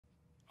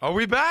Are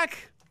we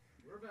back?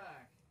 We're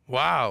back.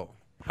 Wow.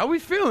 How we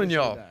feeling,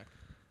 y'all?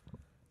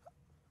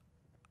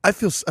 I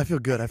feel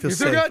good. I feel You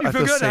safe. feel good? You I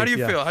feel good? safe, How do you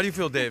yeah. feel? How do you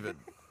feel, David?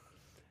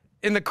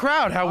 In the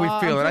crowd, how we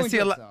feeling? I see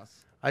a lot.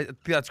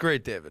 That's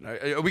great, David.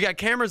 We got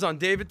cameras on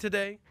David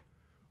today.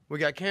 We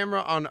got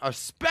camera on a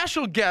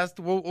special guest.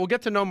 We'll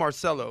get to know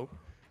Marcelo.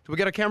 Do we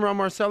get a camera on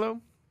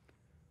Marcelo?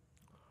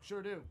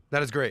 Sure do.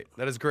 That is great.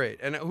 That is great.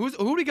 And who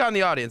do we got in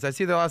the audience? I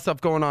see a lot of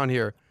stuff going on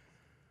here.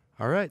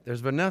 All right,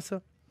 there's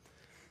Vanessa.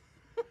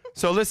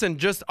 So listen,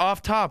 just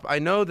off top, I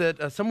know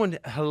that someone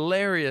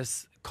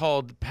hilarious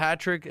called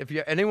Patrick. If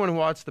anyone who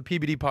watched the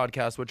PBD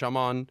podcast, which I'm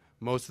on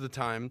most of the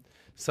time,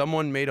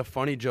 someone made a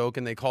funny joke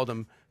and they called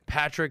him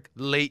Patrick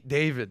Late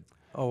David.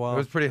 Oh, wow. It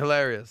was pretty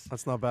hilarious.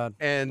 That's not bad.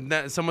 And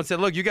someone said,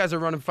 look, you guys are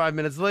running 5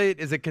 minutes late.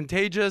 Is it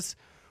contagious?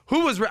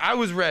 I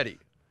was ready.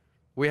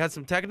 We had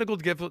some technical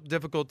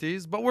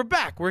difficulties, but we're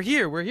back. We're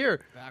here.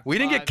 We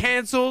didn't get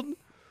canceled.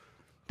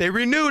 They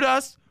renewed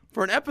us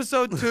for an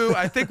episode 2.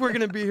 I think we're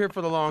going to be here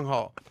for the long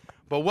haul.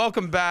 But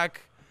welcome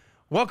back.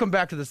 Welcome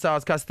back to the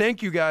SOSCAST.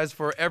 Thank you guys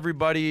for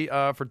everybody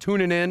for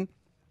tuning in.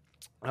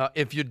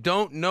 If you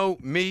don't know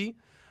me,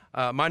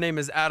 my name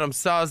is Adam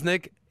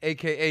Sosnick,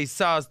 a.k.a.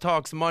 Sos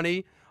Talks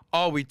Money.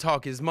 All we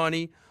talk is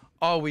money.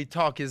 All we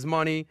talk is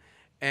money.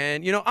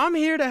 And, you know, I'm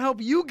here to help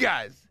you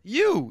guys,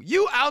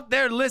 you out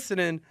there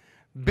listening,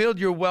 build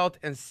your wealth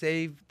and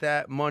save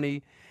that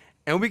money.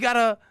 And we got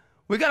a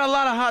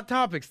lot of hot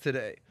topics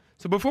today.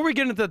 So before we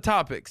get into the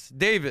topics,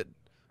 David,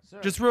 Sir.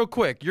 Just real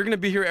quick, you're going to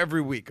be here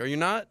every week, are you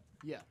not?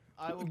 Yeah,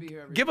 I will be here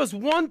every Give us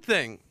one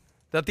thing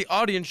that the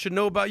audience should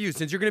know about you.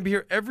 Since you're going to be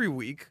here every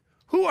week,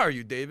 who are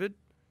you, David?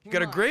 You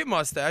got a great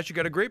mustache. You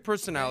got a great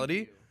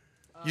personality.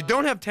 You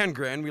don't have 10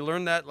 grand. We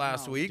learned that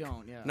last week.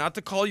 Don't, yeah. Not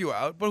to call you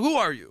out, but who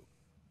are you?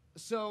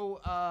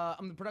 So,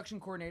 I'm the production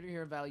coordinator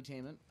here at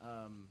Valuetainment.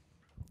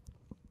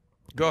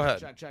 Go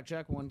ahead.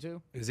 Check. 1,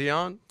 2. Is he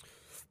on?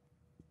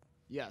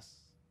 Yes.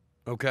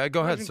 Okay,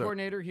 go ahead, Production sir.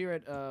 coordinator here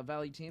at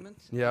Valuetainment.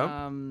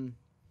 Yeah.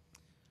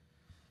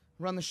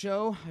 Run the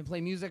show. I play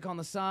music on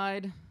the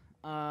side.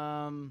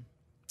 I'm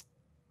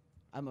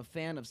a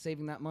fan of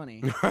saving that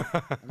money,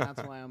 and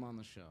that's why I'm on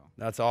the show.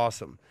 That's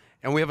awesome.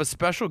 And we have a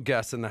special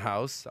guest in the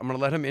house. I'm going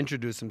to let him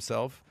introduce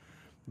himself.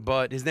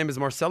 But his name is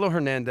Marcelo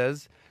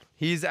Hernandez.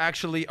 He's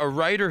actually a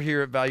writer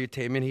here at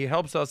Valuetainment. He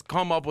helps us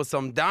come up with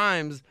some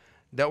dimes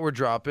that we're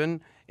dropping.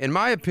 In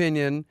my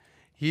opinion,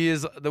 he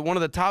is one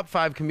of the top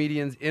 5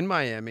 comedians in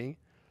Miami.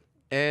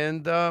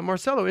 And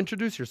Marcelo,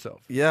 introduce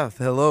yourself. Yeah,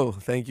 hello.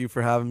 Thank you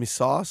for having me,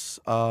 Sauce.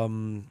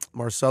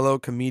 Marcelo,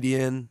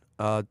 comedian.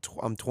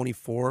 I'm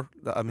 24.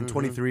 I'm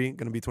 23.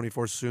 Gonna be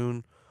 24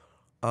 soon.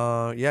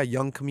 Yeah,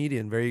 young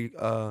comedian. Very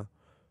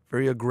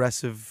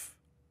aggressive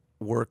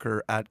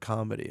worker at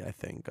comedy. I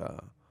think.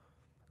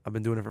 I've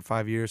been doing it for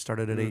 5 years.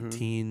 Started at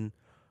 18.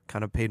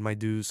 Kind of paid my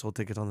dues. Sold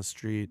tickets on the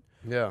street.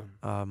 Yeah.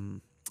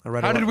 How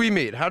did we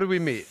meet?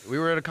 We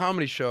were at a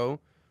comedy show.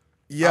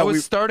 Yeah, I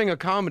was starting a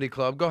comedy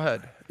club. Go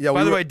ahead. Yeah.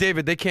 By the way,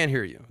 David, they can't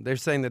hear you. They're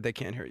saying that they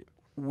can't hear you.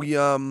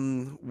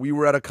 We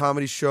were at a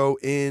comedy show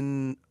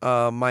in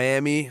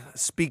Miami,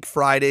 Speak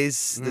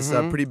Fridays. This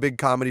pretty big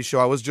comedy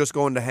show. I was just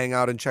going to hang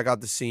out and check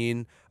out the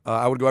scene.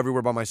 I would go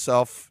everywhere by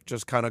myself,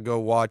 just kind of go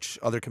watch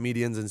other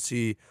comedians and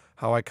see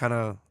how I kind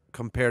of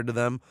compared to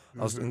them.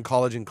 I was in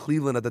college in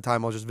Cleveland at the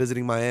time. I was just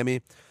visiting Miami,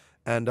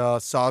 and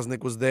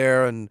Sosnick was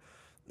there, and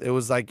it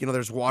was like, you know,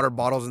 there's water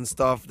bottles and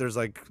stuff. There's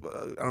like,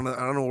 I don't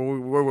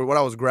know what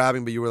I was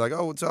grabbing, but you were like,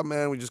 oh, what's up,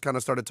 man? We just kind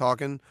of started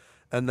talking.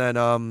 And then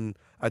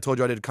I told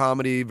you I did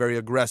comedy very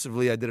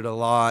aggressively. I did it a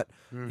lot.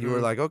 You were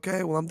like,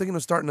 okay, well, I'm thinking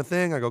of starting a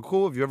thing. I go,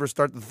 cool. If you ever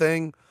start the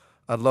thing,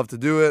 I'd love to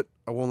do it.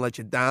 I won't let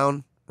you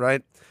down,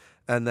 right?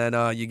 And then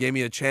you gave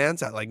me a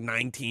chance at like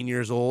 19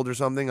 years old or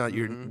something at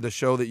the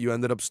show that you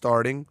ended up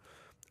starting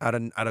at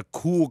a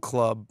cool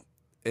club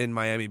in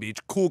Miami Beach.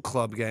 Cool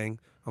club, gang,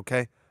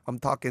 okay? I'm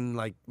talking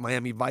like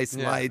Miami Vice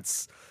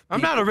Lights.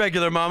 I'm not a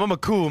regular mom. I'm a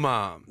cool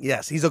mom.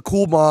 Yes, he's a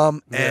cool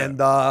mom. Yeah.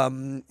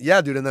 And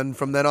yeah, dude. And then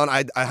from then on,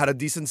 I had a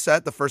decent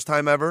set the first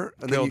time ever.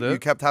 And then you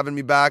kept having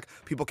me back.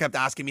 People kept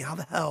asking me, how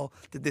the hell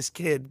did this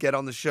kid get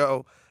on the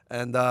show?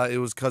 And it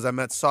was because I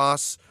met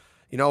Sauce.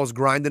 You know, I was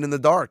grinding in the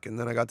dark, and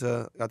then I got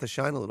to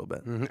shine a little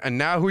bit. And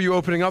now who are you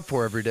opening up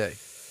for every day?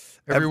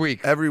 Every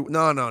week? No.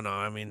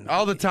 I mean,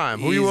 all the time.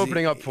 Who are you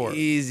opening up for?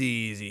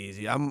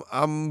 Easy.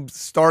 I'm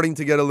starting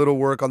to get a little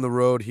work on the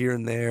road here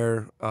and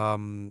there,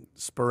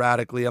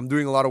 sporadically. I'm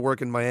doing a lot of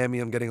work in Miami.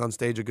 I'm getting on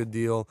stage a good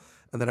deal,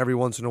 and then every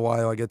once in a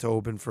while I get to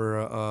open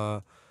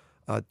for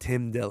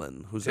Tim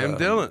Dillon, who's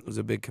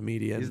a big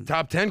comedian. He's a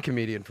top 10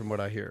 comedian from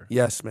what I hear.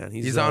 Yes, man.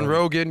 He's on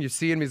Rogan. You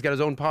see him. He's got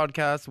his own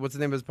podcast. What's the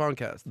name of his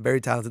podcast?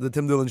 Very talented. The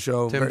Tim Dillon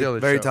Show. Very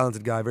Show.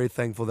 talented guy. Very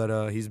thankful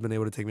that he's been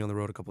able to take me on the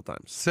road a couple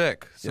times.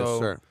 Sick. So, yes,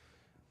 sir.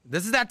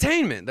 This is that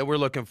attainment that we're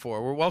looking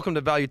for. We're welcome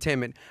to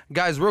Valuetainment.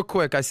 Guys, real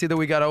quick, I see that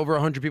we got over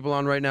 100 people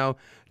on right now.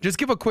 Just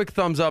give a quick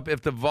thumbs up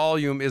if the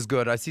volume is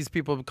good. I see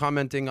people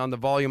commenting on the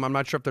volume. I'm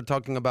not sure if they're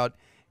talking about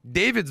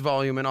David's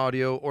volume and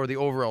audio or the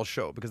overall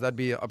show, because that'd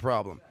be a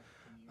problem.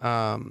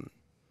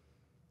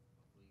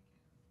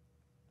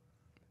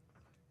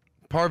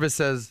 Parvis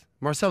says,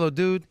 Marcelo,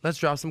 dude, let's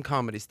drop some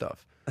comedy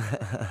stuff.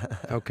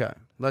 Okay,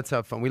 let's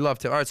have fun. We love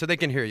to. All right, so they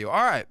can hear you.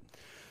 All right.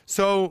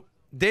 So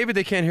David,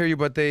 they can't hear you,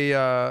 but they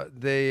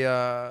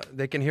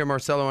can hear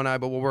Marcelo and I,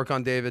 but we'll work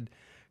on David.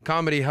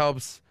 Comedy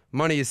helps.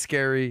 Money is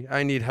scary.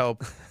 I need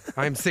help.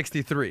 I'm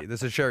 63.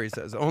 This is Sherry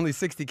says. Only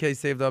 60K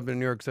saved up in a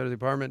New York City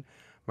apartment.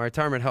 My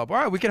retirement help. All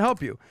right, we can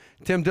help you.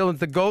 Tim Dillon's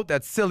the GOAT.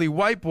 That silly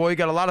white boy.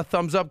 Got a lot of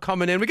thumbs up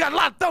coming in. We got a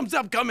lot of thumbs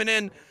up coming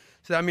in.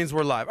 So that means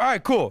we're live. All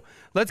right, cool.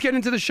 Let's get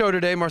into the show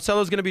today.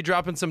 Marcelo's going to be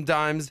dropping some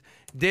dimes.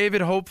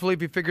 David, hopefully,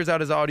 if he figures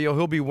out his audio,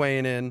 he'll be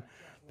weighing in.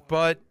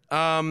 But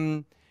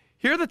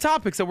here are the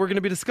topics that we're going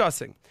to be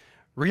discussing.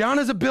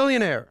 Rihanna's a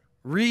billionaire.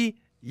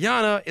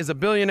 Rihanna is a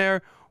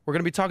billionaire. We're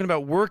going to be talking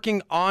about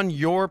working on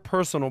your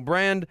personal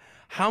brand.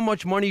 How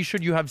much money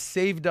should you have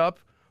saved up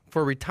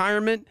for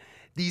retirement?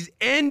 These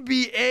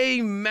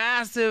NBA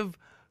massive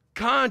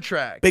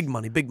contracts. Big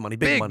money, big money,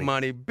 big money. Big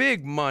money,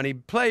 big money.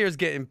 Players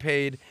getting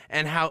paid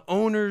and how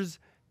owners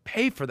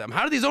pay for them.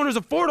 How do these owners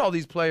afford all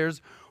these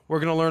players? We're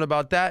going to learn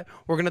about that.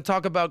 We're going to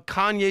talk about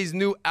Kanye's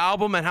new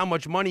album and how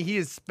much money he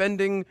is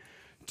spending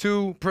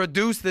to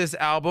produce this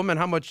album and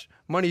how much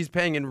money he's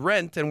paying in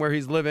rent and where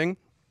he's living.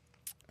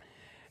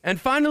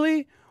 And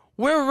finally,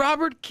 where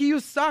Robert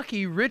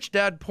Kiyosaki, Rich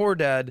Dad, Poor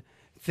Dad,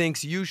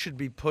 thinks you should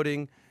be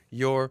putting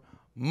your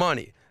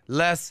money.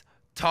 Let's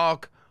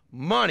talk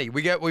money.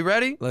 We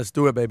ready? Let's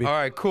do it, baby. All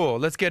right, cool.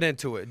 Let's get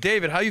into it.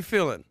 David, how you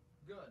feeling?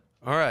 Good.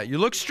 All right, you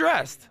look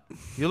stressed.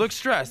 You look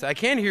stressed. I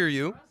can't hear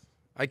you.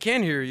 I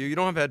can't hear you. You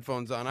don't have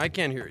headphones on. I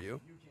can't hear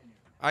you.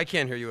 I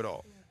can't hear you at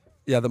all.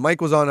 Yeah, the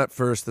mic was on at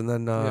first, and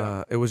then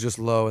it was just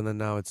low, and then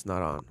now it's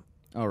not on.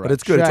 All right. But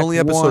it's good. Check It's only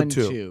episode 1,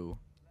 2. 2.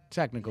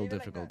 Technical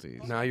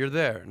difficulties. Now you're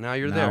there. Now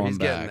you're Now there. I'm He's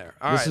getting back. there.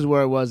 All this right. is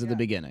where it was at the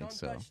beginning,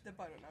 so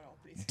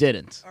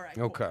didn't.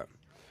 Okay.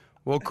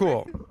 Well,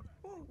 cool.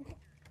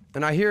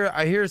 And I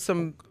hear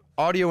some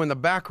audio in the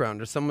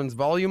background. Is someone's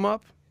volume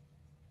up?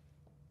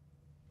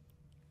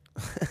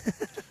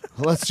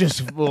 Let's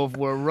just,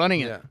 we're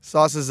running it. Yeah.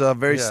 Sauce is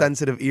very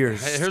sensitive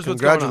ears. Hey, here's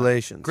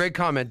Congratulations. what's going on. Great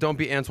comment. Don't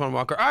be Antoine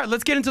Walker. All right,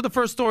 let's get into the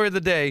first story of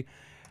the day.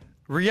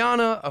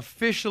 Rihanna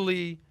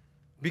officially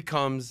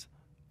becomes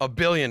a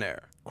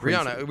billionaire. Crazy.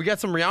 Rihanna. We got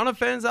some Rihanna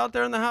fans out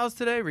there in the house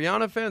today.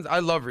 Rihanna fans. I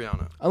love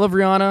Rihanna. I love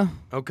Rihanna.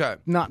 Okay.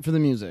 Not for the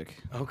music.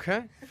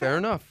 Okay. Fair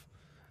enough.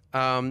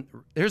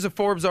 Here's a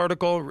Forbes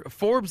article.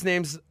 Forbes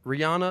names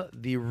Rihanna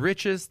the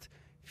richest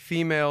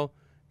female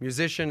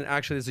musician.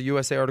 Actually, there's a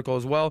USA article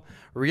as well.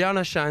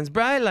 Rihanna shines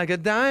bright like a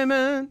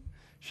diamond.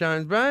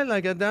 Shines bright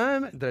like a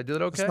diamond. Did I do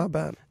that okay? It's not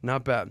bad.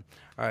 Not bad.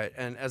 All right.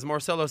 And as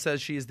Marcelo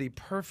says, she is the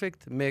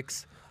perfect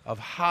mix of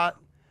hot,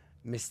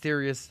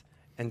 mysterious,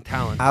 and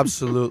talented.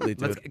 Absolutely,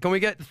 dude. Can we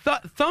get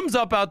thumbs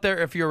up out there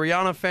if you're a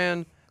Rihanna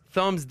fan?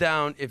 Thumbs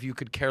down if you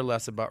could care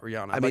less about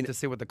Rihanna. I'd like to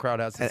see what the crowd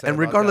has to say. And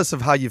regardless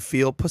of how you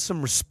feel, put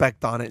some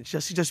respect on it.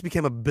 She just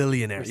became a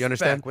billionaire. Respect, you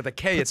understand? with a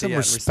K put at some the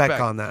end. respect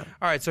on that.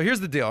 All right, so here's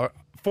the deal.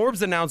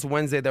 Forbes announced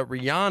Wednesday that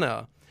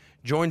Rihanna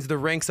joins the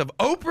ranks of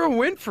Oprah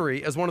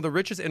Winfrey as one of the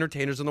richest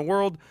entertainers in the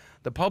world.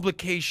 The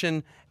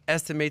publication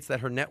estimates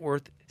that her net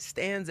worth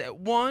stands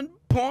at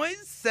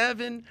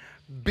 $1.7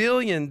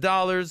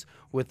 billion,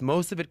 with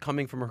most of it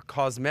coming from her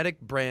cosmetic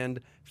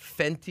brand,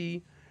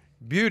 Fenty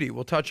Beauty.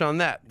 We'll touch on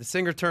that. The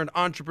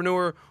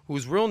singer-turned-entrepreneur,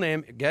 whose real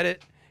name, get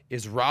it,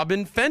 is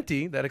Robin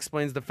Fenty. That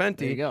explains the Fenty.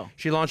 There you go.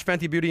 She launched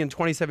Fenty Beauty in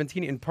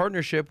 2017 in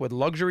partnership with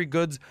luxury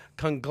goods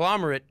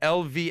conglomerate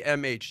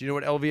LVMH. Do you know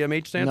what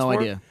LVMH stands for? No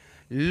idea.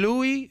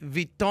 Louis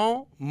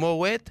Vuitton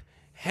Moet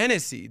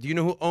Hennessy. Do you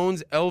know who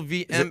owns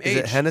LVMH? Is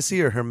it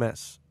Hennessy or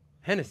Hermes?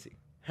 Hennessy.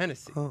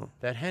 Oh.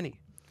 That Henny.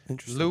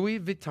 Interesting. Louis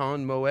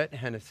Vuitton Moet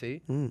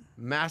Hennessy.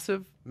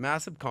 Massive,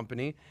 massive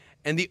company.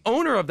 And the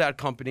owner of that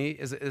company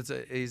is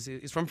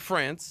from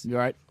France. You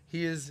all right?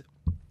 He is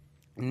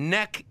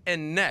neck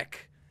and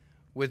neck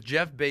with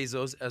Jeff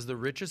Bezos as the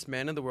richest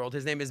man in the world.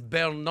 His name is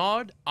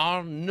Bernard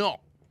Arnault.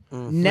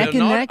 Neck and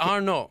Bernard neck?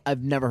 Arnault.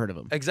 I've never heard of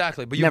him.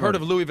 Exactly. But you've Never. heard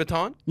of Louis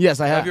Vuitton? Yes,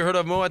 I have. Have you heard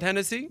of Moet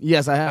Hennessy?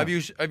 Yes, I have. Have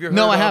you heard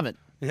No, of, I haven't.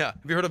 Yeah.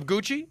 Have you heard of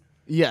Gucci?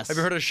 Yes. Have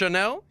you heard of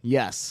Chanel?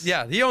 Yes.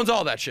 Yeah, he owns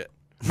all that shit.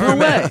 No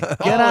way.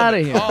 Get out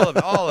of here.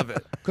 All of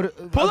it.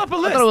 Pull up a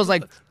list. I thought it was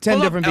like 10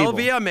 Pull different up people.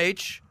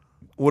 LVMH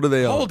What do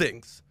they own?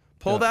 Holdings.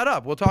 Pull that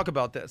up. We'll talk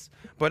about this.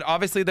 But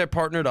obviously they're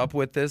partnered up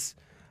with this,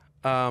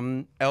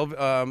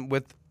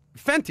 with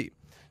Fenty.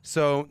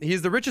 So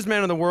he's the richest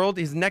man in the world.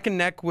 He's neck and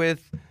neck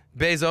with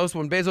Bezos.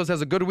 When Bezos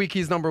has a good week,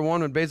 he's number one.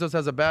 When Bezos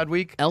has a bad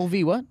week,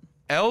 LV what?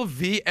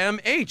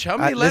 LVMH. How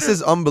many letters? This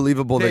is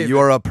unbelievable that you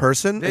are a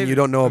person and you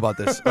don't know about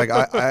this. Like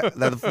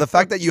the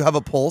fact that you have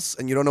a pulse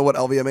and you don't know what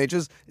LVMH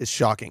is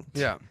shocking.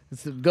 Yeah.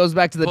 It goes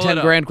back to the Pull 10 it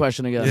up. grand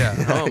question again. Yeah.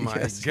 Oh my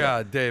Yes.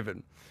 God,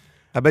 David.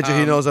 I bet you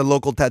he knows a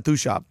local tattoo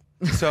shop.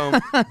 So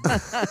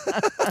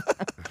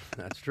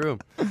that's true.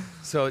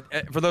 So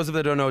for those of you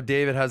that don't know,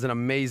 David has an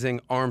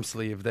amazing arm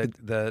sleeve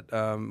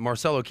that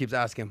Marcelo keeps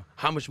asking him,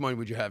 how much money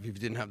would you have if you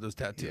didn't have those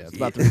tattoos? Yeah, it's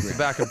about It's a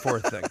back and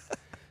forth thing.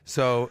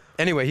 So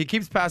anyway, he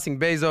keeps passing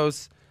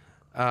Bezos.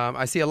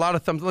 I see a lot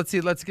of thumbs.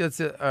 Let's get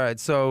it. All right.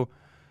 So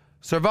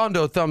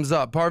Servando, thumbs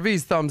up.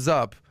 Parviz, thumbs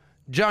up.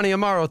 Johnny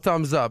Amaro,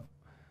 thumbs up.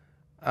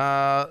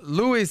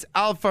 Luis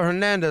Alfa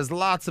Hernandez,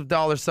 lots of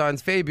dollar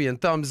signs. Fabian,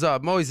 thumbs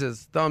up.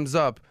 Moises, thumbs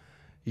up.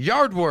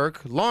 Yard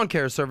work, lawn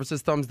care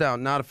services, thumbs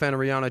down. Not a fan of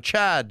Rihanna.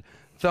 Chad,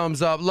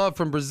 thumbs up. Love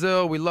from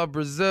Brazil. We love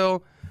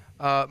Brazil.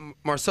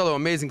 Marcelo,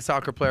 amazing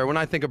soccer player. When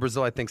I think of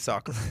Brazil, I think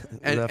soccer.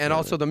 And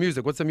also the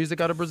music. What's the music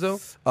out of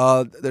Brazil?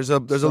 There's a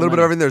little bit of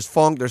everything. There's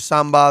funk, there's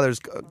samba, there's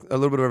a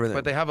little bit of everything.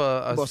 But they have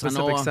a specific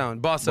Nova.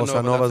 sound. Bossa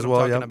Nova, Nova that's as what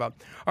well, I'm talking about.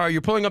 All right,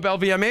 you're pulling up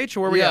LVMH, or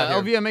where we at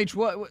here? LVMH,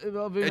 what?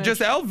 LVMH?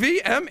 Just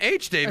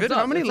LVMH, David. It's up,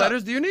 How many it's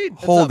letters up. do you need?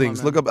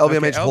 Holdings. my Look man. up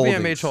LVMH Okay, Holdings.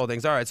 LVMH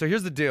Holdings. All right, so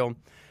here's the deal.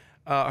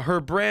 Her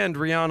brand,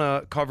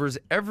 Rihanna, covers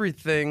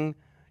everything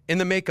in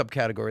the makeup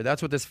category.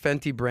 That's what this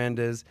Fenty brand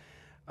is.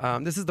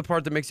 This is the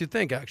part that makes you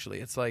think, actually.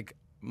 It's like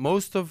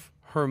most of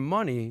her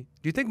money,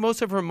 do you think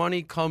most of her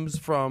money comes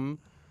from,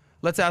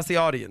 let's ask the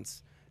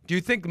audience, do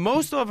you think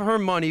most of her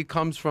money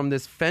comes from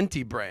this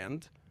Fenty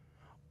brand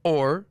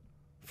or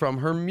from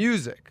her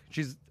music?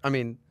 The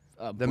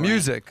Brand.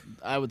 music.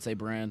 I would say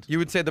brand. You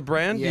would say the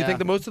brand? Do you Yeah. think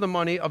the most of the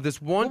money of this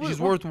she's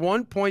worth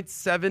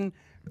 $1.7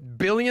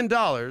 billion.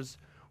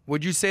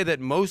 Would you say that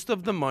most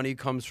of the money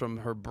comes from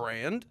her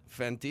brand,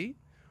 Fenty,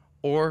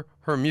 or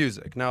her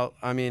music? Now,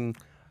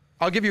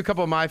 I'll give you a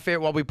couple of my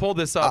favorite while we pull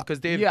this up because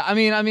Dave. Yeah, I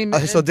mean.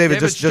 So David,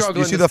 David's just you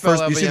struggling see to the spell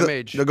first. You see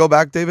LVMH. the. Go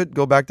back, David.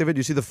 Go back, David.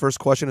 You see the first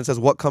question. It says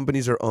what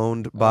companies are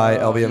owned by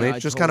LVMH. yeah, I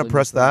Just kind of totally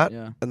press missed that, that,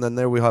 yeah. and then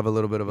there we have a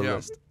little bit of a Yeah.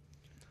 list.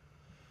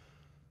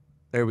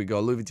 There we go.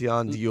 Louis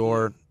Vuitton,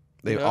 Dior.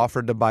 They Yeah.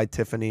 offered to buy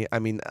Tiffany.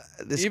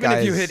 This Even guy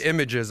if you is- hit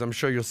images, I'm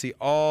sure you'll see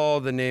all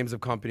the names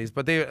of companies.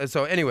 But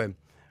so anyway,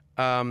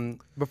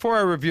 before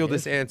I reveal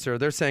this answer,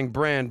 they're saying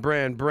brand.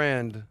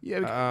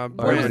 Yeah,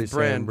 Everybody's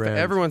saying brand.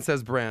 Everyone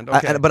says brand.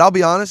 Okay. but I'll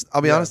be honest.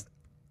 Yeah. Honest.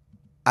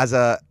 As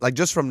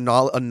just from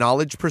a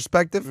knowledge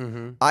perspective,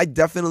 Mm-hmm. I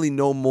definitely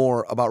know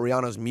more about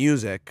Rihanna's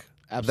music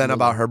than Absolutely.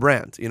 about her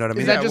brand. You know what I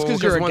mean? Is that just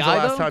 'cause you're a when's guy,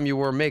 the last though? time you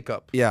wore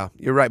makeup? Yeah,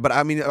 you're right. But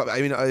I mean,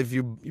 if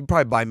you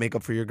probably buy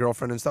makeup for your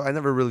girlfriend and stuff. I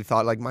never really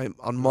thought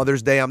on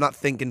Mother's Day. I'm not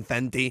thinking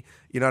Fenty.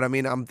 You know what I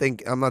mean? I'm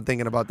not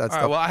thinking about that All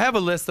stuff. right, well, I have a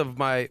list of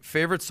my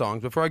favorite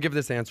songs. Before I give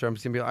this answer,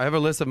 I have a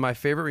list of my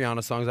favorite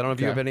Rihanna songs. I don't know if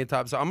you have any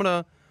top. So I'm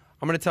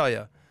gonna tell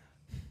you.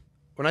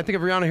 When I think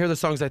of Rihanna, here are the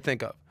songs I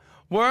think of.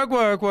 Work,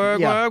 Yeah,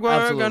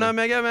 absolutely. gonna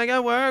make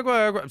it, work.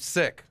 I'm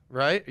sick,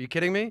 right? Are you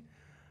kidding me?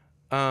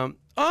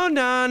 Oh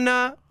na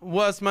na,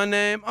 what's my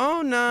name?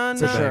 Oh na na,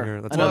 It's a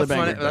banger. That's Another what's my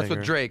banger. name? That's with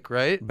Banger. Drake,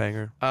 right?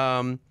 Banger.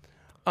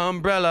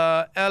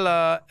 Umbrella,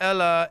 Ella,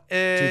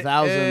 2000s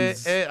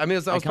I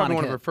was probably iconic one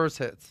of hit. her first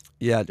hits.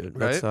 Yeah, dude.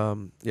 That's Right?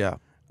 yeah.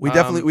 We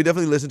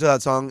definitely listened to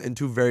that song in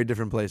two very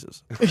different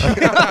places.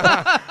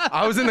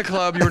 I was in the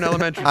club. You were in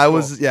elementary school. I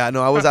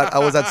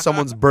was at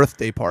someone's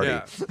birthday party.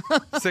 Yeah.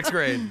 6th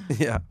grade.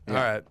 Yeah. All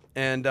right.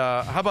 And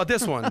how about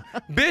this one?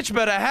 Bitch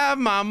better have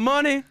my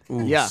money.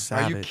 Ooh, Yeah. Are you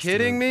savage,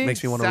 kidding dude. me?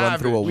 Makes me want to run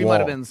through a Savage. wall. We might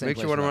have been in the same Makes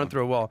you place want to now. run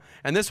through a wall.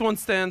 And this one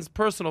stands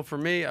personal for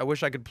me. I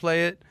wish I could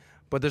play it,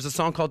 but there's a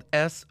song called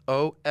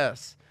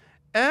SOS.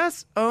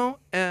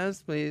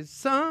 SOS, please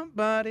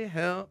somebody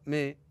help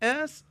me.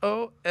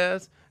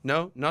 SOS.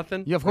 No,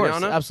 nothing. Yeah, of course,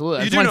 Rihanna? absolutely.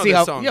 I You just do wanna know see this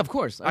how- song. yeah, of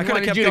course. I I could have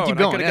wanted kept you to going. keep I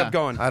going, could have kept yeah.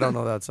 going. I don't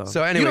know that song.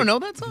 So anyway, You don't know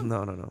that song?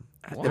 No.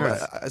 Wow.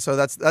 So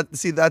that's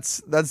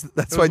that's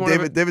was why one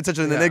of it- David's such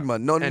an Yeah. enigma.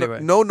 Anyway.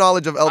 No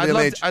knowledge of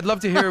LVMH, I'd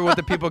love to hear what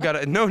the people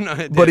got. No,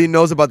 but he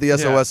knows about the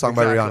SOS Yeah, song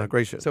by exactly. Rihanna.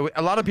 Great shit. So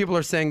a lot of people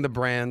are saying the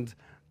brand.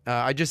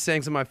 I just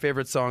sang some of my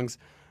favorite songs.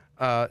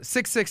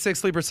 666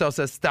 Sleeper Cell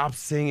says, "Stop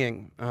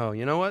singing." Oh,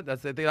 you know what?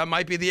 That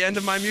might be the end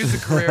of my music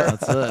career.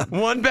 That's it.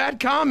 One bad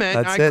comment,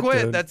 That's I it,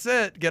 quit. dude. That's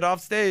it. Get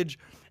off stage.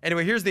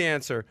 Anyway, here's the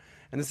answer,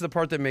 and this is the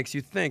part that makes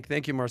you think.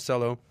 Thank you,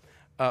 Marcelo.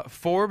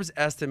 Forbes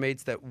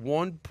estimates that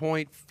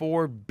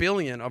 1.4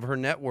 billion of her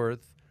net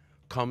worth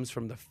comes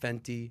from the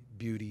Fenty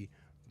Beauty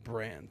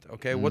brand.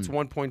 Okay, what's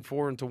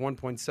 1.4 into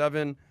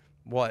 1.7?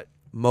 What?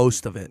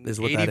 Most of it is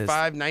what that is.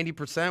 85,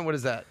 90%? What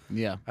is that?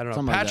 Yeah. I don't know.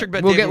 something like Patrick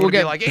that. Bet David would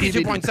be like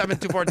 82.7,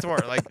 244.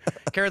 Like,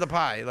 carry the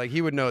pie. Like,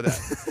 he would know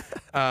that.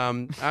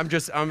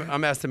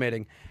 I'm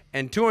estimating.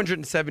 And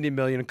 270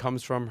 million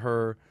comes from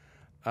her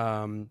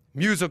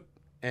music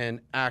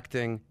and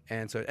acting.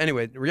 And so,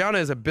 anyway, Rihanna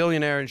is a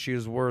billionaire, and she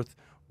is worth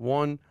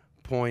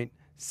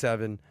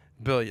 1.7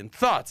 billion.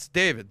 Thoughts,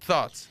 David?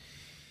 Thoughts?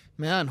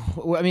 Man,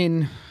 I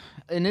mean,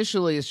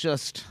 initially it's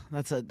just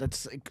that's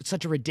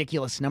such a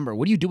ridiculous number.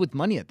 What do you do with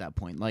money at that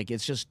point? Like,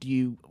 it's just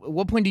you. At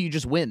what point do you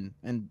just win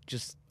and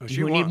just she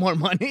you won. need more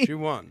money? She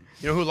won.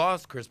 You know who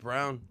lost? Chris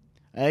Brown.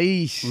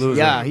 Loser.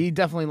 Yeah, he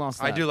definitely lost.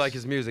 That. I do like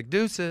his music.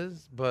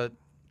 Deuces, but,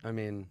 I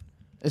mean,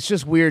 It's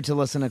just weird to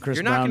listen to Chris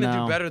you're not Brown going to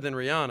now. do better than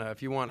Rihanna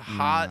if you want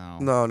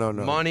hot, No.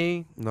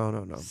 money,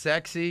 No.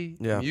 sexy,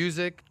 Yeah.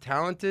 music,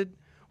 talented.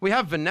 We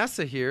have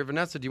Vanessa here.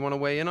 Vanessa, do you want to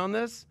weigh in on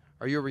this?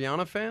 Are you a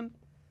Rihanna fan?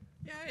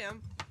 Yeah, I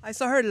am. I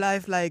saw her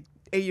live like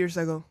 8 years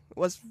ago. It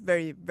was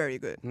very, very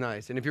good.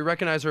 Nice. And if you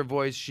recognize her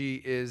voice,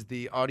 she is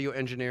the audio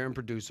engineer and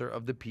producer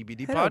of the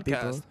PBD Hello, podcast.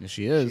 people. Yes,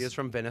 she is. She is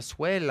from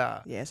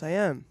Venezuela. Yes, I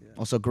am.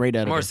 Also, great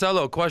editor.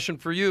 Marcelo, question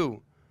for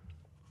you.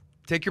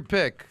 Take your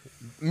pick.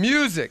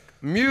 Music.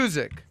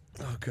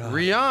 Oh God.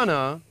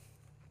 Rihanna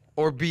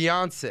or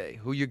Beyonce?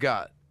 Who you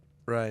got?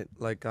 Right.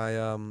 Like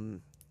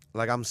I'm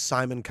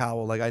Simon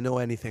Cowell. Like I know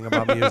anything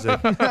about music.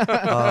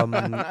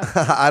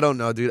 I don't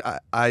know, dude.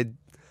 I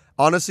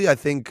honestly I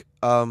think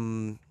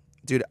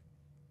dude,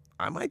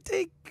 I might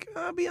take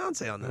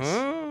Beyonce on this.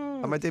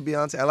 I might take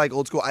Beyonce. I like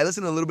old school. I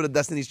listen to a little bit of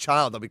Destiny's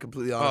Child. I'll be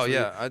completely honest. Oh with you.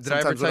 yeah. Did I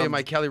ever tell you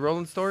my Kelly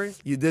Rowland story?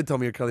 You did tell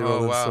me your Kelly Oh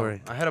Rowland wow.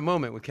 story. I had a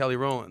moment with Kelly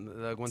Rowland.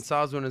 Like when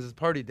Saz went his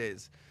party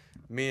days.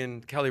 Me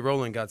and Kelly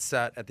Rowland got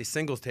sat at the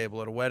singles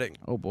table at a wedding.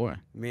 Oh boy.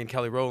 Me and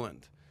Kelly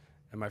Rowland.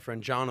 And my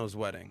friend Jono's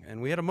wedding.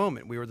 And we had a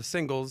moment. We were the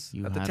singles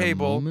You at the had a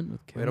table. moment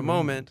with We had a Kelly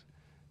moment.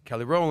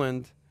 Kelly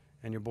Rowland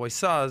and your boy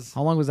Saz.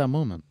 How long was that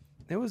moment?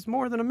 It was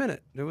more than a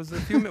minute. It was a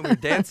few minutes. We were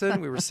dancing.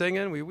 We were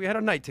singing. We had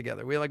a night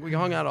together. We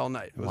hung out all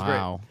night. It was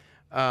Wow.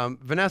 great.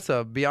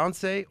 Vanessa,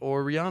 Beyonce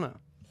or Rihanna?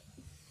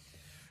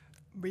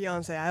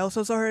 Beyonce. I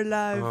also saw her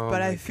live, Oh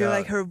but my I feel God.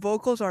 like her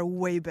vocals are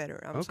way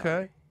better. I'm sorry.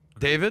 Okay.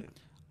 David?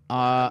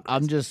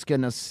 I'm just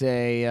gonna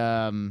say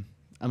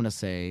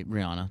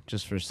Rihanna,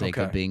 just for sake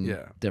of Okay, being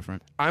yeah.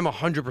 different. I'm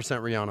 100%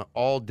 Rihanna.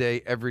 All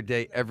day, every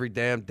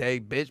damn day.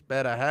 Bitch,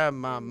 better have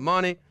my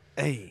money.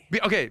 Hey.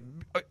 Okay,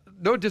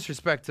 no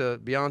disrespect to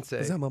Beyonce.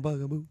 Is that my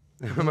bugaboo?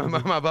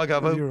 my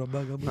bugaboo. You're a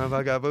bugaboo. My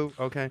bugaboo.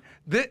 Okay.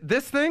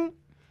 This thing?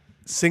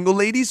 Single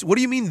ladies? What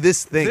do you mean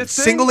this thing? This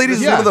thing? Single ladies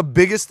is Yeah. one of the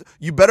biggest.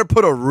 You better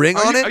put a ring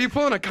on it. Are you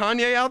pulling a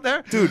Kanye out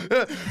there? Dude.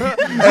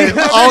 Hey,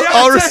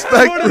 I'll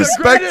respect- one of respect-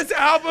 the greatest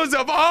albums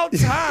of all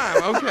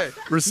time. Okay.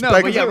 Respect.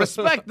 No, but yeah,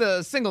 respect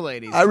the single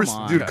ladies. Come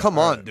on. Dude, come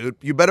on, Alright. dude.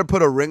 You better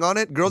put a ring on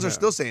it. Girls are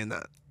still saying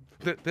that.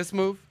 This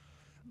move,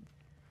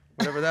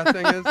 whatever that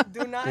thing is.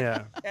 Do not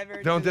Yeah.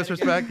 ever Don't do that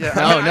disrespect. again.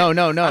 Yeah. No.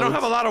 I don't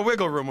have a lot of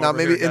wiggle room. Now, over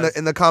maybe here, in guys.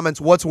 the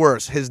comments, what's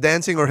worse, his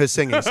dancing or his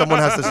singing? Someone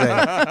has to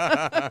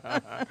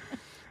say it.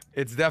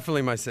 It's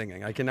definitely my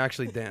singing. I can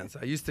actually dance.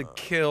 I used to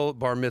kill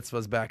bar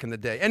mitzvahs back in the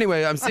day.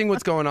 Anyway, I'm seeing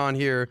what's going on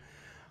here.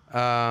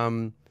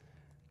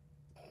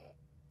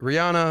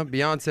 Rihanna,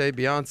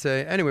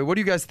 Beyonce. Anyway, what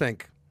do you guys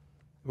think?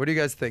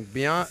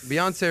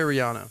 Beyonce or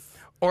Rihanna?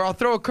 Or I'll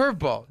throw a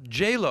curveball.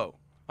 J-Lo.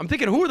 I'm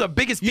thinking, who are the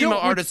biggest You know female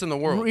what's- artists in the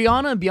world?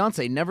 Rihanna and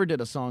Beyonce never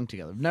did a song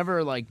together.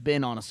 Never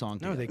been on a song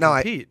No, together. they Now,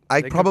 compete.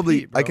 I They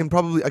probably, compete,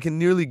 bro. I can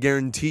nearly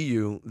guarantee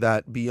you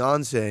that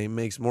Beyonce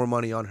makes more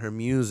money on her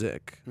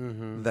music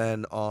Mm-hmm.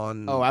 than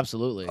on Oh,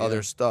 absolutely. other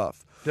yeah.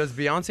 stuff. Does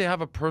Beyonce have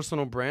a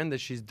personal brand that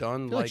she's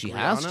done feel like she Rihanna?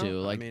 has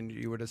to, like- I mean,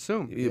 you would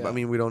assume. Yeah. I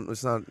mean, we don't.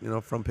 It's not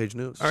front page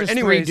news. All right, just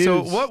anyway, three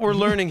so dudes. what we're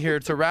learning here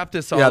to wrap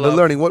this all Yeah, up. they're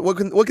learning. What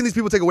can these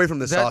people take away from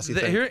this sauce? You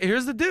think?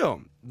 Here's the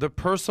deal. The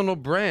personal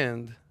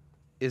brand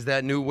is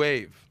that new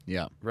wave,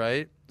 Yeah.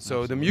 right?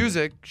 So the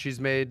music, she's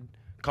made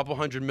a couple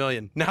 $100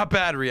 million. Not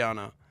bad,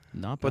 Rihanna.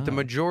 Not But the bad.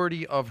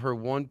 majority of her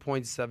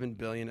 $1.7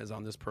 billion is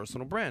on this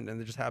personal brand,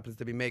 and it just happens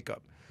to be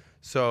makeup.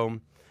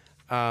 So,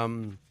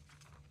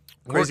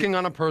 working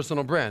on a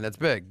personal brand, that's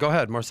big. Go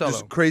ahead, Marcelo.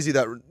 Just crazy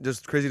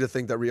to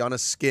think that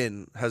Rihanna's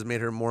skin has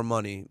made her more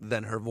money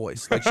than her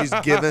voice. Like she's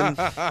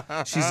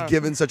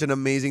given such an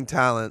amazing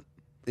talent,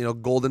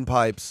 golden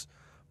pipes,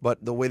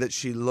 but the way that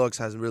she looks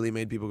has really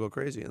made people go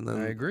crazy. And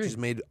then I agree. she's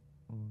made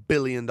 $1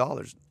 billion.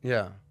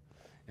 Yeah.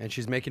 And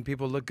she's making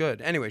people look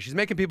good. Anyway, she's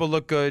making people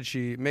look good.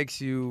 She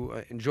makes you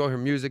enjoy her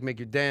music,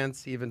 make you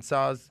dance. Even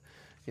Saz,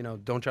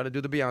 don't try to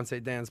do the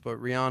Beyonce dance, but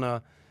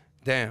Rihanna,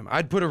 damn,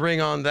 I'd put a ring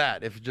on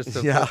that if just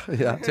to,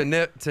 Yeah. to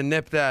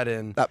nip that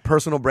in. That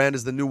personal brand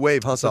is the new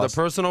wave, huh, So the Sauce?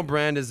 personal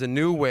brand is a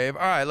new wave.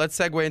 All right, let's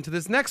segue into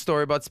this next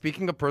story about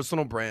speaking of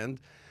personal brand.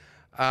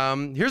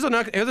 Here's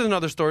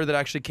another story that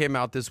actually came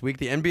out this week.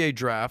 The NBA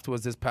draft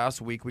was this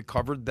past week. We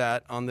covered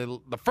that on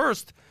the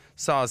first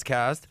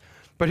SOSCAST.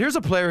 But here's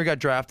a player who got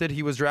drafted.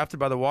 He was drafted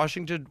by the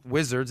Washington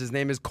Wizards. His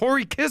name is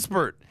Corey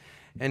Kispert.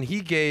 And he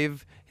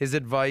gave his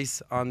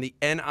advice on the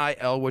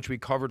NIL, which we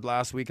covered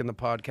last week in the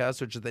podcast,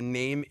 which is the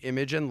name,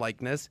 image, and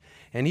likeness.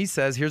 And he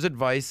says, here's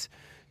advice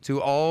to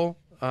all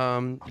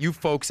you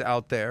folks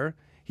out there.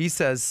 He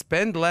says,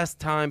 spend less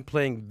time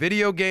playing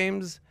video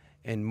games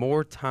and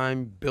more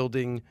time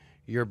building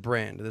your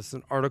brand. This is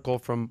an article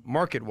from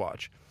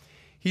MarketWatch.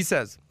 He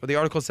says, or the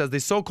article says, the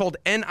so-called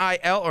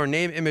NIL, or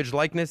name, image,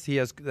 likeness,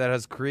 that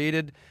has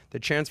created the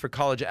chance for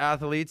college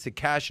athletes to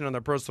cash in on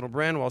their personal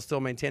brand while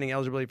still maintaining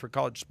eligibility for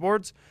college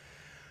sports.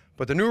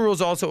 But the new rules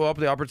also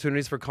open the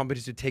opportunities for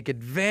companies to take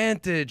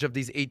advantage of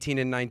these 18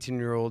 and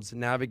 19-year-olds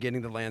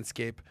navigating the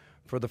landscape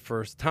for the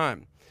first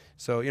time.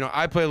 So,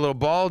 I played a little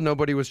ball.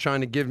 Nobody was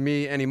trying to give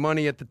me any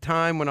money at the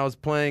time when I was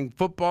playing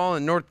football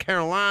in North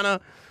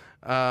Carolina.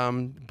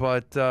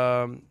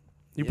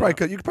 You probably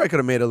could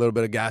have made a little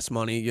bit of gas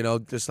money,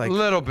 just like a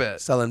little bit.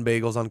 selling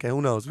bagels on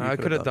Who knows? What you I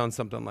could have done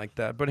something like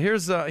that. But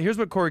here's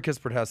what Corey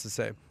Kispert has to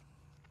say.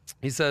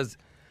 He says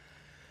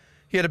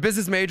he had a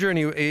business major and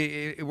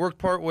he worked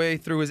part way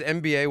through his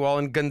MBA while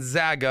in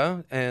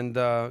Gonzaga. And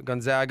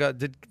Gonzaga,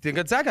 did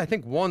Gonzaga, I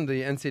think, won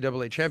the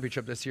NCAA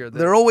championship this year.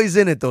 They're always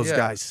in it, those Yeah.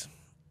 guys.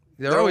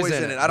 They're always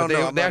in it. I don't But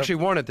know. They actually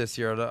won it this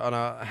year on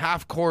a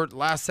half-court,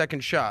 last-second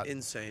shot.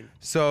 Insane.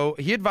 So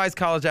he advised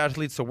college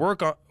athletes to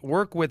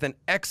work with an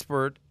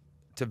expert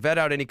to vet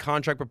out any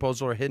contract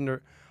proposal or hidden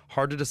or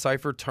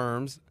hard-to-decipher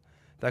terms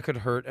that could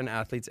hurt an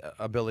athlete's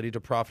ability to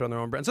profit on their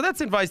own brand. So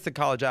that's advice to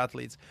college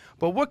athletes.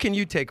 But what can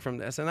you take from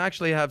this? And I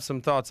actually have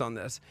some thoughts on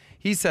this.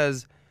 He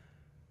says,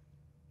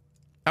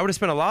 I would have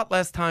spent a lot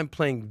less time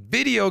playing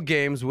video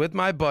games with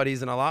my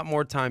buddies and a lot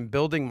more time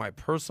building my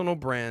personal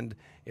brand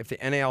if the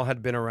NAL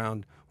had been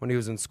around when he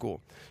was in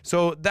school.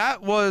 So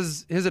that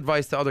was his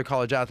advice to other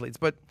college athletes.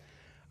 But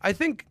I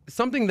think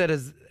something that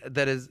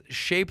has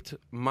shaped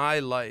my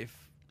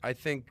life, I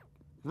think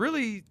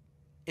really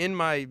in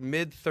my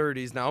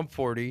mid-30s, now I'm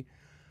 40,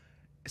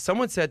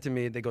 someone said to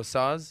me, they go,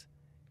 Saz,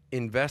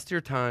 invest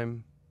your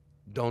time,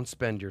 don't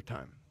spend your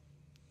time.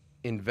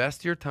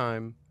 Invest your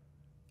time,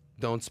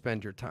 don't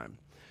spend your time.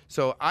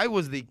 So I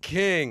was the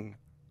king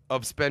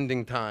of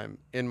spending time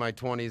in my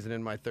 20s and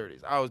in my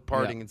 30s. I was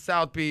partying in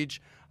South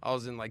Beach. I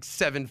was in like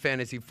 7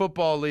 fantasy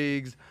football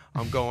leagues.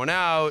 I'm going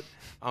out.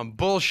 I'm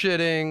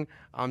bullshitting.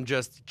 I'm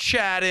just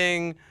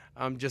chatting.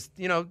 I'm just,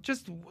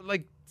 just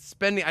like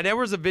spending. I never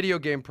was a video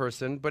game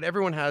person, but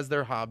everyone has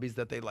their hobbies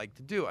that they like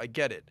to do. I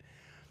get it.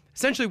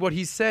 Essentially what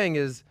he's saying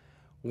is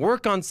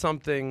work on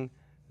something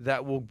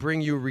that will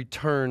bring you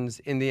returns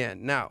in the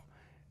end. Now,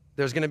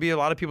 there's going to be a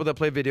lot of people that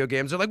play video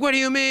games. They're like, what do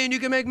you mean you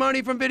can make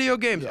money from video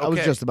games? I was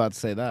just about to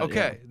say that.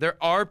 Okay, there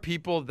are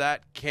people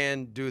that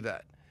can do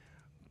that.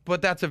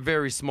 But that's a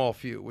very small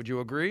few. Would you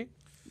agree?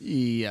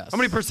 Yes. How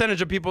many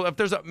percentage of people, if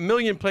there's 1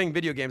 million playing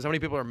video games, how many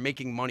people are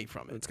making money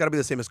from it? It's got to be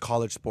the same as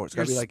college sports. It's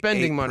got to be like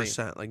spending 8%,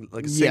 money.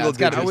 like a Yeah, single it's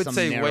gotta digit. I would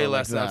something say narrow way like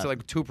less than that. that. So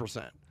like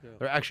 2%.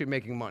 They're actually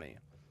making money.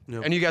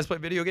 Yeah. And you guys play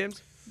video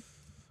games?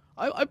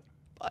 I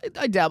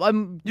dabble.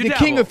 I'm You the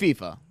king dabble. of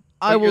FIFA.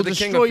 Oh, I will you're the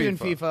king destroy of you in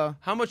FIFA.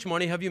 How much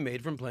money have you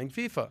made from playing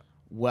FIFA?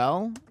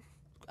 Well,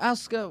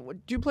 ask. Do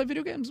you play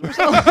video games,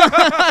 Marcelo?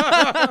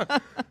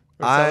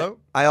 Marcelo?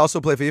 I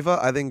also play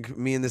FIFA. I think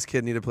me and this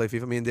kid need to play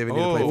FIFA. Me and David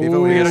need to play Oh,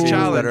 FIFA. we need got to a see who's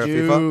challenge. better at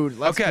FIFA. Dude,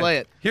 let's play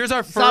it. Here's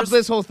our Stop first.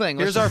 this whole thing.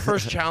 Here's Let's our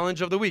first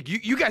challenge of the week.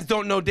 You guys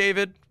don't know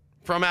David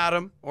from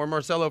Adam or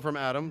Marcelo from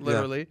Adam,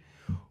 literally.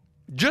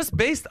 Just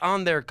based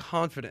on their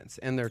confidence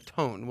and their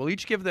tone, we'll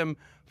each give them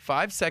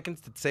 5 seconds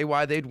to say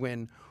why they'd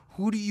win.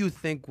 Who do you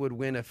think would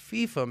win a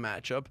FIFA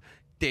matchup,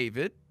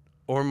 David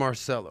or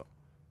Marcelo?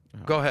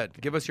 Go ahead.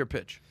 Give us your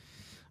pitch.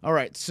 All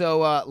right. So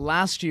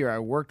last year I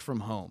worked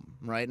from home,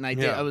 right? And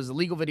I was a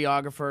legal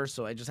videographer,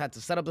 so I just had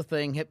to set up the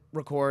thing, hit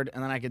record,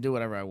 and then I could do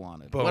whatever I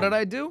wanted. Boom. What did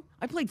I do?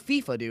 I played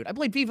FIFA, dude. I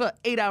played FIFA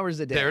 8 hours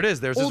a day. There it is.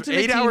 There's Ultimate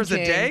 8 Team hours a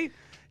King, day.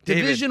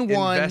 David, Division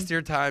 1. Invest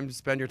your time,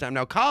 spend your time.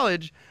 Now,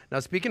 college. Now,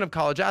 speaking of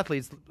college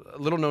athletes, a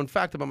little known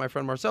fact about my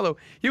friend Marcelo,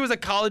 he was a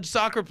college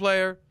soccer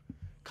player.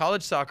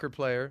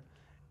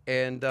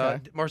 And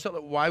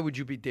Marcelo, why would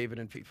you beat David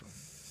in FIFA?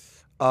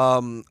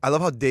 I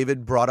love how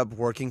David brought up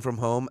working from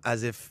home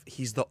as if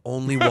he's the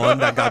only one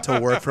that got to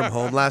work from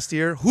home last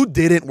year. Who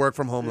didn't work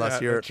from home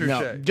last year? Touche.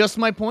 No, just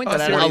my point Oh,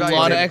 that I sorry, had a sorry,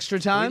 lot of sorry. extra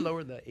Can time. we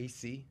lower the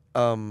AC?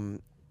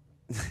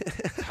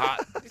 It's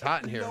Hot. It's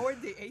hot in here. Lower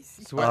the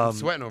AC.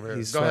 Sweating over here.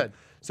 he's Go sweat- ahead.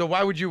 So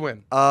why would you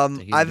win? I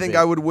think debate.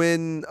 I would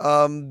win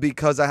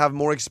because I have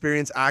more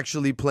experience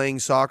actually playing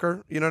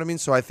soccer. You know what I mean?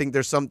 So I think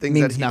there's some things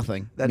Means that he,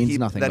 nothing. that Means he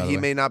nothing, by that the he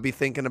way. may not be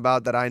thinking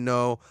about that I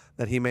know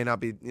that he may not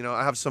be.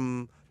 I have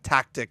some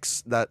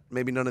tactics that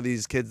maybe none of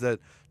these kids that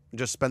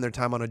just spend their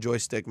time on a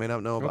joystick may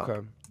not know about.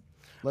 Okay.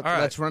 Let's, All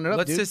right. let's run it up,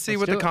 Let's dude. just see Let's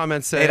what do the it.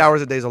 comments say. 8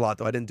 hours a day is a lot,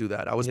 though. I didn't do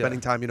that. I was Yeah. spending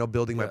time,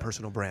 building my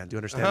personal brand. Do you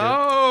understand? David?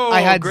 Oh,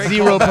 I had great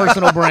zero call.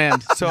 personal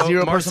brand. So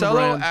Zero personal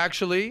Marcelo, brand.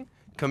 actually,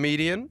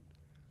 comedian,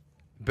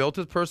 built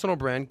his personal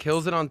brand,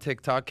 kills it on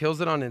TikTok,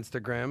 kills it on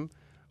Instagram,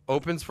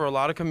 opens for a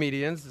lot of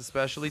comedians,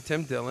 especially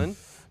Tim Dillon.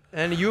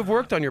 And you've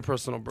worked on your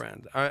personal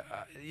brand. A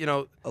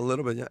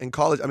little bit, yeah. In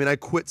college, I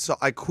quit. So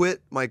I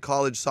quit my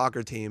college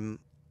soccer team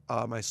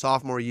my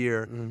sophomore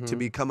year to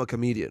become a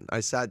comedian. I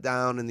sat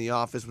down in the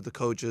office with the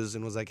coaches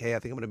and was like, "Hey, I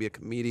think I'm gonna be a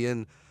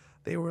comedian."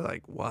 They were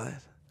like, "What?"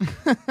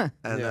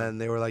 And then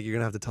they were like, "You're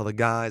gonna have to tell the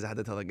guys." I had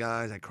to tell the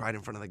guys. I cried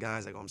in front of the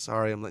guys. I go, "I'm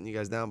sorry, I'm letting you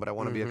guys down, but I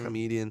want to be a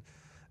comedian."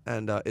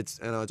 And it's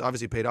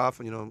obviously paid off.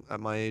 And at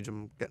my age,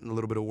 I'm getting a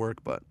little bit of work,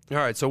 but All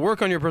right, so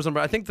work on your personal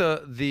brand. I think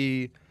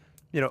the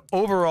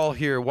overall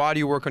here, why do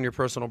you work on your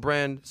personal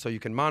brand? So you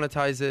can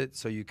monetize it,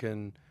 so you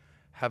can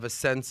have a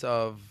sense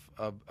of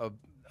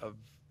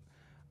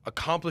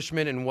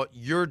accomplishment in what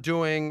you're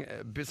doing,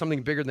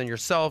 something bigger than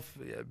yourself,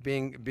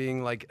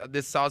 being like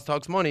this Saz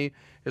Talks Money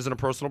isn't a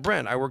personal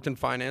brand. I worked in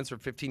finance for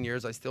 15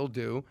 years. I still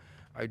do.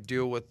 I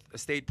deal with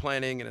estate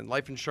planning and in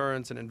life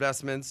insurance and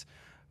investments.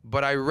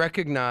 But I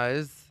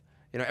recognized,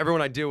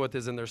 everyone I deal with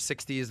is in their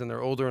 60s and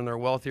they're older and they're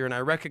wealthier. And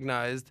I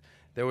recognized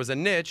there was a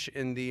niche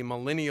in the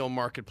millennial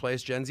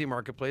marketplace, Gen Z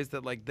marketplace,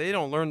 that they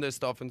don't learn this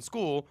stuff in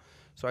school.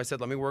 So I said,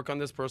 let me work on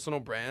this personal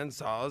brand,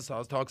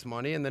 Saz Talks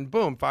Money, and then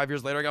boom, 5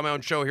 years later, I got my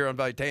own show here on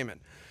Valuetainment.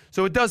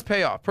 So it does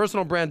pay off.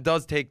 Personal brand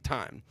does take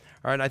time.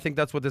 All right, and I think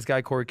that's what this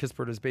guy, Corey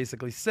Kispert, is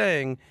basically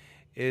saying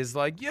is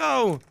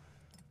you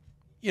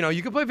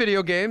can play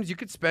video games, you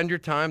could spend your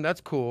time,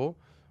 that's cool,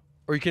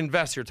 or you can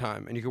invest your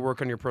time, and you can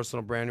work on your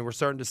personal brand. And we're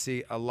starting to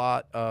see a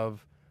lot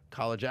of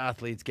college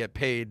athletes get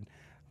paid.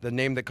 The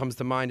name that comes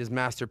to mind is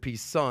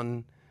Masterpiece's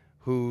son,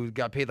 who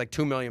got paid like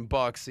 $2 million.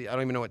 I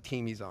don't even know what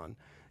team he's on.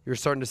 You're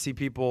starting to see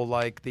people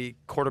like the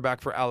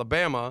quarterback for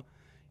Alabama.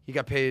 He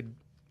got paid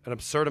an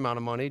absurd amount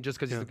of money just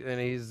because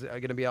he's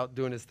going to be out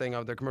doing his thing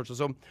out there commercial.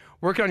 So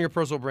working on your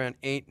personal brand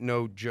ain't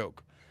no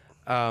joke.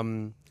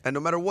 And no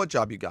matter what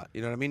job you got,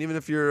 you know what I mean? Even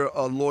if you're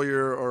a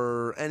lawyer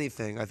or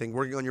anything, I think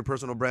working on your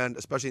personal brand,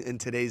 especially in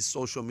today's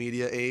social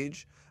media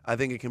age, I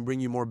think it can bring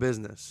you more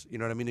business. You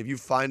know what I mean? If you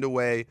find a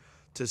way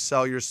to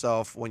sell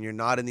yourself when you're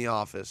not in the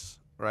office,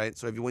 right?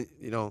 So if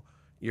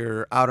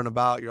you're out and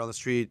about, you're on the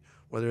street,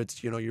 whether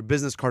it's, your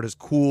business card is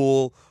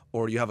cool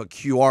or you have a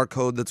QR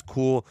code that's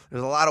cool.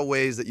 There's a lot of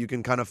ways that you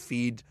can kind of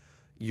feed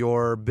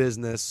your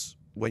business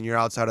when you're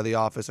outside of the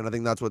office. And I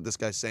think that's what this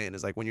guy's saying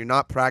is like when you're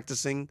not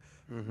practicing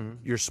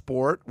your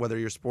sport, whether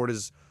your sport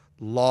is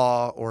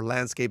law or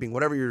landscaping,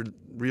 whatever your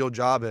real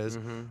job is,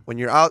 when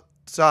you're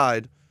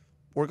outside,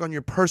 work on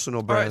your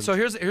personal brand. All right,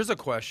 so here's a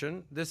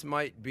question. This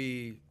might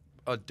be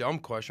a dumb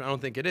question. I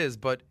don't think it is,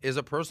 but is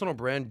a personal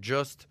brand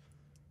just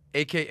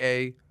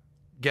AKA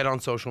get on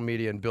social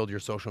media and build your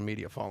social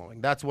media following?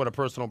 That's what a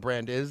personal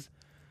brand is.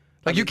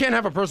 Like, you can't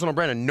have a personal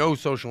brand and no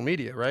social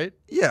media, right?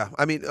 Yeah,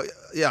 I mean,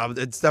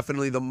 it's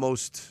definitely the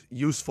most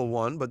useful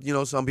one. But,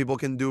 some people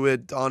can do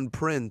it on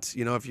print.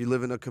 If you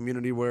live in a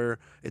community where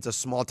it's a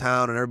small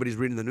town and everybody's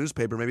reading the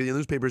newspaper, maybe the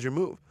newspaper is your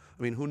move.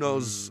 I mean, who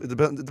knows? It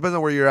depends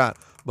on where you're at.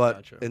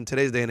 But in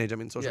today's day and age, I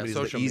mean, social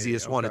media is the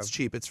easiest one. It's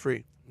cheap. It's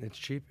free. It's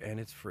cheap and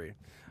it's free.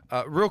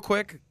 Real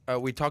quick,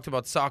 we talked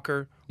about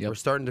soccer. Yep. We're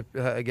starting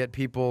to get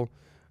people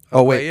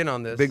wait, weigh in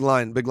on this. Big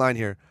line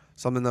here.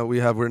 Something that we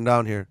have written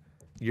down here.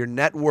 Your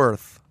net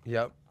worth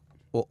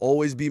will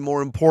always be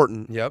more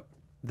important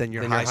than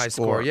your high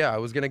score. Yeah, I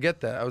was going to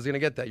get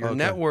that. Your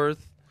net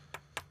worth,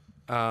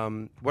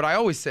 what I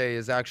always say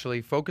is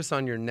actually focus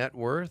on your net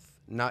worth,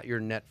 not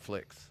your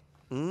Netflix.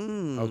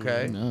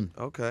 Okay?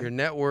 Okay. Your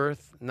net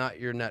worth,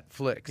 not your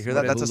Netflix. You hear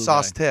that? That's a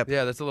sauce tip.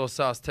 Yeah, that's a little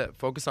sauce tip.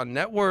 Focus on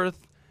net worth,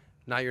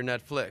 not your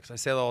Netflix. I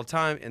say that all the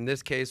time. In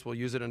this case, we'll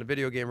use it in a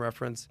video game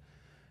reference.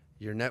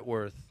 Your net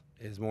worth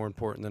is more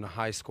important than a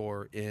high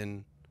score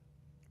in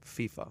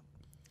FIFA.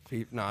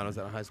 No, is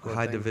that a high score?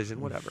 High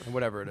division, whatever.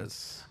 Whatever it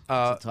is. It's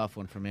a tough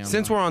one for me.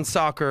 Since we're on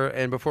soccer,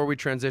 and before we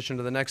transition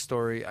to the next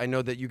story, I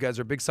know that you guys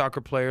are big soccer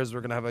players.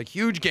 We're going to have a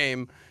huge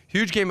game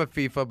of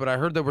FIFA, but I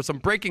heard there was some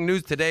breaking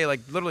news today,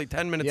 like literally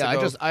 10 minutes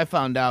ago. Yeah, I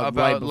found out about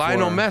right before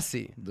Lionel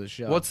Messi. The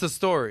show. What's the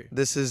story?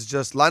 This is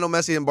just Lionel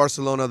Messi in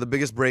Barcelona, the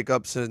biggest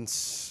breakup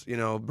since,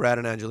 Brad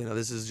and Angelina.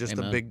 This is just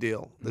a big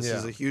deal. This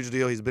is a huge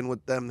deal. He's been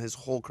with them his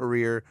whole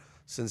career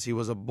since he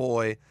was a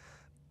boy.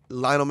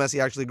 Lionel Messi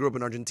actually grew up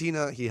in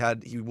Argentina. He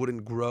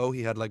wouldn't grow.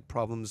 He had like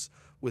problems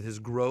with his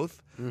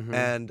growth.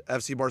 And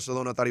FC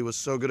Barcelona thought he was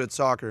so good at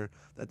soccer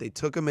that they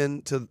took him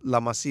into La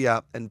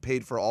Masia and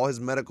paid for all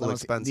his medical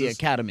expenses. The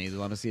academy.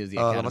 La Masia is the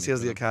academy. La Masia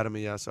is the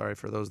academy, yeah. Sorry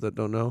for those that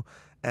don't know.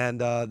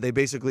 And they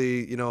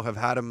basically, have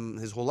had him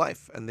his whole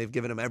life, and they've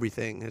given him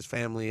everything, his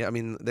family. I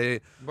mean,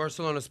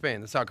 Barcelona,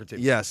 Spain, the soccer team.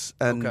 Yes,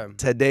 and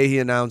today he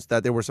announced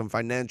that there were some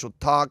financial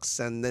talks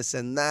and this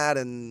and that,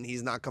 and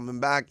he's not coming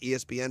back.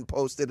 ESPN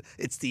posted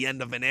it's the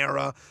end of an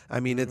era. I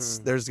mean,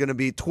 Twitter's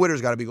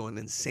got to be going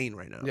insane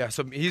right now. Yeah,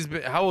 so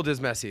how old is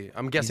Messi?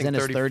 I'm guessing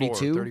he's in 34,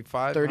 32,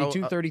 35?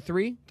 32,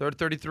 33?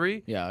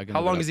 33? Yeah.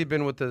 How long has he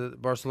been with the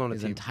Barcelona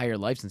his team? entire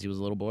life since he was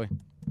a little boy.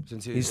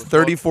 Since He's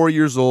 34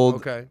 years old.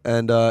 Okay.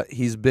 And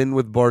he's been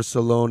with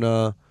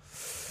Barcelona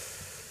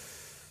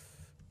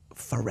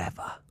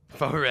forever.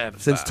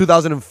 Since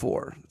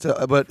 2004.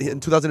 But in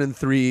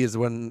 2003 is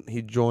when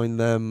he joined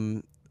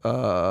them.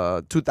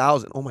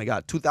 2000. Oh, my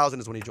God. 2000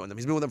 is when he joined them.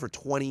 He's been with them for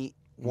 21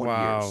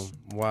 years.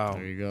 Wow.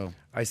 There you go.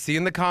 I see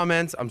in the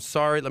comments. I'm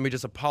sorry. Let me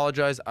just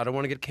apologize. I don't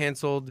want to get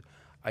canceled.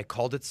 I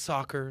called it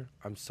soccer.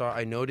 I'm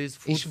sorry. I know it is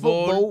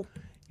football.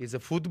 It's a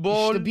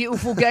football. It's a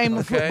beautiful game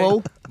of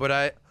football. But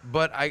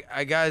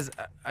I guys,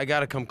 I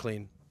gotta come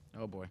clean.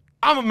 Oh boy.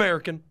 I'm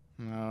American.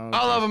 Okay.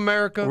 I love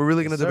America. We're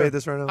really going to debate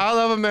this right now? I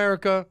love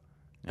America.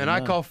 And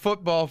I call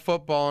football,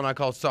 and I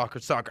call soccer.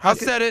 I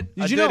said it.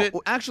 Did you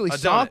know, actually,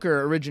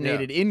 soccer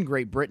originated Yeah. in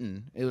Great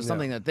Britain. It was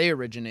something that they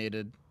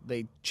originated.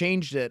 They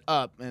changed it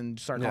up and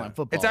started calling it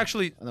football. It's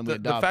actually, and then we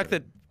the fact adopted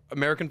that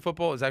American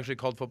football is actually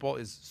called football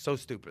is so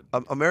stupid.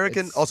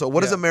 American. Also,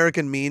 what does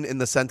American mean in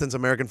the sentence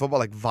American football?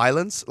 Like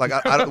violence? Like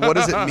I don't, what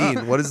does it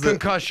mean? What is the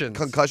concussions?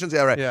 Concussions.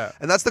 Yeah, right. Yeah.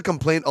 And that's the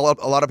complaint a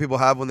lot of people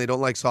have when they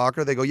don't like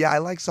soccer. They go, "Yeah, I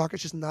like soccer,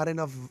 it's just not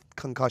enough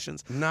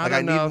concussions. Not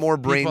like enough I need more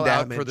brain people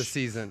damage out for the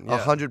season."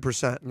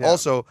 100%. Yeah.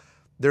 Also,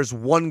 there's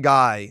one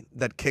guy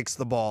that kicks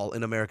the ball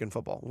in American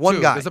football. One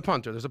Two. guy. There's a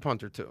punter. There's a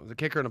punter too. There's a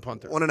kicker and a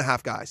punter.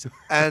 1.5 guys.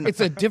 And It's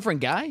a different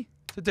guy?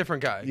 It's a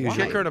different guy.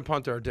 Usually. Kicker and a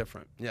punter are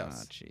different. Ah,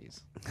 Yes.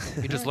 jeez.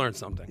 You just learned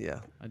something. yeah,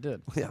 I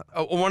did. yeah.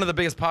 Oh, one of the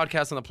biggest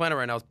podcasts on the planet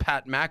right now is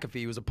Pat McAfee.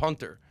 He was a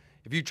punter.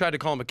 If you tried to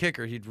call him a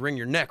kicker, he'd wring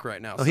your neck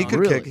right now. Oh, he son. could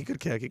Really? kick. He could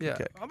kick. He could Yeah.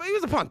 kick. I mean, he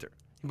was a punter.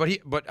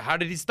 But how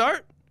did he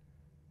start?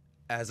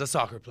 As a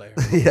soccer player.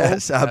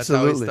 Yes, That's how he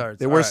absolutely. starts.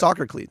 They All wear right.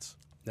 soccer cleats.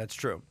 That's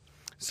true.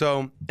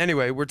 So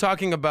anyway, we're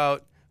talking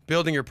about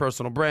building your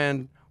personal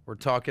brand. We're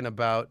talking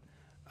about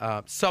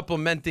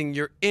supplementing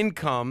your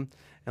income.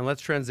 And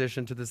let's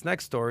transition to this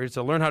next story.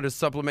 So learn how to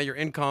supplement your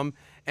income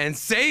and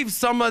save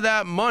some of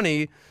that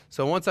money.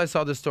 So once I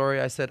saw this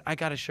story, I said, I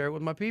got to share it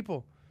with my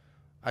people.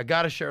 I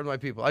got to share it with my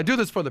people. I do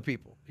this for the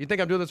people. You think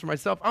I'm doing this for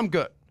myself? I'm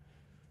good.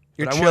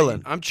 You're But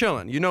chilling. I'm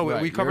chilling. You know,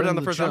 Right, we covered it you're on the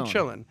in the first. I'm chilling.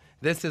 chilling.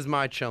 This is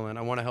my chilling.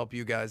 I want to help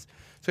you guys.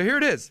 So here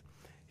it is.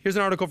 Here's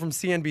an article from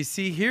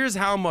CNBC. Here's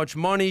how much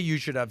money you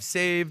should have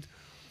saved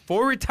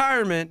for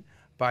retirement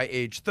by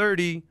age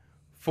 30,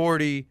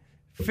 40,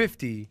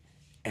 50,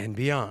 and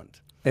beyond.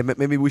 Hey,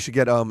 maybe we should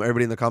get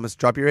everybody in the comments.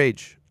 Drop your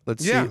age.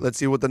 Let's Yeah. see. Let's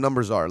see what the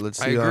numbers are.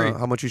 Let's I see agree.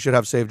 how much you should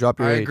have saved. Drop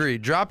your I age. agree.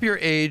 Drop your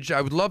age.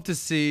 I would love to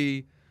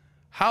see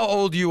how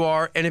old you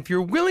are. And if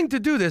you're willing to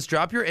do this,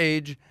 drop your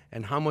age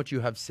and how much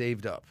you have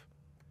saved up.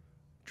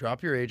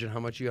 Drop your age and how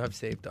much you have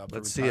saved up. for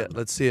Let's see it. retirement.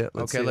 Let's see it.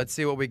 Okay, let's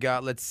see what we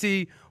got. Let's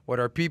see what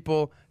our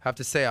people have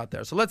to say out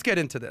there. So let's get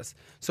into this.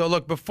 So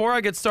look, before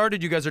I get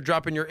started, you guys are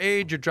dropping your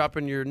age, you're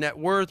dropping your net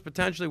worth,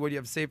 potentially what you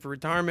have saved for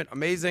retirement.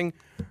 Amazing.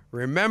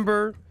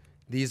 Remember,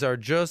 these are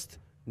just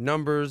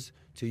numbers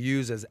to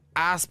use as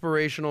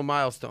aspirational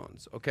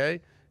milestones, okay?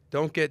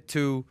 Don't get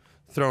too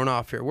thrown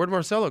off here. Where'd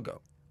Marcelo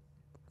go?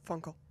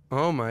 Funko.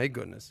 Oh my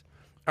goodness.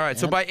 All right,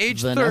 so by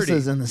age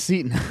Vanessa's 30. in the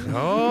seat now.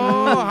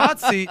 Oh, hot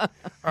seat. All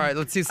right,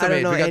 let's see some I don't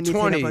age. know We got anything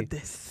 20, about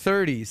this.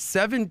 30,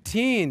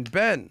 17,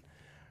 Ben,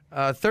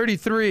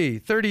 33,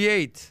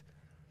 38,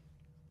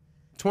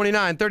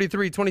 29,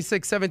 33,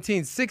 26,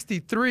 17,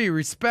 63,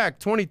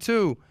 respect,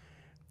 22,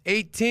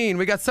 18.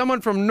 We got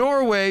someone from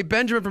Norway,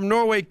 Benjamin from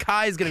Norway.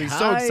 Kai is going to be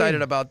so Kai.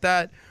 excited about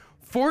that.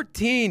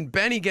 14,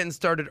 Benny getting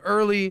started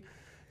early.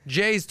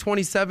 Jay's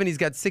 27. He's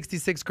got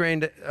 66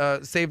 grand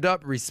saved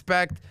up.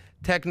 Respect.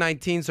 Tech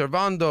 19.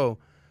 Servando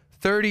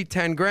 30,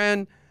 10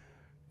 grand.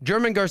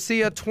 German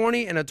Garcia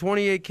 20 and a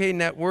 28K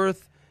net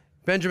worth.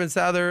 Benjamin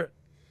Sather,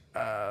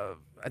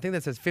 I think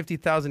that says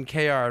 50,000 KR.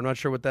 I'm not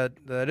sure what that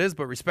is,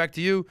 but respect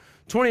to you.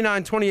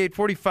 29, 28,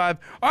 45.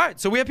 All right,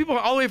 so we have people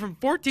all the way from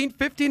 14,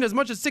 15, as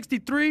much as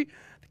 63.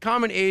 The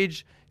common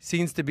age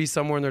seems to be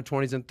somewhere in their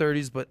 20s and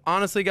 30s. But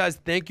honestly, guys,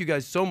 thank you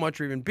guys so much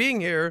for even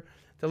being here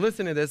to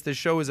listen to this. This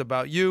show is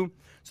about you.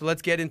 So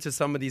let's get into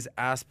some of these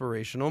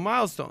aspirational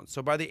milestones.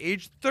 So by the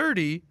age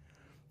 30,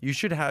 you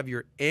should have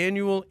your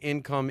annual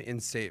income in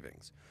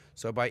savings.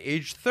 So by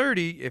age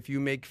 30, if you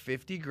make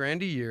 50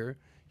 grand a year,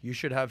 you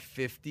should have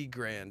 50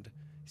 grand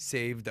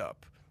saved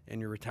up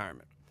in your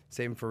retirement,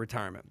 saving for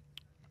retirement.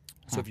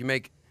 So if you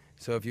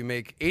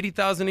make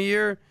 80,000 a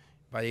year,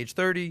 by age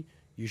 30,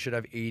 you should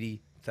have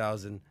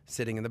 80,000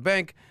 sitting in the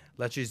bank.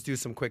 Let's just do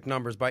some quick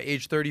numbers. By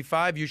age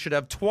 35, you should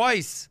have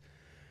twice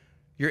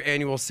your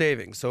annual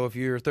savings. So if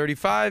you're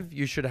 35,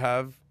 you should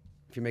have,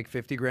 if you make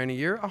 50 grand a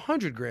year,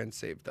 100 grand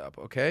saved up,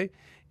 okay?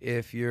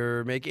 If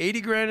you make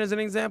 80 grand as an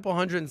example,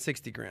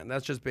 160 grand.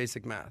 That's just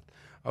basic math,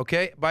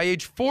 okay? By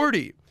age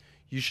 40,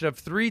 you should have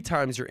 3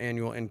 times your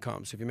annual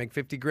income. So if you make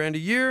 50 grand a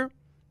year,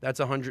 that's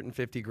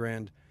 150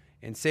 grand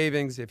in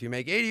savings. If you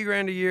make 80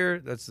 grand a year,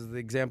 that's the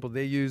example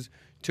they use,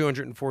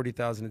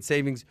 240,000 in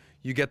savings.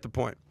 You get the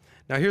point.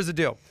 Now here's the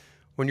deal.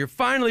 When you're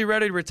finally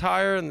ready to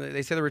retire, and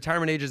they say the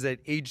retirement age is at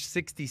age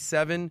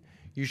 67,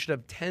 you should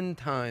have 10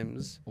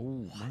 times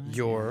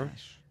your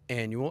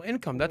annual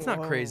income. That's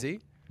not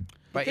crazy.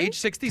 By age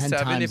 67,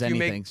 10 times if you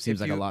anything make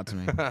seems like a lot to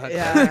me.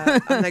 Yeah.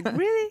 I'm like,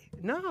 really?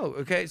 No,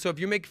 okay. So if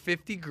you make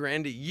 50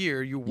 grand a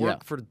year, you work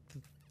Yeah. for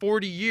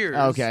 40 years.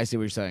 Okay, I see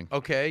what you're saying.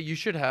 Okay, you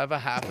should have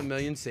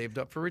 $500,000 saved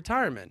up for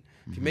retirement.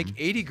 If you make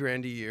 80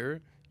 grand a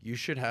year, you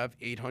should have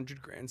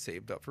 800 grand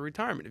saved up for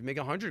retirement. If you make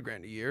 100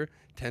 grand a year,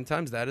 10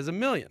 times that is $1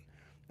 million.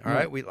 All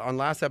right. On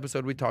last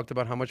episode, we talked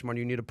about how much money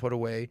you need to put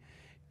away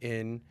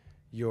in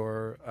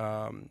your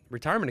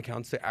retirement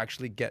accounts to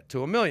actually get to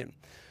 $1 million.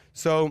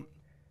 So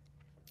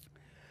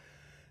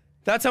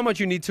that's how much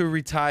you need to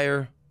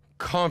retire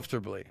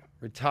comfortably.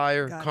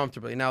 Retire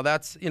comfortably. Now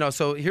that's,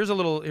 so here's a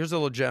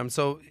little gem.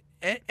 So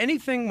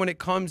anything when it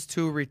comes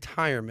to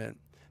retirement,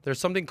 there's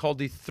something called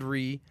the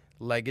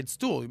three-legged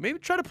stool. Maybe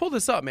try to pull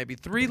this up, maybe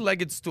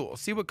three-legged stool.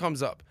 See what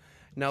comes up.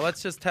 Now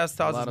let's just test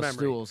Taz's memory. A lot of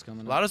stools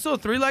coming up. A lot of stools,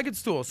 three-legged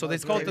stool. So they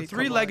call it the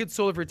three-legged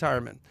stool of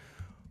retirement.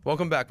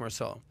 Welcome back,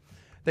 Marcelo.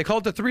 They call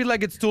it the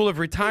three-legged stool of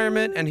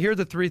retirement, and here are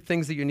the 3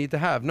 things that you need to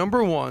have.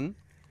 Number 1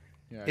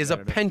 is a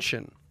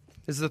pension.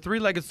 This is a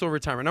three-legged stool of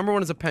retirement. Number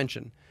 1 is a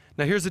pension.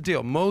 Now here's the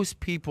deal. Most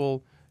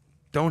people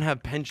don't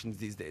have pensions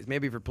these days.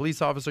 Maybe if you're a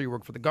police officer, you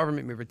work for the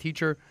government, maybe you're a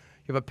teacher,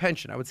 you have a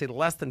pension. I would say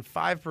less than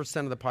 5%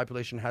 of the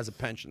population has a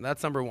pension.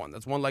 That's number 1.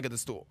 That's one leg of the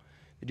stool.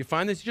 Did you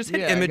find this? Just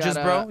hit images,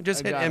 bro.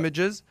 Just hit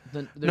images.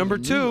 Number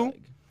 2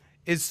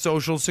 is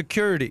Social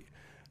Security.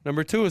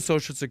 Number 2 is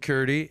Social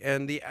Security.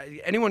 And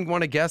anyone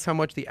want to guess how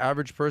much the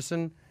average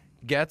person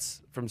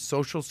gets from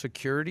Social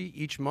Security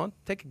each month?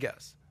 Take a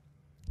guess.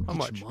 How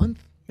much? Each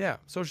month? Yeah,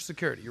 Social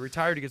Security. You're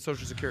retired, you get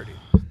Social Security.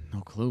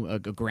 No clue. A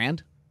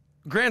grand?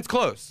 Grand's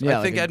close. Yeah,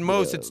 I think like at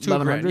most it's 2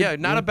 grand. Yeah,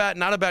 not a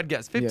bad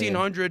guess.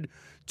 1,500,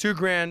 2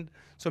 grand.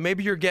 So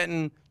maybe you're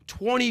getting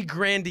 20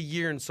 grand a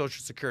year in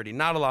Social Security.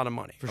 Not a lot of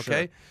money.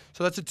 Okay,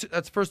 so that's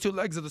the first 2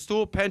 legs of the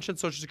stool: pension,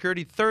 Social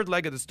Security. Third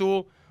leg of the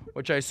stool,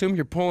 which I assume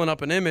you're pulling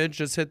up an image.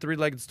 Just hit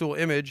three-legged stool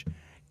image,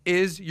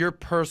 is your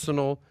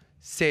personal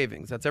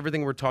savings. That's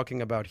everything we're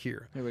talking about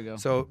here. Here we go.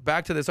 So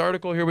back to this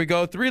article. Here we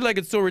go.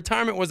 Three-legged stool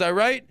retirement. Was I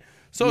right?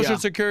 Social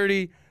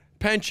Security,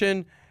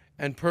 pension,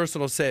 and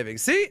personal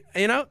savings. See,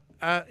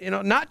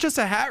 not just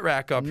a hat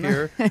rack up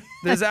here.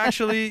 There's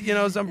actually,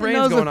 some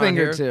brains going on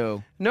here. Know a thing or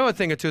two. Know a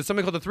thing or two.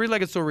 Something called the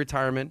three-legged stool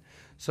retirement.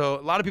 So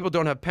a lot of people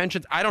don't have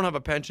pensions. I don't have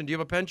a pension. Do you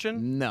have a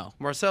pension? No.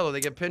 Marcelo,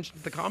 they get pensioned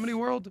in the comedy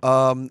world?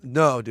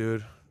 No,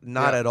 dude,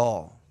 not at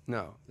all.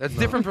 No. That's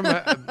different from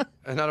not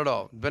at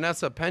all.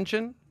 Vanessa,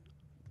 pension?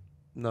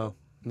 No.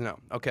 No.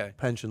 Okay.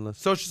 Pensionless.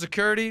 Social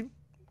Security?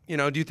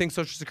 Do you think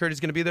Social Security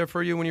is going to be there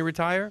for you when you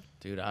retire?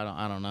 Dude,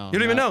 I don't know. You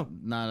don't even know?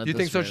 Not at Do you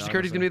think Social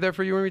Security is going to be there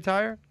for you when you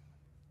retire?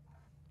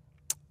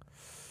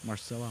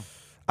 Marcelo.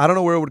 I don't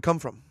know where it would come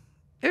from.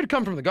 It would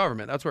come from the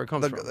government. That's where it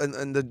comes from.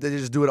 And they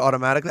just do it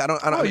automatically. I don't.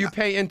 Oh, you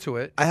pay into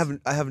it. I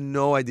have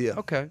no idea.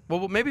 Okay.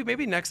 Well,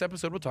 maybe next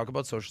episode we'll talk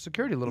about Social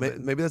Security a little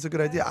bit. Maybe that's a good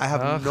idea. I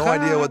have no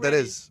idea what that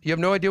is. You have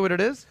no idea what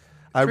it is?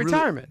 I It's really-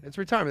 retirement. It's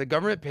retirement. The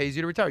government pays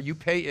you to retire. You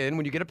pay in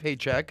when you get a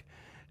paycheck.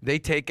 They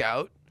take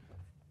out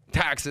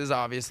taxes,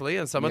 obviously,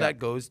 and some of that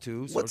goes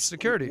to Social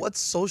Security. What's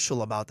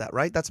social about that,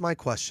 right? That's my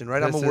question,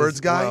 right? This I'm a words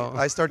is- guy. well-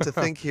 I start to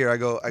think here. I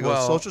go,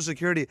 Well- Social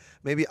Security.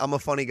 Maybe I'm a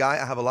funny guy.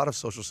 I have a lot of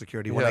Social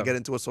Security. When I Yeah. get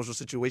into a social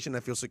situation,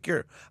 I feel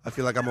secure. I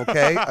feel like I'm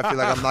okay. I feel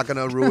like I'm not going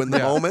to ruin the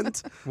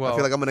moment. I Well-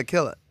 feel like I'm going to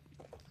kill it.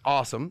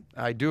 Awesome.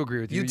 I do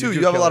agree with you. You too. do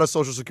You have a kill lot it. of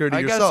Social Security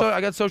I yourself.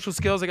 got got social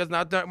skills. We're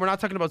not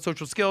talking about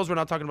social skills. We're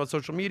not talking about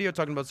social media. We're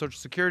talking about Social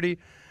Security.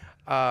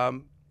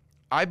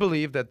 I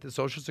believe that the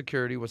Social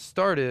Security was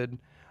started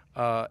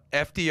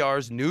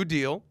FDR's New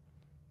Deal.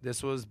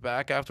 This was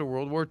back after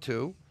World War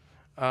II.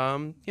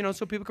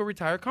 So people could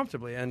retire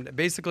comfortably. And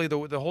basically, the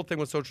whole thing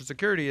with Social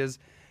Security is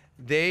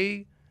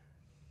they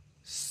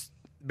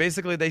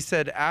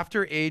said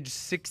after age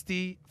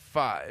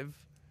 65,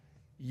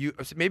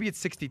 maybe it's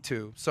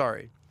 62.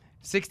 Sorry.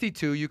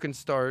 62, you can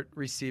start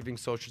receiving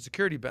Social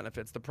Security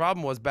benefits. The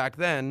problem was back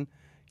then,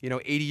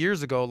 80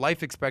 years ago,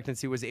 life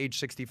expectancy was age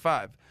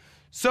 65.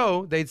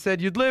 So they said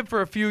you'd live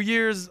for a few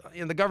years,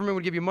 and the government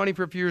would give you money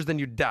for a few years, then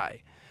you'd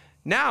die.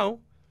 Now,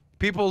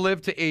 people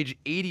live to age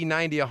 80,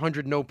 90,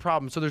 100, no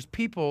problem. So there's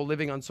people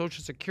living on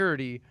Social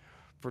Security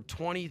for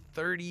 20,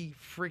 30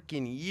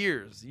 freaking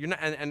years. You're not,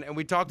 and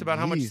we talked about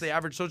how much Jeez. the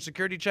average Social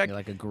Security check.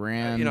 Like a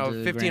grand,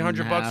 $1,500,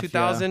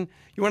 $2,000.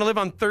 You want to live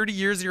on 30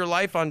 years of your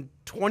life on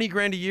 20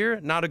 grand a year?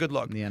 Not a good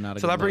look. Yeah, not a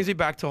So good that brings look. me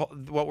back to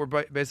what we're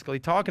basically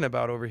talking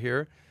about over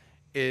here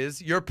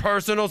is your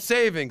personal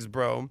savings,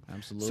 bro.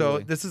 Absolutely. So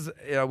this is,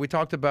 we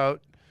talked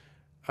about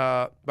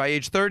by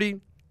age 30,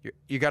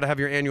 you got to have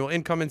your annual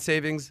income and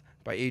savings.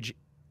 By age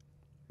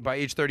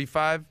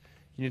 35,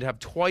 you need to have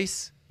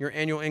twice your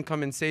annual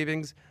income and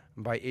savings.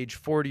 And by age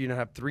 40, you need to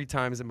have 3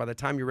 times. And by the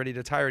time you're ready to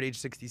retire at age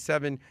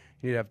 67, you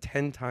need to have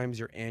 10 times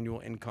your annual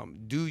income.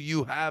 Do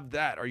you have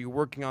that? Are you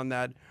working on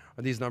that?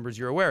 Are these numbers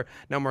you're aware?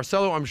 Now,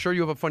 Marcelo, I'm sure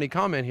you have a funny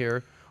comment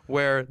here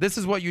where this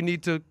is what you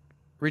need to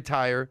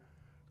retire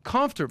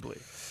comfortably.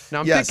 Now,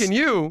 I'm thinking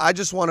you. I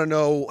just want to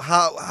know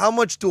how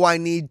much do I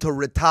need to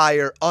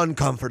retire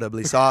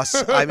uncomfortably, Sauce?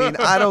 I mean,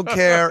 I don't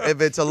care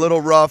if it's a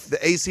little rough.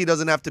 The AC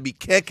doesn't have to be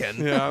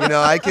kicking. Yeah.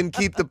 I can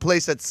keep the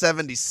place at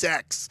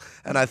 76,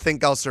 and I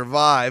think I'll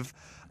survive.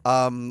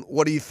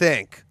 What do you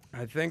think?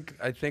 I think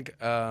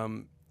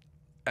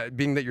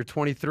being that you're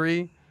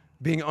 23,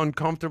 being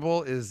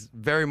uncomfortable is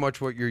very much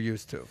what you're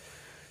used to.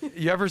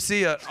 You ever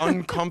see an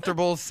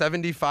uncomfortable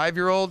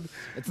 75-year-old?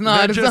 It's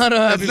not a happy not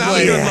a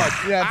place. good look.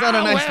 Yeah, it's not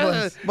a nice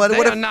place. But They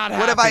what are if not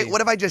what happy.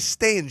 if I just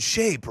stay in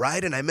shape,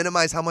 right? And I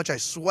minimize how much I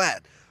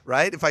sweat,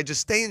 right? If I just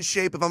stay in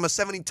shape, if I'm a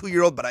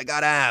 72-year-old but I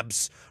got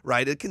abs,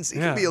 right? It can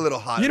be a little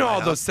hot. You in know my all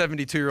house. those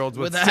 72-year-olds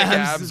with With sick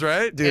abs. abs,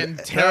 right? Dude, In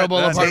terrible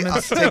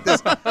apartments. Take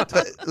this.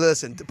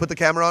 Listen, put the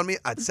camera on me.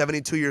 At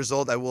 72 years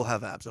old, I will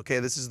have abs. Okay,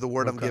 this is the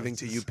word I'm giving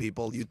to you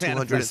people. You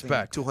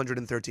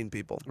 213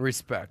 people.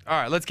 Respect. All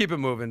right, let's keep it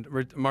moving.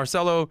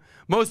 Marcelo,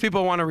 most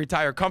people want to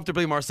retire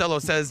comfortably. Marcelo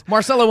says,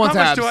 Marcelo wants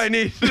how much abs. do I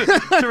need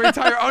to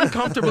retire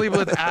uncomfortably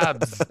with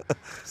abs?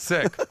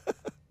 Sick.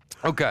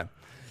 Okay.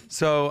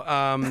 So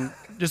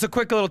just a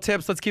quick little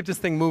tips. Let's keep this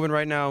thing moving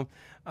right now.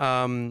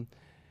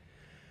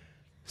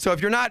 So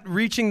if you're not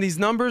reaching these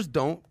numbers,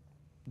 don't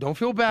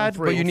feel bad,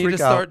 but you need to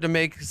freak out. start to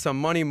make some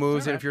money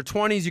moves. And if you're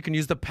 20s, you can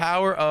use the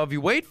power of,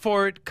 you wait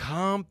for it,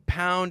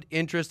 compound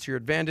interest to your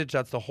advantage.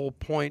 That's the whole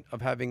point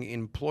of having an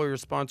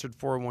employer-sponsored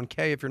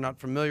 401k. If you're not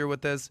familiar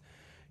with this,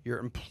 your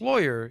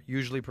employer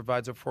usually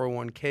provides a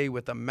 401k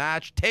with a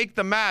match. Take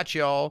the match,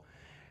 y'all.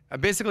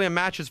 Basically, a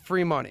match is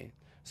free money.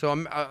 So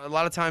a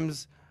lot of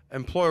times,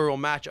 employer will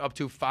match up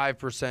to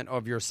 5%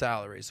 of your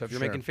salary. So if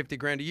you're making 50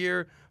 grand a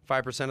year,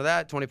 5% of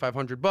that,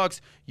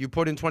 $2,500. You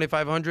put in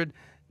 $2,500,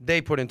 they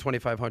put in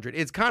 $2,500.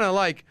 It's kind of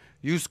like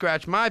you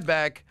scratch my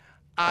back,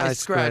 I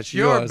scratch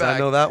your back. I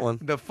know that one.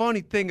 The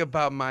funny thing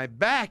about my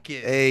back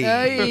is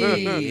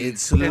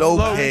It's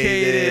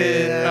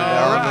located.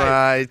 All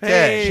right.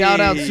 Hey. Shout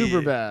out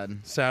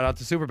Superbad. Shout out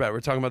to Superbad. We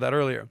were talking about that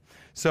earlier.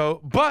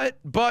 So, but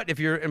if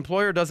your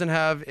employer doesn't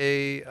have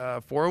a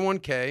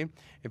 401k,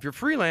 if you're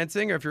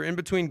freelancing or if you're in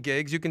between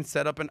gigs, you can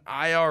set up an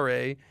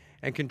IRA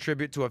and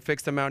contribute to a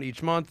fixed amount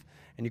each month,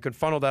 and you can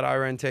funnel that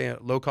IRA into a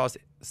low-cost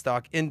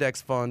stock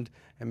index fund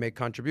and make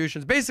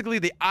contributions. Basically,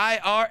 the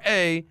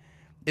IRA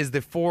is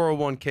the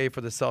 401k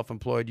for the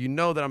self-employed. You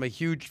know that I'm a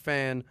huge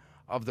fan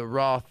of the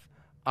Roth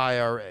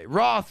IRA.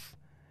 Roth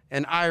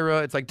and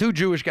IRA, it's like two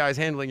Jewish guys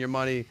handling your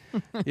money.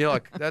 You know,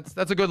 look, that's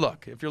a good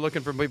look if you're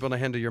looking for people to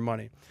handle your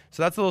money.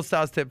 So that's a little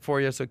sales tip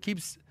for you. So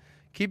keep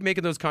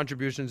making those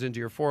contributions into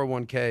your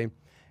 401k,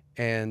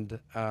 and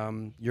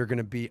you're going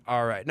to be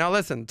all right. Now,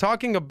 listen,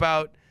 talking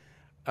about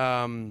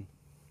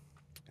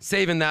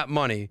saving that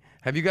money,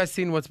 have you guys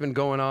seen what's been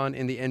going on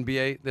in the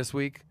NBA this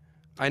week?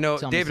 I know,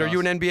 David, are you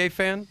an NBA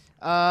fan?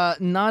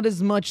 Not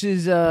as much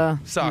as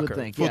Soccer, you would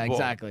think. football. Yeah,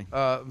 exactly.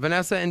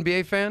 Vanessa,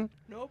 NBA fan?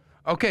 Nope.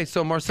 Okay,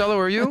 so Marcelo,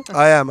 are you?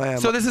 I am.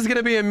 So this is going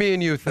to be a me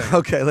and you thing.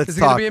 Okay, let's This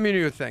is talk. going to be a me and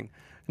you thing.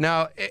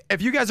 Now,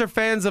 if you guys are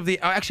fans of the,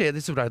 actually,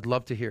 this is what I'd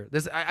love to hear.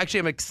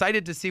 I'm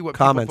excited to see what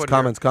Comments.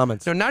 people put here.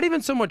 No, not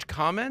even so much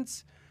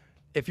comments.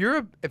 If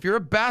you're a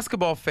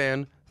basketball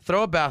fan,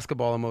 throw a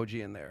basketball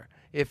emoji in there.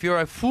 If you're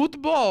a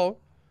football,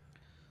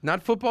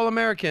 not football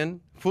American,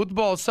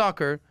 football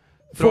soccer,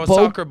 throw a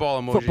soccer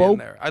ball emoji in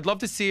there. I'd love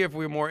to see if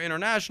we're more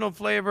international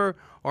flavor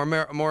or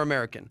more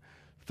American.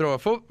 Throw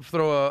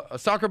a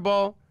soccer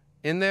ball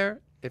in there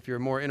if you're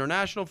more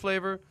international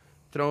flavor.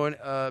 Throw in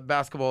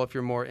basketball if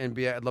you're more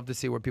NBA. I'd love to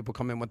see where people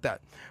come in with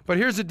that. But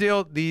here's the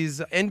deal. These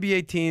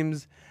NBA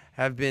teams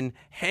have been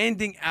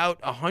handing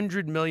out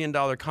 $100 million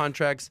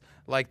contracts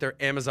like they're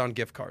Amazon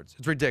gift cards.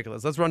 It's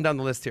ridiculous. Let's run down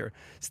the list here.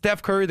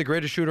 Steph Curry, the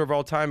greatest shooter of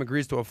all time,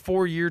 agrees to a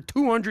 4-year,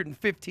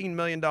 $215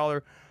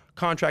 million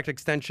contract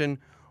extension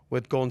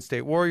with Golden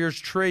State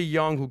Warriors. Trae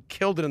Young, who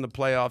killed it in the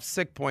playoffs,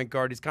 sick point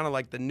guard. He's kind of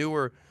like the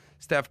newer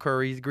Steph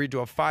Curry. He's agreed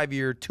to a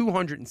 5-year,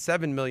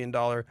 $207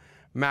 million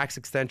max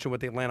extension with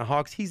the Atlanta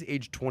Hawks. He's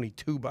age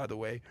 22, by the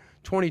way.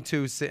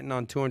 22, sitting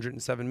on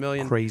 $207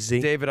 million.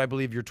 Crazy. David, I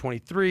believe you're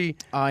 23.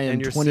 I am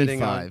and you're 25.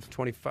 Sitting on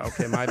 25.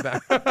 Okay, my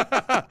bad.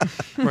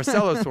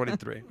 Marcelo's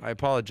 23. I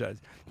apologize.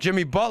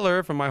 Jimmy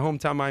Butler from my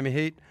hometown Miami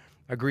Heat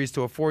agrees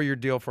to a 4-year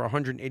deal for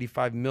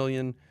 $185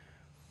 million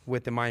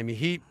with the Miami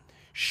Heat.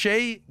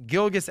 Shai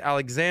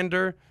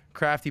Gilgeous-Alexander,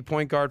 crafty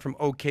point guard from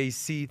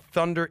OKC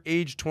Thunder,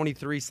 age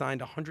 23,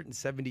 signed a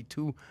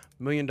 $172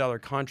 million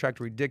contract.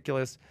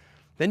 Ridiculous.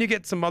 Then you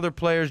get some other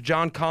players.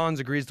 John Collins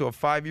agrees to a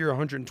 5-year,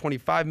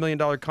 $125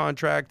 million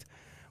contract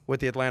with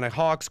the Atlanta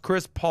Hawks.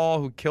 Chris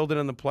Paul, who killed it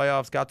in the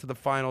playoffs, got to the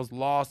finals,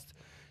 lost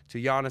to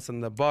Giannis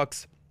and the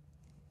Bucks.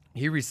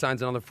 He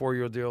re-signs another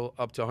 4-year deal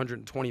up to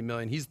 $120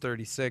 million. He's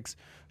 36.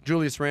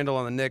 Julius Randle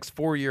on the Knicks,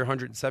 4-year,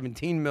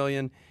 $117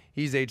 million.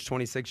 He's age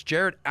 26.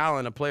 Jared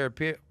Allen, a player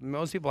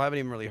most people haven't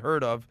even really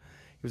heard of.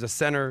 He was a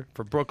center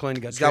for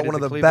Brooklyn. He's got one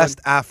of the Cleveland. best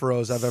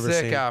afros I've ever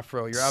seen. Sick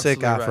afro. You're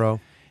Sick absolutely afro.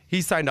 right.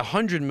 He signed a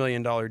 $100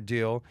 million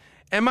deal.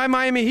 And my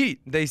Miami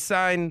Heat, they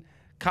signed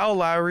Kyle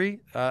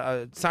Lowry,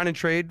 sign and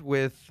trade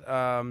with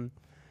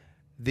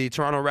the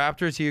Toronto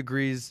Raptors. He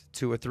agrees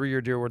to a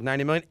 3-year deal worth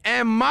 $90 million.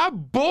 And my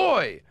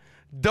boy,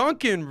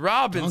 Duncan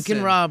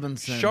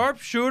Robinson.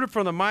 Sharpshooter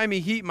from the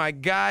Miami Heat, my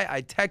guy.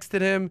 I texted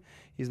him.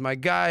 He's my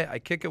guy. I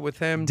kick it with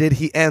him. Did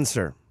he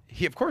answer?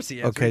 Of course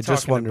he answered. Okay,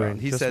 just wondering.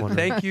 He said,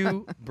 "Thank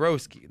you,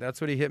 broski."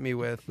 That's what he hit me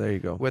with. There you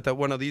go. With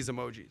one of these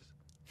emojis.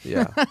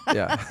 Yeah.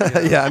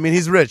 Yeah, I mean,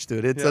 he's rich,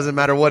 dude. It doesn't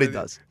matter what he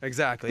does.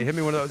 Exactly. He hit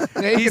me one of those.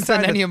 Yeah, he can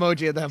send any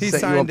emoji at that He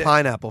point. sent you a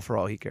pineapple for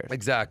all he cares.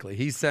 Exactly.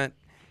 He signed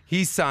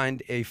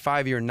a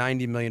 5-year,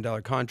 $90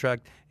 million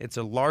contract. It's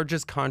the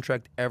largest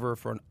contract ever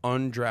for an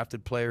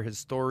undrafted player. His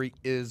story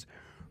is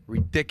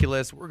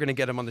ridiculous. We're going to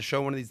get him on the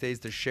show one of these days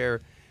to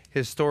share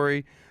his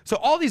story. So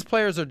all these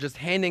players are just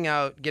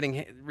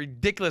getting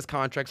ridiculous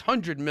contracts,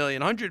 $100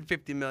 million,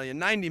 $150 million,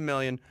 $90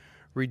 million,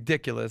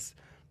 ridiculous.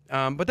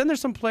 But then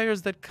there's some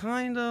players that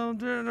kind of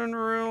didn't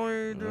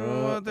really do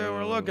what they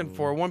were looking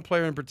for. One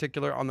player in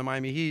particular on the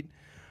Miami Heat,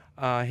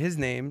 his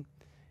name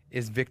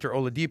is Victor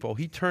Oladipo.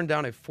 He turned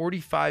down a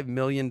 $45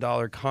 million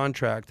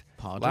contract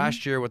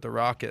last year with the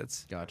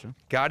Rockets. Gotcha.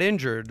 Got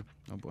injured.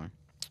 Oh, boy.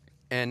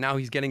 And now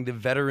he's getting the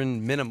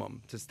veteran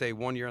minimum to stay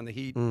 1 year on the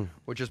Heat,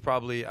 which is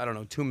probably, I don't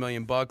know, $2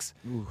 million.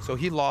 So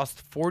he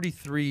lost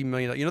 $43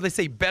 million. You know, they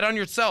say bet on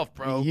yourself,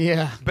 bro.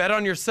 Yeah. Bet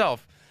on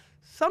yourself.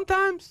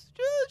 Sometimes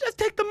just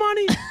take the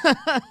money.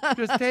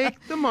 Just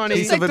take the money.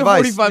 Piece Take of the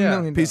advice. $45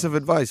 million. Piece of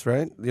advice,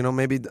 right? You know,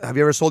 maybe have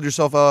you ever sold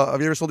yourself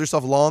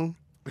long?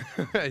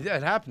 Yeah,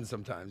 it happens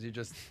sometimes.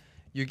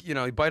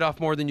 You bite off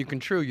more than you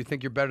can chew. You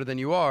think you're better than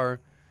you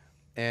are.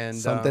 And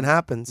Something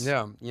happens.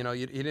 Yeah, he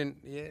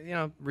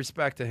didn't.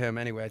 Respect to him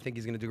anyway. I think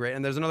he's going to do great.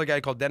 And there's another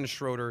guy called Dennis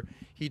Schroeder.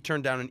 He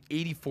turned down an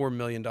 $84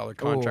 million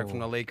contract from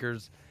the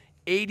Lakers,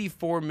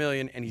 $84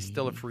 million, and he's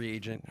still a free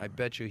agent. I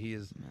bet you he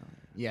is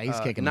Yeah, he's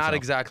kicking not himself.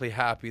 exactly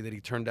happy that he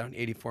turned down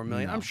 84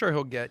 million. No. I'm sure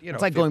he'll get,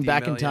 It's like going 50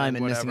 back in million, time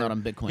and missing whatever. out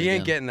on Bitcoin He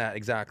ain't again. getting that,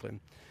 exactly.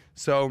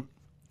 So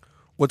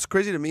What's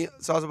crazy to me,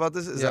 Sauce, about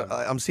this is Yeah.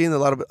 that I'm seeing a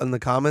lot of in the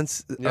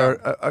comments. Yeah.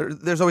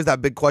 There's always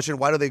that big question: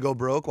 why do they go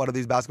broke? Why do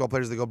these basketball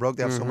players they go broke?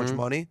 They have so Mm-hmm. much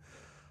money.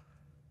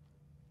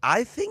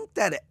 I think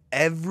that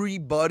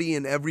everybody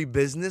in every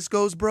business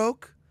goes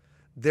broke.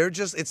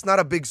 It's not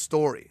a big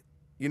story.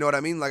 You know what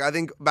I mean? Like, I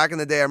think back in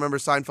the day, I remember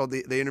Seinfeld,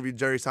 they interviewed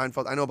Jerry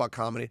Seinfeld. I know about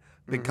comedy,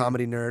 big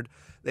comedy nerd.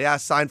 They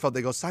asked Seinfeld,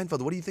 they go,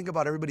 Seinfeld, what do you think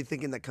about everybody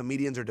thinking that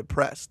comedians are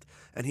depressed?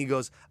 And he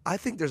goes, I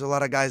think there's a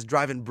lot of guys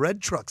driving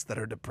bread trucks that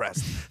are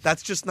depressed.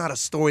 That's just not a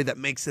story that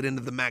makes it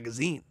into the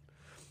magazine.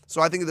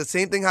 So I think the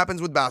same thing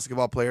happens with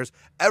basketball players.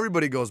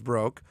 Everybody goes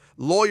broke.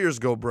 Lawyers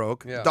go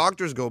broke. Yeah.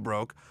 Doctors go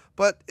broke.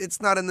 But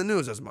it's not in the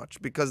news as much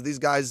because these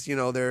guys,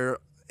 they're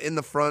in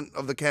the front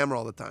of the camera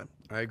all the time.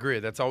 I agree.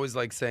 That's always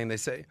like they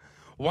say,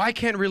 why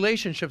can't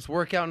relationships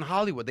work out in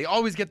Hollywood? They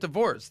always get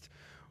divorced.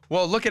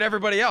 Well, look at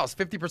everybody else.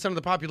 50% of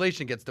the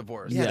population gets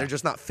divorced. Yeah, they're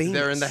just not famous.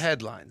 They're in the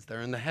headlines.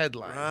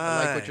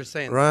 I like what you're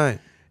saying. Right.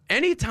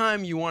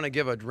 Anytime you want to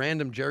give a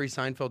random Jerry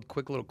Seinfeld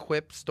quick little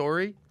quip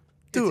story,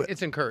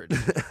 it's encouraged.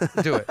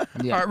 Do it.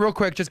 Yeah. All right, real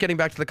quick, just getting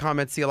back to the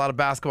comments. See a lot of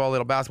basketball,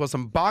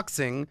 some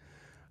boxing.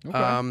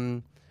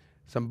 Okay.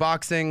 Some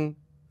boxing.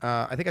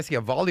 I think I see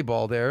a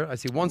volleyball there. I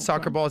see one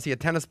soccer ball. I see a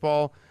tennis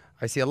ball.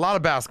 I see a lot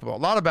of basketball.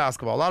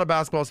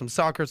 Some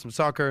soccer,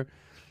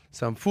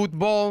 some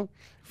football.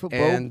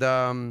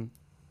 And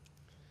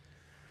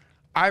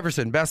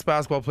Iverson, best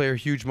basketball player,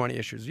 huge money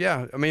issues.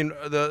 Yeah, I mean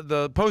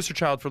the poster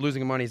child for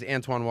losing money is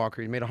Antoine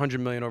Walker. He made $100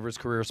 million over his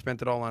career,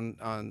 spent it all on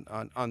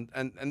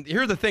and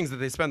here are the things that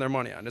they spend their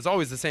monty on. It's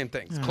always the same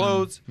things: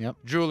 clothes,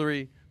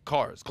 jewelry,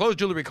 cars. Clothes,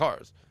 jewelry,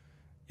 cars.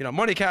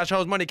 Money, cash,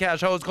 hoes,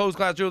 clothes,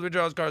 class, jewelry,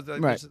 cars.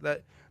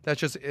 That's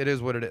just it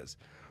is what it is.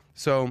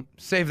 So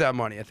save that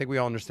money. I think we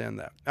all understand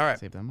that. All right.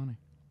 Save that money.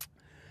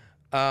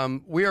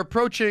 We are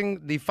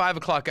approaching the 5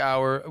 o'clock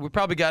hour. We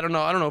probably got,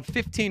 I don't know,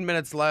 15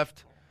 minutes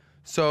left.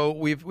 So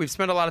we've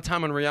spent a lot of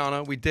time on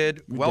Rihanna. We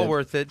did.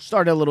 Worth it.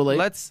 Started a little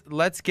late.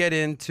 Let's get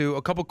into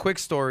a couple quick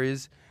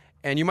stories.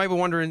 And you might be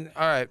wondering,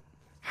 all right,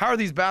 how are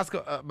these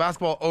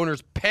basketball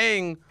owners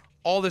paying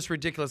all this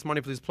ridiculous money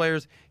for these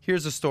players?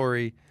 Here's a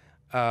story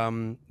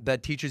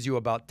that teaches you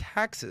about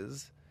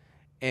taxes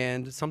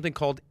and something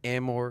called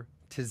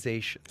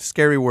amortization.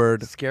 Scary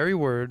word. Scary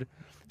word.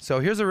 So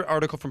here's an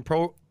article from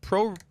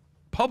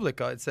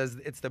ProPublica. It says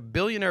it's the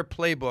billionaire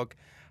playbook,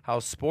 how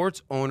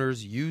sports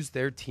owners use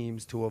their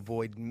teams to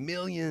avoid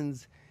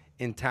millions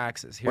in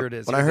taxes. Here it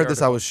is. When I heard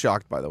this, I was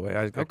shocked, by the way.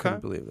 I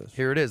couldn't believe this.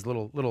 Here it is,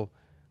 little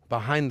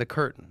behind the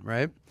curtain,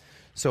 right?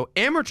 So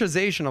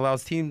amortization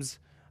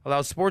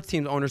allows sports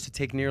team owners to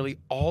take nearly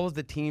all of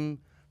the team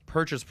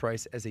purchase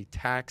price as a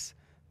tax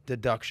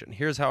deduction.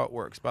 Here's how it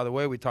works. By the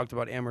way, we talked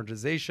about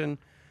amortization.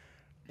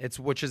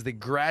 Which is the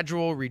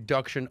gradual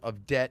reduction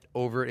of debt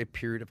over a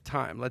period of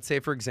time. Let's say,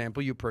 for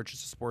example, you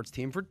purchase a sports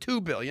team for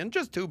 $2 billion,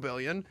 just $2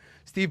 billion.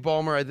 Steve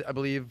Ballmer, I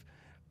believe,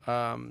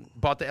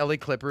 bought the LA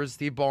Clippers.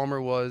 Steve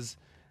Ballmer was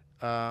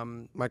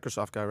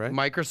Microsoft guy, right?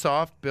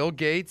 Microsoft. Bill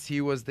Gates, he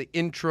was the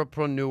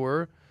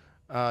intrapreneur.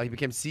 He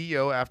became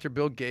CEO after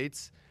Bill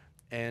Gates,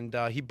 and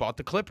he bought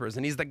the Clippers.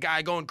 And he's the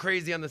guy going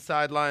crazy on the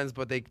sidelines,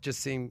 but they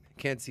just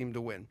can't seem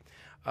to win.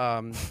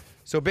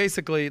 So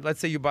basically, let's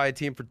say you buy a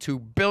team for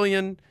 $2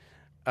 billion.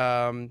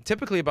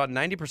 Typically about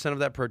 90% of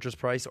that purchase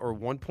price, or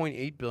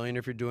 $1.8 billion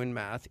if you're doing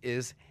math,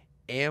 is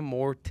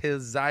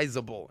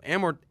amortizable.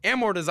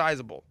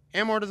 Amortizable.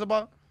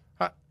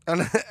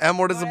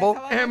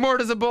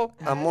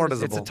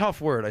 It's a tough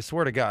word, I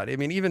swear to God. I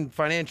mean, even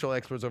financial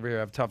experts over here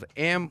have tough.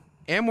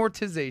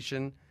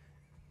 Amortization,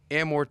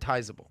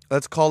 amortizable.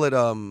 Let's call it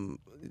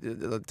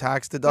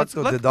tax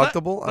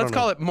deductible. Let's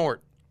call it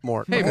mort.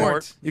 Mort. Hey,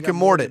 Mort. You can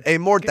mort it. Hey,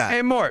 mort that.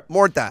 Hey, Mort.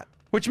 Mort that.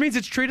 Which means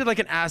it's treated like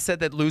an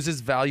asset that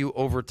loses value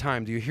over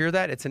time. Do you hear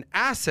that? It's an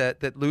asset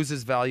that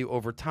loses value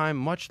over time,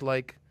 much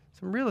like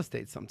some real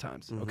estate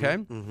sometimes, okay?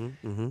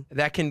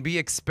 That can be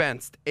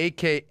expensed,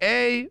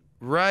 a.k.a.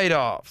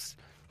 write-offs.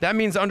 That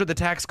means under the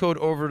tax code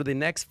over the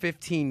next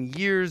 15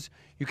 years,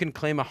 you can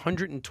claim a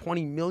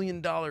 $120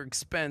 million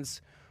expense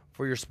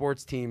for your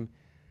sports team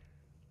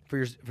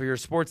for your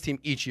sports team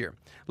each year.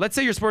 Let's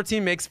say your sports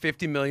team makes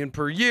 $50 million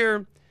per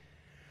year,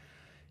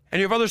 and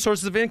you have other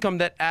sources of income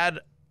that add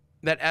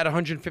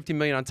 $150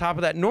 million on top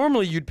of that.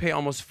 Normally, you'd pay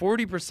almost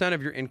 40%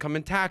 of your income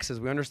in taxes.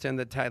 We understand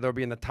that they'll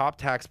be in the top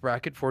tax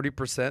bracket,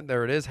 40%.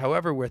 There it is.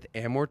 However, with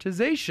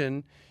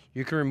amortization,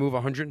 you can remove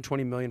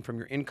 $120 million from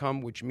your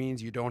income, which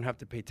means you don't have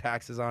to pay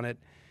taxes on it.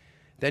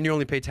 Then you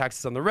only pay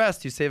taxes on the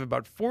rest. You save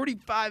about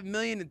 $45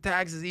 million in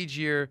taxes each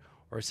year,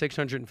 or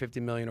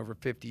 $650 million over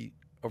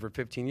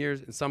 15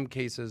 years. In some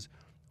cases,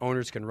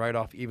 owners can write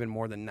off even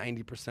more than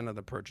 90% of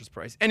the purchase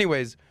price.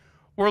 Anyways,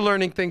 we're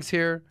learning things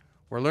here.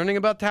 We're learning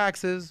about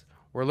taxes.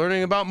 We're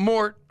learning about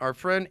Mort, our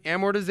friend,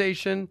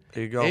 amortization.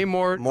 There you go.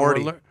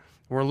 Morty.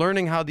 We're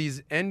learning how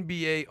these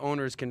NBA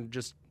owners can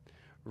just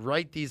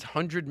write these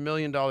 $100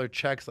 million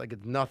checks like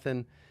it's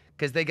nothing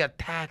because they got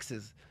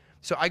taxes.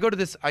 So I go to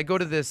this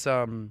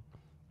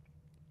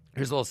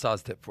Here's a little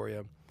sauce tip for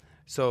you.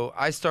 So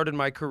I started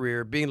my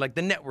career being like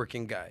the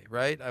networking guy,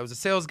 right? I was a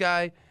sales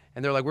guy,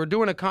 and they're like, we're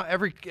doing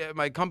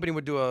my company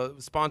would do a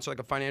sponsor like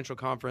a financial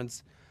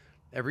conference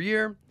every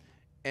year,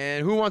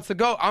 and who wants to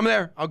go? I'm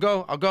there. I'll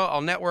go.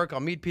 I'll network. I'll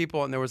meet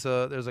people. And there's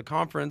a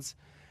conference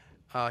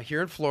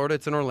here in Florida.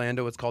 It's in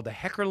Orlando. It's called the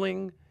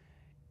Heckerling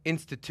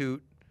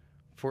Institute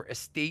for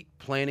Estate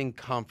Planning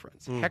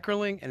Conference.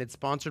 Heckerling, and it's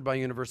sponsored by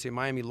University of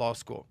Miami Law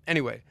School.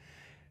 Anyway,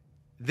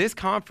 this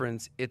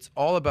conference, it's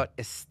all about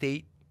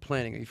estate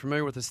planning. Are you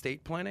familiar with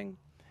estate planning?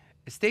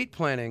 Estate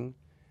planning,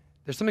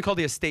 there's something called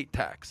the estate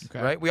tax,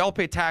 right? We all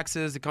pay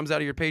taxes. It comes out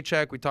of your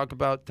paycheck. We talk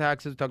about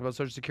taxes. We talk about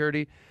Social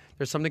Security.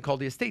 There's something called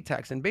the estate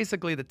tax. And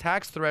basically, the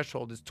tax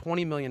threshold is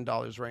 $20 million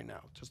right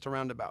now, just a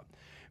roundabout.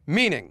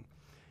 Meaning,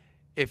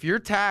 if your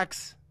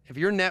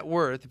net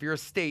worth, if your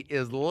estate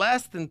is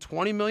less than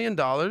 $20 million,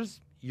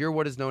 you're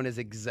what is known as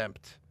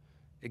exempt.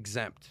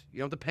 Exempt. You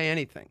don't have to pay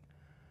anything.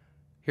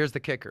 Here's the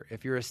kicker.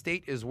 If your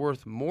estate is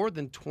worth more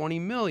than $20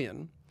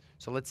 million,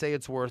 so let's say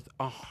it's worth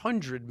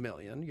 $100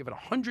 million, you have a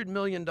 $100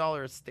 million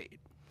estate,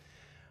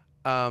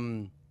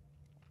 the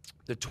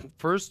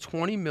first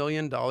 $20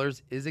 million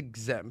is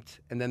exempt,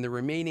 and then the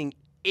remaining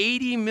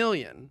 $80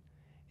 million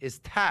is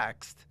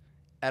taxed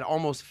at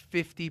almost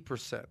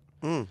 50%.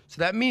 So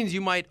that means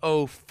you might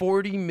owe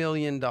 $40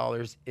 million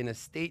in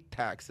estate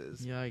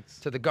taxes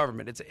to the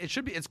government.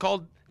 It's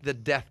called the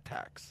death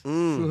tax.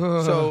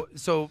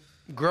 So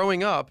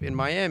growing up in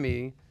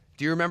Miami,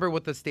 do you remember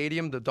what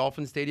the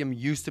Dolphin Stadium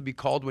used to be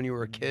called when you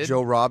were a kid?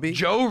 Joe Robbie?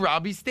 Joe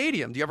Robbie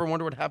Stadium. Do you ever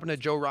wonder what happened to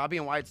Joe Robbie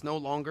and why it's no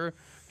longer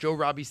Joe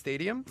Robbie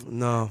Stadium?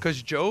 No.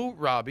 Because Joe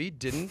Robbie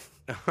didn't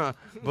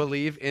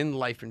believe in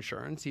life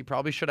insurance. He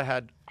probably should have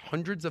had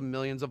hundreds of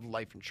millions of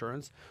life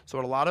insurance. So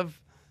what a lot of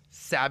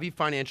savvy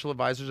financial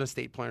advisors and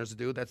estate planners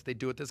do, they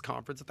do at this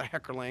conference at the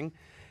Heckerling,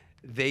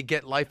 they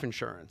get life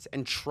insurance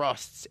and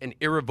trusts and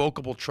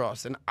irrevocable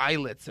trusts and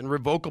ILETs and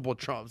revocable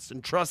trusts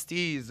and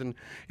trustees. And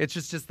it's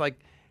just like,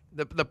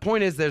 the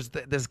point is there's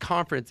this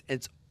conference.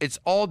 It's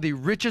all the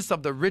richest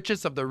of the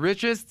richest of the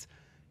richest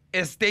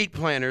estate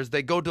planners.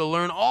 They go to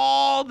learn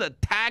all the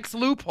tax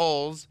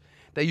loopholes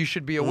that you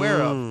should be aware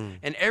of.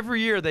 And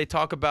every year they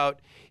talk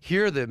about,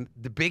 here are the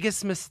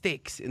biggest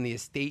mistakes in the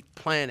estate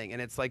planning.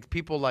 And it's like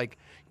people like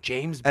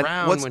James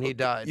Brown when he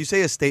died. You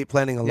say estate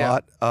planning a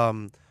lot.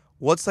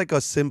 What's like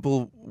a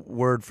simple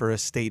word for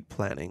estate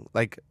planning?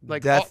 Like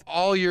death?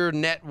 All your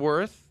net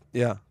worth.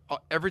 Yeah.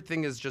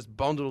 Everything is just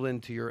bundled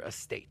into your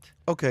estate.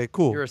 Okay,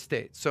 cool. Your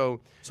estate. So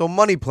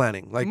money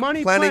planning, like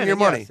planning your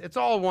money. Yes. It's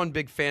all one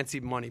big fancy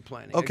money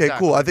planning. Okay,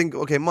 exactly. cool. I think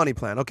money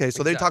plan. Okay,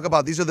 so they talk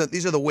about these are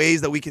the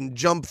ways that we can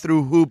jump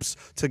through hoops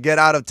to get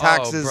out of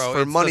taxes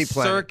for money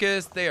planning.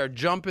 Circus, they are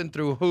jumping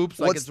through hoops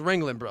like it's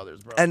Ringling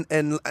Brothers, bro.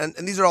 And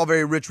these are all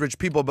very rich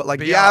people, but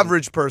like the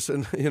average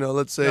person,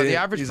 let's say the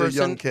average person,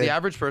 a young kid. The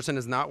average person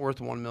is not worth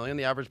 $1 million.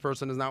 The average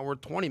person is not worth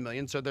 $20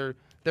 million, so they're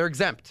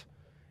exempt.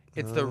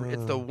 It's the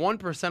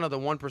 1% of the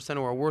 1%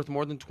 who are worth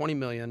more than $20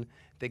 million.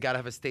 They got to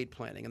have estate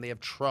planning, and they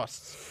have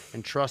trusts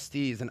and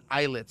trustees and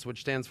ILETs,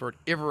 which stands for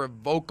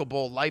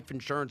Irrevocable Life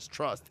Insurance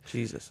Trust.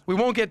 Jesus. We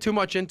won't get too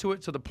much into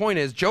it. So the point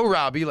is, Joe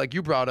Robbie, like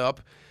you brought up,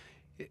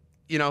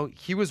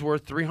 he was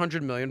worth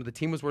 $300 million. The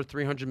team was worth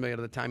 $300 million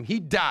at the time. He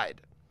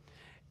died,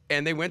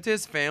 and they went to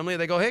his family.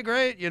 They go, hey,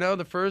 great,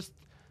 the first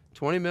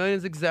 $20 million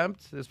is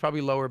exempt. It was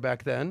probably lower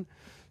back then.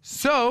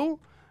 So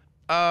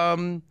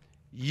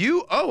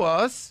you owe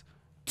us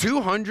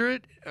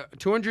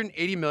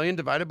 $280 million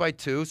divided by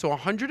 2, so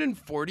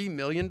 $140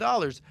 million.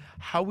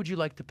 How would you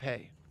like to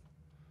pay?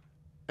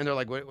 And they're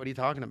like, what are you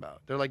talking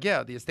about? They're like,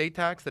 yeah, the estate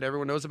tax that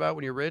everyone knows about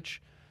when you're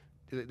rich.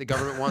 The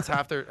government wants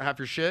half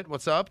your shit.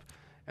 What's up?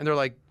 And they're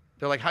like,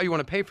 how you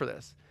want to pay for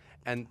this?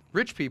 And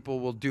rich people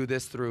will do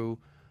this through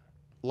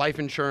life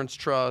insurance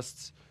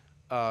trusts.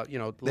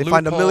 They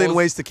find a million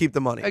ways to keep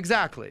the money.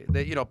 Exactly.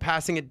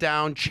 Passing it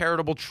down,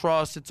 charitable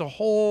trusts. It's a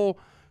whole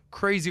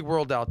crazy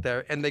world out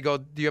there. And they go,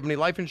 do you have any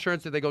life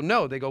insurance? And they go,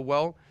 no. They go,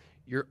 well,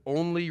 your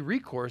only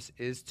recourse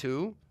is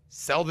to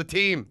sell the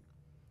team.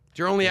 It's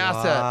your only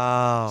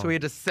asset. So he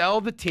had to sell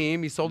the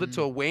team. He sold it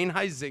to a Wayne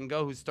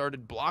Huizinga, who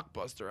started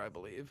Blockbuster, I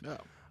believe.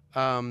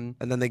 And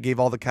then they gave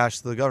all the cash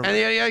to the government.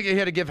 And he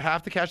had to give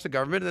half the cash to the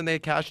government, and then they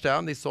cashed out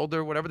and they sold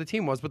their whatever the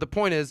team was. But the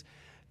point is,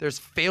 there's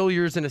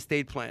failures in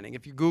estate planning.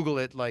 If you Google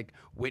it, like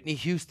Whitney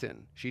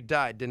Houston, she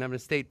died, didn't have an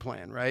estate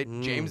plan, right?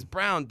 James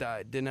Brown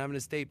died, didn't have an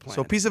estate plan.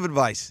 So piece of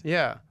advice.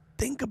 Yeah.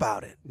 Think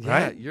about it, yeah,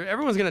 right?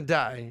 Everyone's going to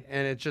die,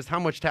 and it's just how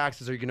much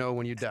taxes are you going to owe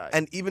when you die.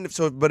 And even if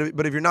so, but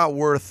if you're not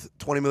worth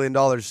 $20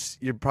 million,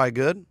 you're probably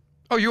good?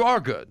 Oh, you are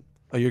good.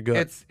 Oh, you're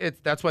good.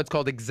 That's why it's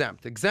called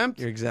exempt. Exempt?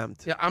 You're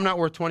exempt. Yeah, I'm not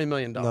worth $20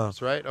 million,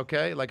 right?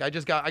 Okay? Like I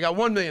got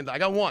 $1 million. I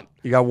got one.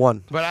 You got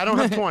one. But I don't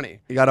have 20.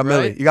 You got a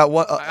million. You got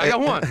one. I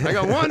got one. I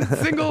got one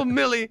single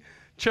milli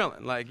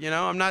chilling. Like,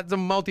 I'm not a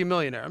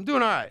multi-millionaire. I'm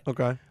doing all right.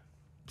 Okay.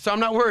 So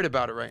I'm not worried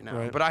about it right now.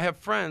 Right. But I have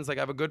friends, like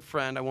I have a good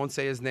friend, I won't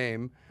say his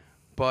name,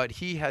 but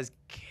he has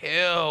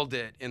killed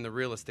it in the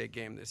real estate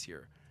game this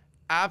year.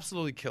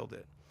 Absolutely killed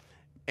it.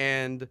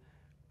 And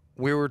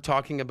we were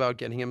talking about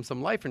getting him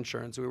some life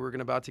insurance. We were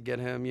about to get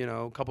him, you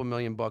know, a couple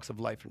 $1,000,000 of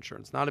life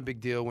insurance. Not a big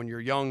deal. When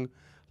you're young,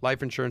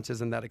 life insurance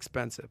isn't that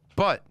expensive.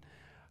 But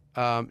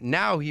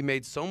now he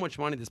made so much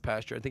money this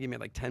past year. I think he made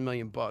like $10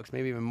 million,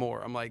 maybe even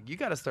more. I'm like, you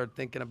got to start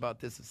thinking about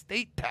this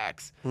estate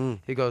tax.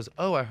 He goes,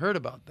 oh, I heard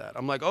about that.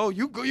 I'm like, oh,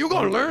 you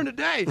gonna learn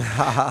today.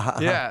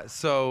 Yeah.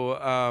 So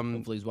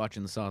Hopefully he's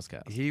watching the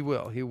SOSCAST. he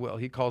will.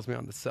 He calls me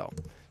on the cell.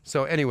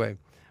 So anyway,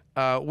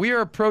 we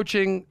are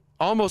approaching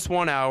almost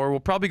 1 hour. We'll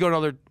probably go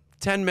another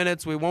 10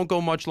 minutes. We won't go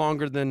much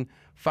longer than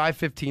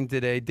 5:15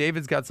 today.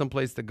 David's got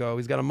someplace to go.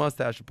 He's got a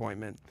mustache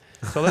appointment.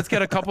 So let's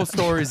get a couple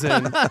stories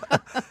in.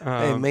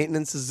 Hey,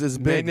 maintenance is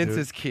big. Maintenance dude.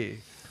 is key.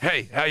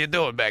 Hey, how you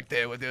doing back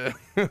there with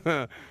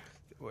the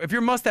If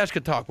your mustache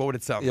could talk, what would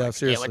it sound Yeah, like?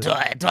 seriously.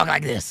 Talk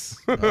like this.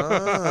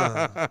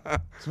 Ah.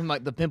 So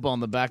like the pimple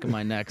on the back of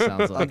my neck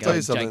sounds like tell a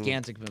you something.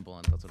 gigantic pimple,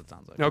 and that's what it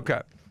sounds like.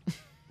 Okay.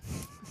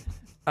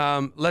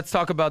 Let's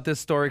talk about this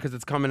story because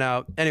it's coming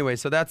out. Anyway,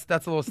 so that's a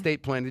little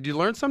estate planning. Did you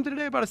learn something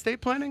today about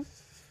estate planning?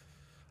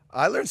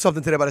 I learned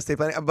something today about estate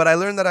planning, but I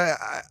learned that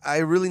I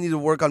really need to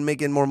work on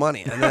making more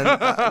money, and then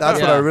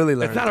that's what I really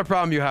learned. It's not a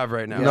problem you have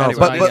right now. No, that's Anyway.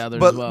 what I but gathered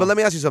but, as well. but let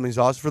me ask you something,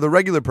 Sauce. For the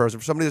regular person,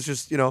 for somebody that's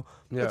just Yeah.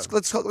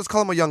 let's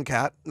call him a young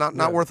cat,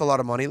 not worth a lot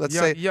of money. Let's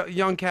say,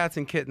 young cats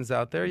and kittens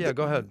out there. Yeah,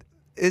 go ahead.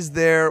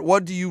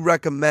 what do you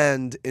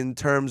recommend in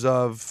terms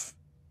of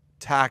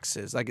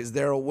taxes? Like, is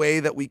there a way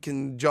that we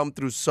can jump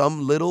through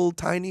some little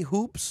tiny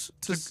hoops?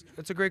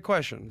 It's a great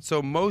question.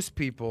 So most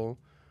people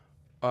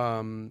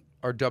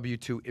are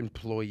W-2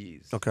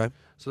 employees. Okay,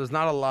 So there's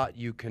not a lot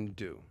you can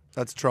do.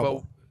 that's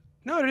trouble.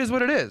 No, it is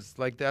what it is.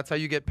 Like, that's how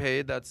you get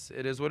paid.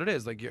 It is what it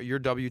is. Like, you're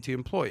a W-2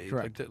 employee.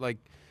 Correct. Like,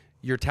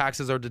 your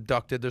taxes are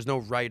deducted. There's no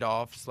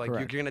write-offs. Like,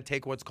 Correct. you're going to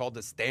take what's called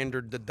the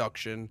standard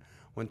deduction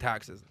when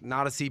taxes.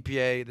 Not a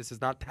CPA. This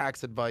is not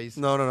tax advice.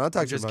 No, not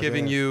tax I'm just advice,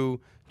 giving yeah.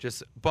 you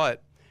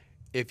but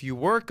if you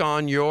work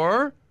on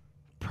your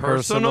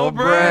Personal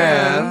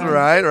brand,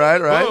 right.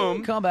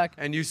 boom, Come back.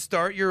 and you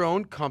start your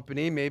own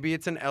company, maybe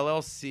it's an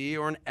LLC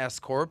or an S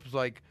corp.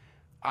 Like,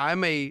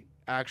 I'm a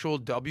actual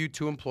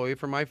W-2 employee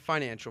for my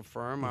financial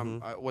firm.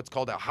 I'm what's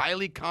called a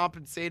highly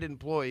compensated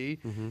employee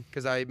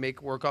because I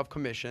make work off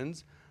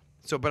commissions.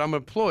 So, but I'm an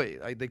employee.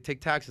 They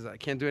take taxes. I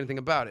can't do anything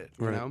about it,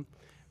 you know.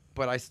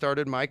 But I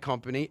started my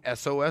company,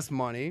 SOS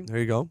Money, There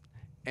you go.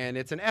 and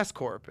it's an S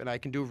corp, and I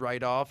can do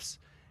write-offs.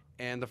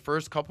 And the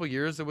first couple of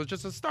years, it was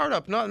just a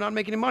startup, not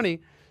making any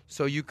money.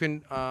 So you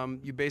can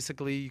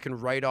you can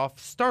write off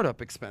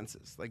startup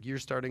expenses, like you're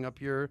starting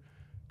up your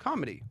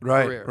comedy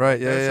career. Right,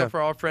 yeah, Okay, yeah. So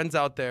for our friends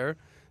out there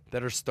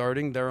that are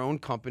starting their own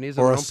companies,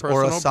 Or their a own s- personal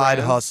or a side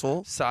brands,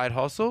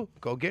 hustle.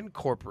 go get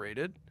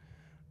incorporated.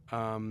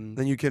 Then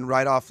you can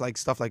write off like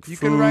stuff like You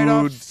food, can write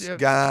off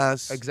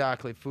gas.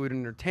 Exactly, food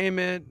and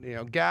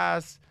entertainment,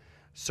 gas,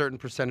 certain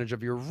percentage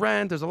of your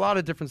rent. There's a lot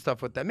of different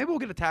stuff with that. Maybe we'll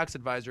get a tax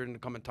advisor to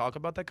come and talk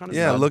about that kind of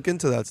Yeah, stuff. look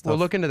into that stuff. We'll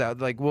look into that.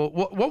 Like, what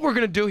we're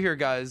gonna do here,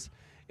 guys,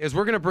 is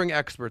we're gonna bring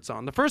experts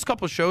on. The first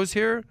couple shows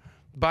here,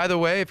 by the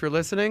way, if you're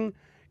listening,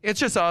 it's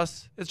just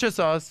us. It's just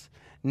us.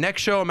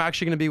 Next show, I'm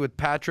actually gonna be with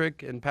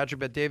Patrick and Patrick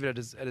Bet David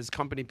at his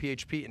company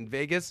PHP in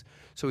Vegas.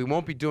 So we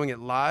won't be doing it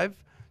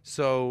live.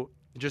 So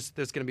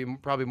there's gonna be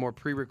probably more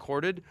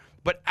pre-recorded.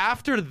 But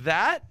after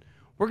that,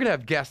 we're gonna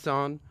have guests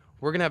on.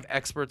 We're gonna have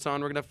experts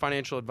on. We're gonna have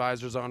financial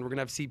advisors on. We're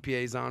gonna have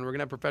CPAs on. We're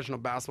gonna have professional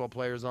basketball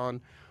players on.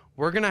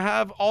 We're gonna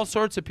have all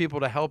sorts of people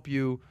to help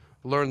you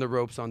learn the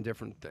ropes on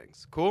different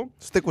things. Cool?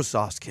 Stick with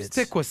Sauce, kids.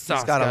 Stick with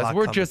Sauce, It's got a guys. lot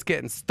We're coming. just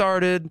getting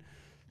started.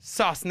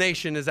 Sauce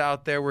Nation is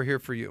out there. We're here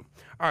for you.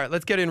 All right,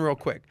 let's get in real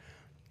quick.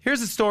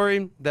 Here's a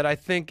story that I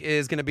think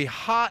is going to be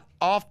hot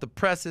off the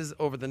presses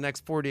over the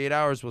next 48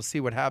 hours. We'll see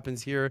what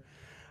happens here.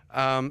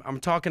 I'm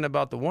talking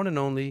about the one and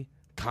only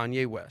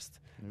Kanye West.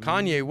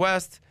 Kanye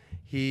West,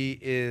 he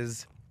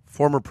is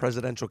Former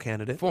presidential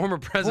candidate. former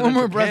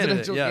presidential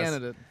presidential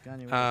candidate.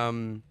 candidate.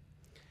 Yes.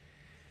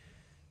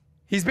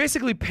 He's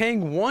basically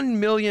paying $1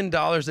 million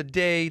a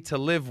day to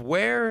live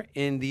where?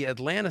 In the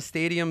Atlanta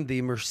stadium,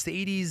 the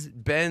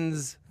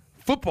Mercedes-Benz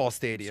football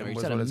stadium So you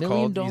was said what $1 it's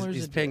million called.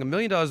 He's paying $1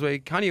 million a day.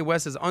 Kanye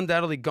West has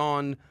undoubtedly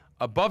gone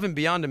above and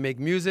beyond to make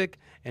music,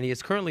 and he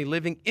is currently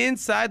living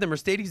inside the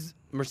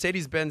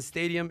Mercedes-Benz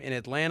Stadium in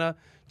Atlanta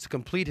to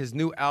complete his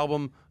new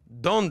album,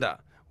 Donda,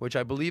 which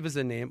I believe is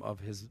the name of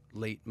his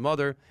late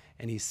mother,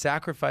 and he's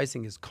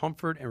sacrificing his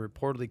comfort and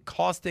reportedly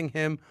costing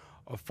him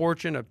a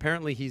fortune.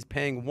 Apparently, he's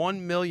paying $1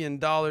 million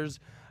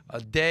a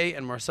day,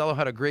 and Marcelo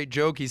had a great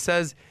joke. He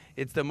says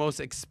it's the most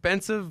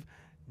expensive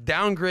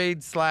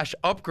downgrade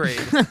 / upgrade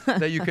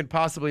that you could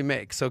possibly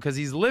make. So, because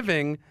he's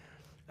living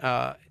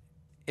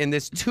in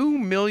this $2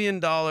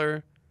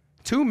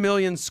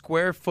 million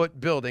square foot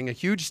building, a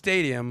huge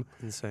stadium.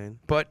 Insane.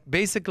 But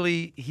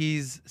basically,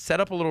 he's set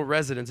up a little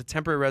residence, a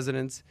temporary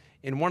residence,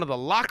 in one of the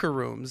locker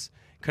rooms,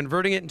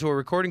 converting it into a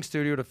recording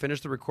studio to finish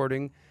the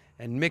recording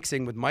and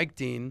mixing with Mike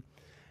Dean.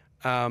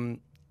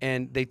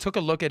 And they took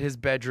a look at his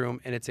bedroom,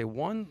 and it's a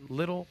one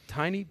little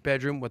tiny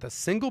bedroom with a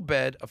single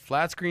bed, a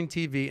flat screen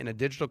TV, and a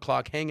digital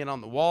clock hanging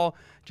on the wall.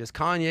 Just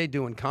Kanye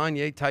doing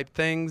Kanye type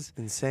things.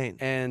 Insane.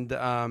 And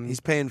he's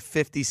paying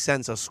 50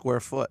 cents a square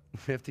foot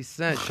 50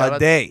 cents a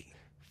day.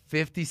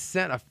 50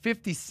 cent, a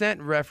 50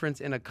 cent reference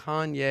in a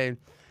Kanye.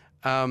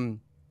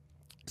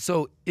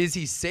 So is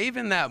he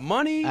saving that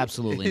money?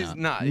 Absolutely He's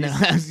not. not. No,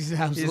 he's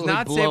absolutely He's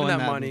not saving blowing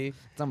that money.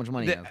 That's how much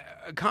money he has.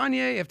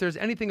 Kanye, if there's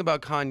anything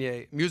about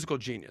Kanye, musical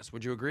genius.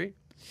 Would you agree?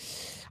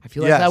 I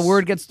feel like that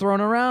word gets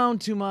thrown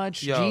around too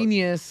much. Yo,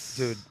 genius.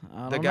 Dude,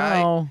 I the don't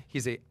guy, know.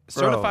 he's a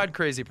certified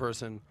crazy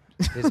person.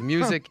 His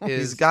music is.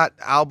 He's got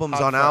albums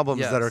on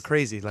albums that yes. are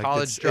crazy. Like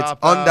College it's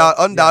Dropout.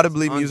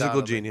 undoubtedly Yes, musical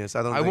undoubtedly. genius.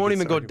 I won't think even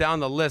it's go arguable. down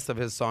the list of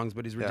his songs,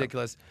 but he's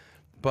ridiculous.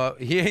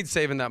 But he ain't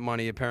saving that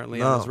money apparently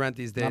on his rent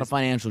these days. Not a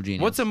financial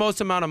genius. What's the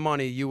most amount of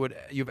money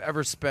you've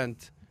ever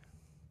spent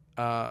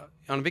on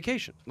a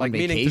vacation? Like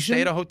meaning to vacation?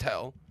 stay at a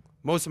hotel.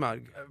 Most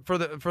amount for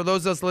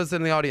those of us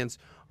listening in the audience.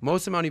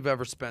 Most amount you've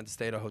ever spent to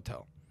stay at a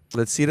hotel.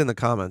 Let's see it in the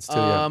comments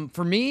too.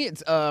 For me,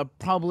 it's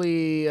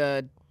probably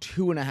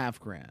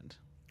 $2,500.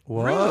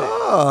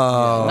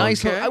 Whoa.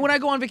 Nice. Okay. When I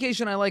go on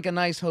vacation, I like a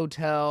nice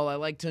hotel. I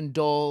like to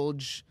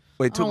indulge.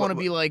 Wait, I don't want to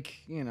be like,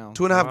 you know.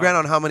 $2.5 grand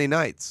on how many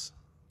nights?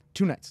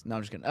 2 nights. No,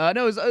 I'm just kidding. No,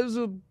 it was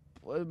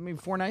maybe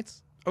 4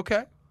 nights.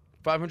 Okay,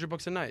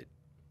 $500 a night.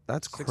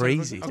 That's 600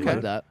 crazy. bucks? dude. Okay.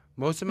 Like that.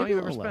 Most amount Maybe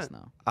you've a ever little less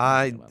spent. now.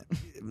 I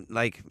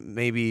like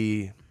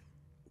maybe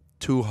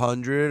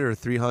 200 or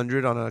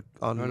 300 on a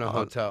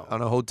hotel.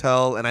 On a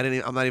hotel, and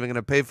I'm not even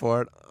gonna pay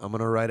for it. I'm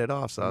gonna write it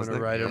off. So I'm gonna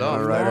write it I'm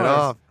gonna off. write it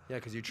off. Yeah,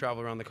 because you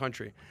travel around the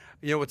country.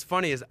 You know what's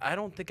funny is I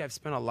don't think I've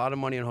spent a lot of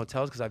money on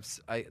hotels because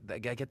I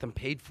get them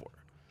paid for,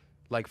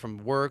 like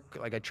from work.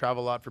 Like I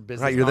travel a lot for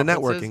business. Right, you're the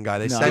conferences. networking guy.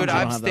 They No, send Dude, you. don't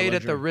I've have that stayed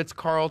at the luxury.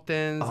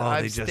 Ritz-Carltons. they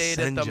I've just stayed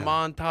at send the ya.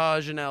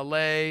 Montage in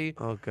L.A.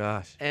 Oh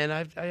gosh. And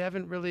I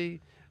haven't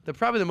really.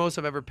 Probably the most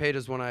I've ever paid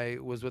is when I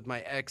was with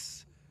my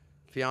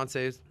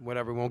ex-fiancés.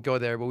 Whatever, we won't go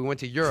there. But we went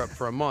to Europe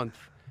for a month.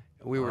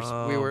 We were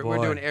boy.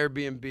 doing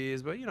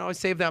Airbnbs, but I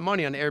saved that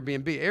money on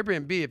Airbnb.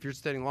 Airbnb, if you're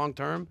staying long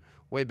term,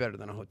 way better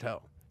than a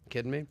hotel.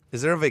 Kidding me?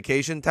 Is there a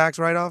vacation tax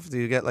write-off? Do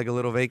you get like a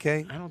little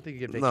vacay? I don't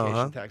think you get No, vacation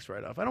huh? tax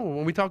write-off. I don't.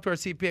 When we talk to our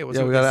CPA,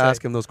 Yeah, we gotta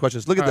ask him those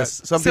questions. Look at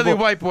this. Some silly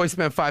people. white boy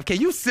spent $5K.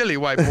 You silly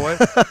white boy.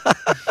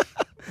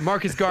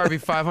 Marcus Garvey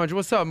 $500.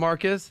 What's up,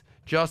 Marcus?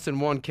 Justin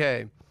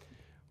 $1K.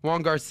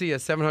 Juan Garcia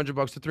 $700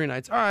 for 3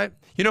 nights. All right.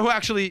 You know who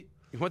actually?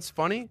 What's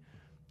funny?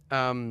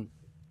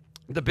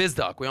 The Biz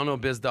Doc. We all know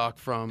Biz Doc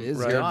from Biz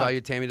here at Doc. Value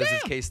Tammy. Does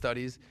his case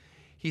studies.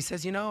 He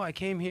says, I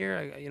came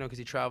here, because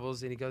he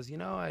travels, and he goes,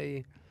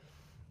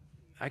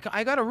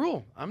 I got a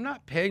rule. I'm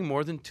not paying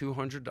more than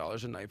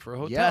 $200 a night for a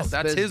hotel. Yes,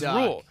 That's Biz his Doc.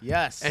 rule.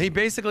 Yes. And he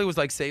basically was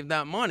like, save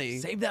that money.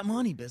 Save that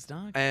money,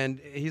 BizDoc. And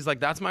he's like,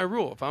 that's my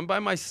rule. If I'm by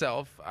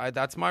myself,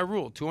 that's my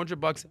rule.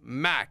 $200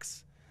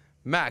 max.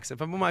 Max.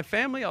 If I'm with my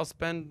family, I'll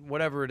spend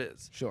whatever it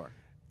is. Sure.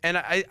 And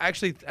I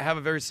actually have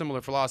a very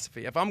similar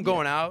philosophy. If I'm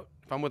going out,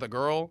 if I'm with a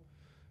girl,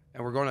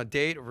 and we're going on a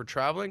date or we're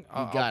traveling,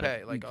 I'll got pay.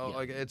 it. Like, Yeah.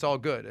 like it's all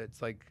good.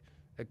 It's like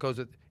it goes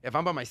with. If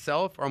I'm by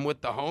myself or I'm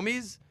with the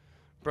homies,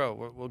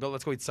 bro, we'll go.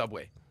 Let's go eat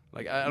Subway.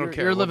 Like I don't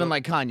care. You're We'll living go-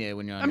 like Kanye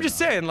when you're on I'm your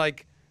just own. saying,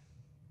 like,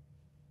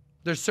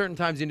 there's certain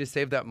times you need to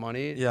save that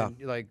money. Yeah. and,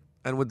 like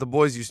And with the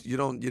boys, you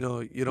don't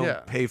Yeah.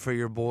 pay for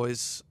your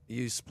boys.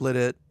 You split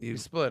it. You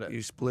split it.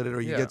 You split it,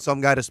 or you Yeah. get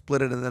some guy to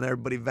split it, and then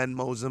everybody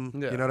Venmos them.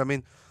 Yeah. You know what I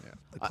mean? Yeah.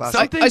 The classic.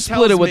 Something I split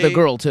tells it with a me-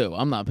 girl too.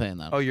 I'm not paying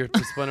that. Oh, you're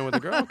splitting with a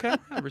girl? Okay,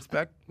 I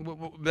respect.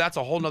 That's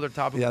a whole nother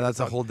topic. Yeah, that's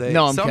a whole day.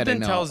 no, I'm Something kidding.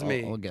 No, tells I'll-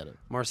 me, I'll get it.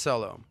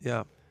 Marcelo,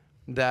 Yeah.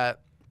 that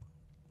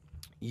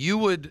you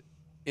would,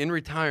 in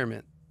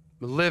retirement,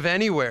 live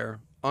anywhere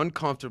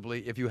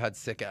uncomfortably if you had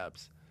sick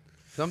abs.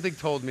 Something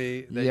told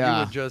me that you Yeah.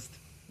 would just.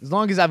 As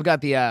long as I've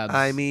got the abs.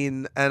 I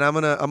mean, and I'm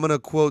gonna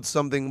quote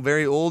something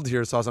very old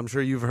here, Sauce. I'm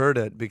sure you've heard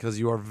it because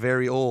you are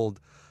very old.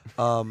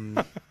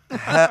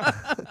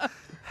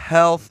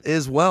 Health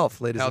is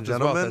wealth, ladies Health and is wealth,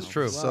 gentlemen. that's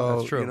true. So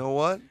That's true. you know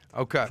what?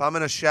 Okay. If I'm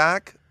in a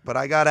shack but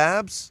I got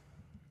abs,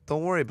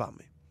 don't worry about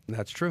me.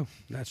 That's true.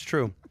 That's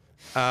true.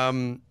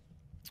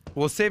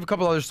 We'll save a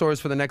couple other stories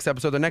for the next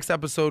episode. The next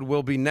episode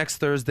will be next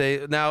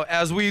Thursday. Now,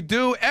 as we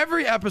do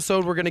every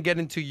episode, we're going to get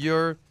into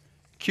your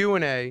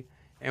Q&A,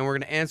 and we're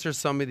going to answer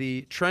some of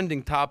the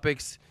trending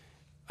topics.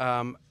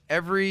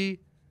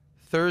 Every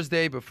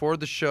Thursday before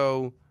the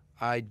show,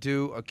 I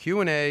do a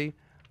Q&A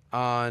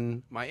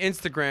on my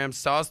Instagram,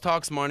 Sauce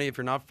Talks Money. If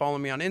you're not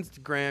following me on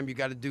Instagram, you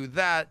got to do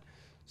that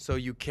so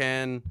you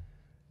can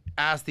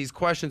ask these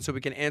questions so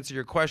we can answer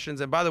your questions.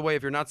 And by the way,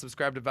 if you're not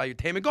subscribed to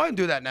Valuetainment, go ahead and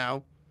do that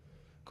now.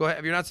 Go ahead.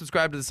 If you're not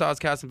subscribed to the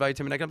SOSCAST and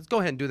Valuetainment, go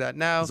ahead and do that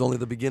now. It's only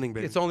the beginning,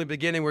 baby. It's only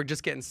beginning. We're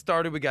just getting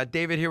started. We got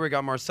David here. We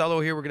got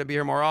Marcelo here. We're going to be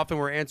here more often.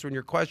 We're answering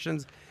your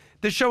questions.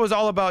 This show is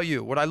all about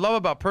you. What I love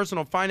about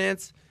personal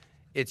finance,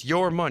 it's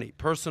your money.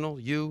 Personal,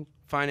 you,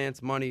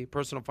 finance, money,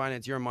 personal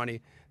finance, your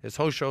money. This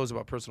whole show is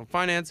about personal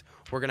finance.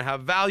 We're going to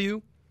have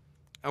value,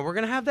 and we're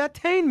going to have that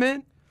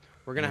attainment.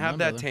 We're going to have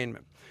that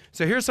attainment.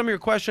 So here's some of your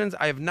questions.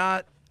 I have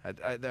not,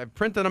 I've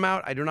printed them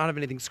out. I do not have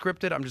anything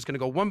scripted. I'm just going to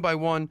go one by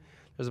one.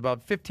 There's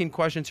about 15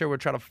 questions here. We'll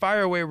try to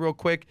fire away real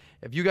quick.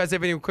 If you guys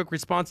have any quick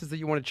responses that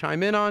you want to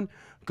chime in on,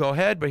 go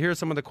ahead. But here are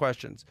some of the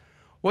questions.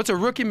 What's a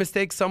rookie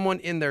mistake someone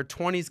in their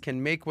 20s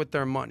can make with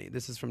their money?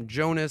 This is from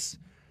Jonas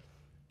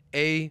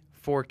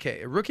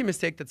A4K. A rookie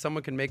mistake that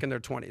someone can make in their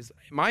 20s.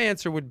 My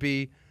answer would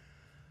be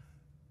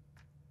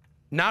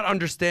not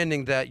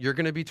understanding that you're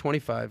going to be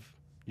 25,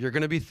 you're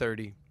going to be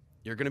 30,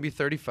 you're going to be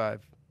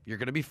 35, you're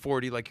going to be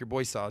 40 like your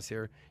boy Sauce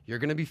here, you're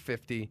going to be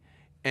 50,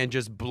 and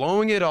just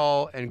blowing it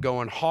all and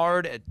going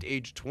hard at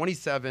age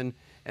 27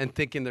 and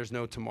thinking there's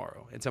no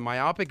tomorrow. It's a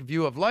myopic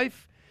view of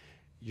life.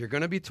 You're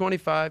going to be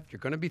 25, you're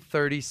going to be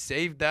 30,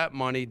 save that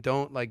money.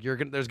 Don't like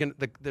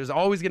there's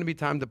always going to be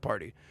time to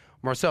party.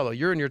 Marcelo,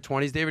 you're in your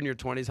 20s, David in your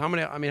 20s. How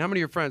many of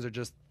your friends are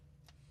just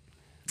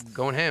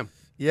going ham?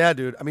 Yeah,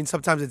 dude. I mean,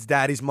 sometimes it's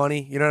daddy's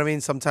money. You know what I mean?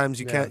 Sometimes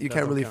you can't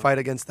really fight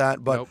against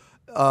that. But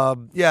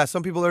yeah,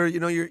 some people are.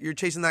 You're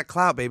chasing that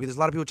clout, baby. There's a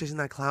lot of people chasing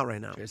that clout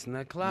right now. Chasing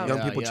that clout.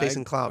 Young people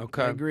chasing clout.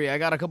 Okay. I agree. I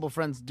got a couple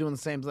friends doing the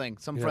same thing.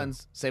 Some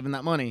friends saving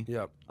that money.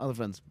 Yep. Other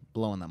friends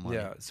blowing that money.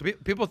 Yeah. So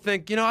people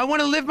think, I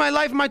want to live my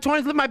life in my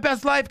 20s, live my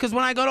best life, because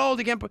when I got old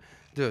again.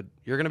 Dude,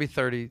 you're going to be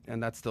 30,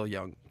 and that's still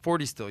young.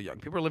 40's still young.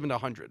 People are living to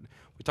 100.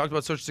 We talked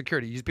about Social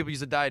Security. People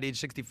used to die at age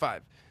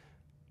 65.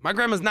 My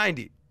grandma's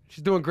 90.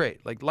 She's doing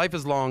great. Like, life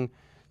is long.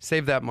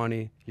 Save that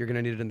money. You're going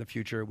to need it in the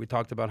future. We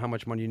talked about how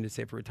much money you need to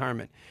save for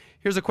retirement.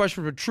 Here's a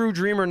question from True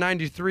Dreamer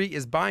 93.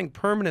 Is buying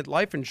permanent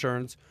life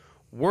insurance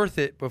worth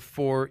it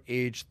before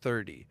age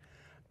 30?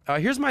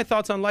 Here's my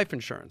thoughts on life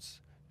insurance.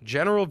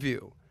 General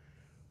view.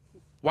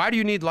 Why do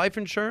you need life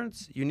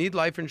insurance? You need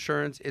life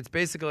insurance. It's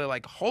basically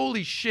like,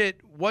 holy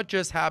shit, what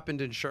just happened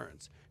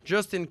insurance?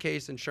 Just in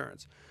case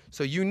insurance.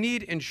 So you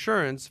need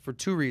insurance for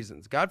two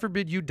reasons. God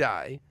forbid you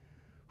die.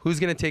 Who's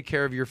going to take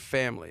care of your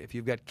family if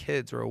you've got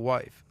kids or a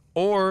wife?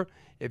 Or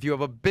if you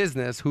have a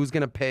business, who's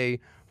going to pay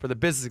for the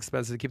business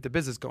expenses to keep the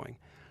business going?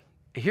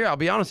 Here, I'll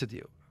be honest with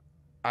you.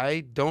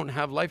 I don't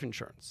have life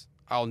insurance.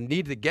 I'll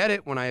need to get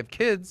it when I have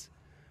kids.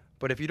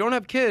 But if you don't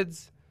have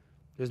kids,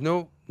 there's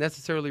no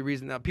necessarily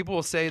reason. Now, people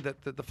will say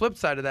that the flip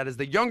side of that is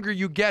the younger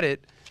you get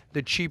it,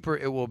 the cheaper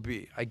it will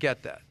be. I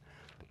get that.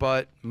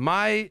 But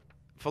my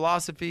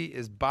philosophy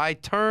is buy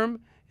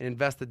term and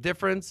invest the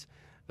difference.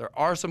 There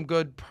are some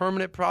good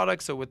permanent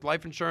products. So with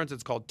life insurance,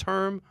 it's called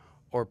term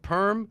or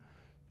perm.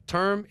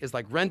 Term is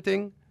like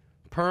renting.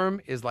 Perm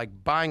is like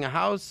buying a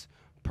house.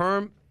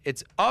 Perm,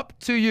 it's up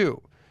to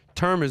you.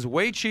 Term is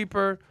way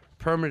cheaper.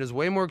 Permanent is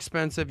way more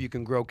expensive. You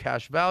can grow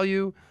cash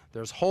value.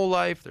 There's whole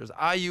life. There's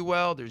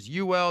IUL. There's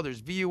UL.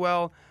 There's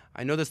VUL.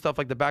 I know this stuff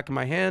like the back of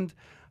my hand.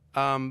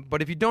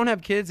 But if you don't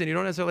have kids and you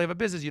don't necessarily have a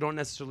business, you don't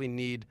necessarily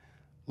need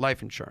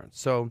life insurance.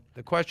 So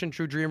the question,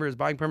 True Dreamer, is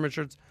buying permanent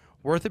insurance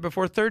worth it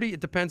before 30? It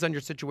depends on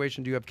your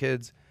situation. Do you have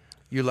kids?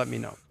 You let me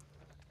know.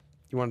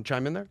 You want to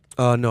chime in there?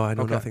 No, I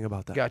know nothing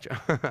about that.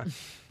 Gotcha.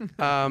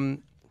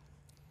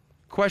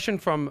 Question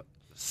from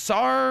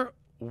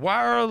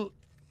Sarwar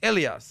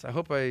Elias. I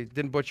hope I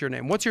didn't butcher your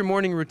name. What's your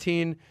morning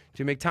routine? Do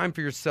you make time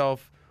for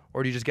yourself,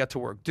 or do you just get to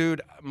work?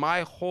 Dude,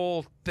 my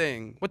whole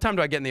thing. What time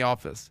do I get in the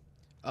office?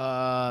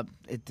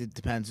 It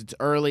depends. It's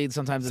early.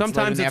 Sometimes it's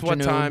Sometimes late in it's the what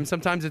afternoon. time?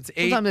 Sometimes it's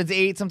 8. Sometimes it's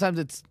 8. Sometimes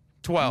it's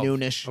 12.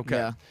 Noonish. Okay.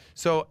 Yeah.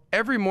 So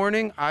every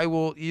morning I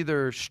will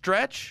either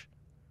stretch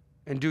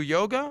and do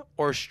yoga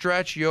or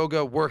stretch,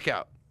 yoga,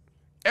 workout.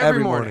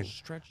 Every morning.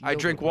 I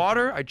drink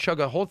water. I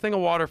chug a whole thing of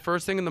water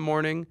first thing in the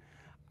morning.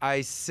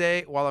 I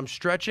say, while I'm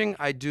stretching,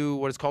 I do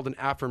what is called an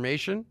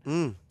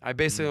affirmation. I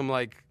basically am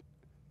like,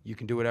 you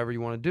can do whatever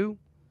you want to do.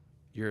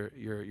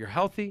 You're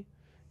healthy.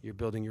 You're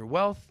building your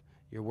wealth.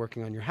 You're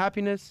working on your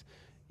happiness.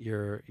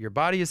 Your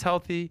body is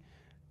healthy.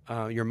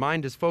 Your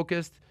mind is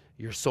focused.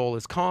 Your soul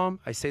is calm.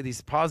 I say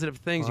these positive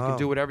things. Wow. You can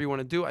do whatever you want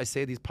to do. I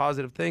say these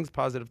positive things.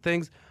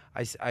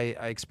 I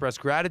express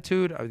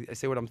gratitude. I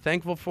say what I'm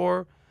thankful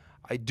for.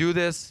 I do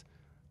this.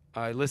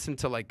 I listen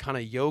to like kind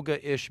of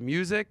yoga-ish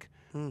music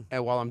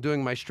and while I'm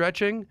doing my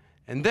stretching.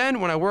 And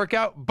then when I work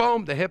out,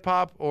 boom, the hip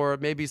hop or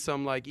maybe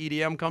some like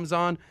EDM comes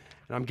on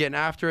and I'm getting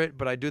after it.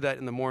 But I do that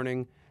in the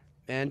morning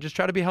and just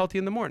try to be healthy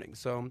in the morning.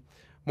 So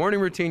morning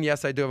routine,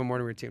 yes, I do have a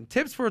morning routine.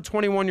 Tips for a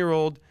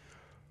 21-year-old,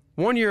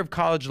 1 year of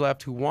college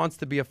left, who wants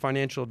to be a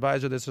financial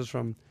advisor. This is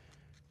from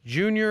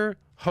Junior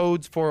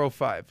Hodes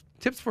 405.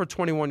 Tips for a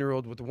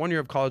 21-year-old with 1 year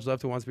of college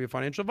left who wants to be a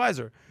financial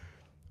advisor.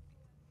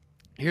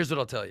 Here's what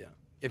I'll tell you.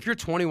 If you're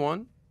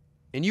 21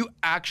 and you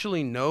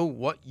actually know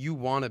what you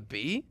want to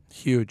be,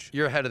 huge.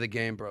 You're ahead of the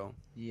game, bro.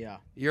 Yeah.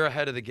 You're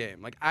ahead of the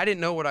game. Like, I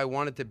didn't know what I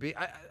wanted to be.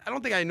 I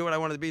don't think I knew what I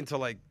wanted to be until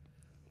like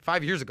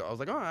 5 years ago. I was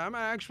like,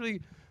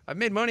 I've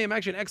made money. I'm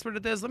actually an expert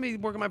at this. Let me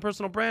work on my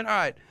personal brand. All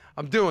right,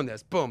 I'm doing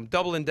this. Boom,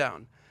 doubling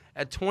down.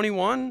 At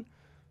 21,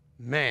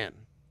 man,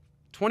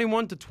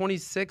 21 to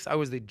 26, I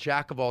was the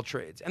jack of all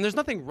trades. And there's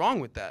nothing wrong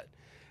with that.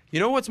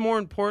 You know what's more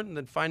important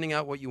than finding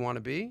out what you want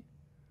to be?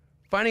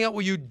 Finding out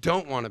what you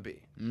don't want to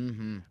be.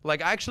 Mm-hmm.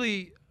 Like, I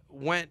actually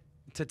went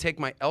to take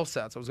my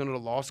LSATs. I was going to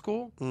law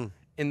school.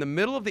 In the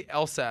middle of the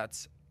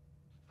LSATs,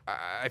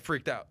 I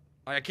freaked out.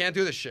 Like, I can't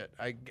do this shit.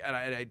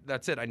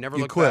 That's it. I never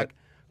looked back.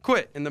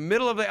 Quit in the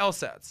middle of the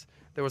LSATs.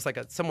 There was like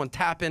someone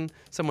tapping.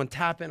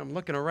 I'm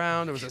looking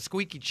around. There was a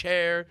squeaky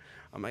chair.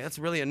 I'm like, that's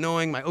really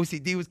annoying. My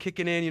OCD was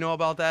kicking in. You know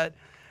about that?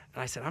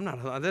 And I said, I'm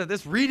not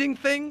this reading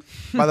thing.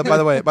 By the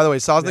way,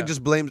 Sosnick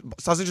just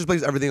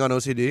blames everything on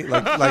OCD.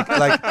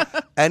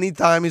 Like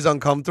anytime he's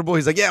uncomfortable,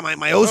 he's like, yeah, my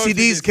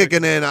OCD's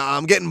kicking in.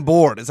 I'm getting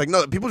bored. It's like,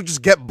 no, people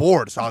just get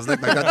bored,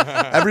 Sosnick.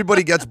 Like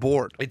everybody gets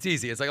bored. It's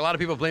easy. It's like a lot of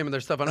people blaming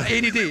their stuff on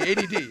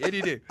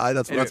ADD.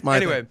 That's my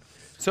thing.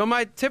 So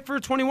my tip for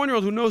a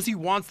 21-year-old who knows he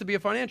wants to be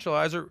a financial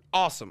advisor,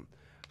 awesome.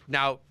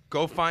 Now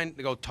go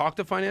talk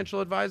to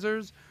financial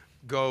advisors.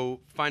 Go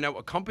find out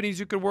what companies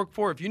you could work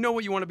for. If you know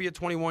what you want to be at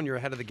 21, you're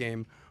ahead of the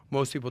game.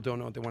 Most people don't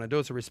know what they want to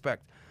do, so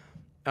respect.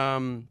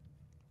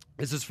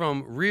 This is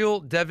from Real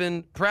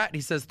Devin Pratt.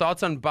 He says,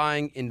 thoughts on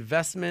buying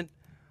investment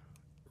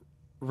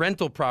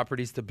rental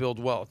properties to build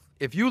wealth.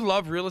 If you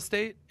love real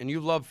estate and you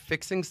love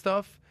fixing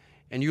stuff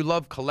and you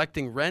love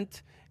collecting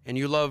rent and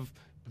you love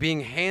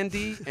being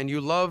handy and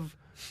you love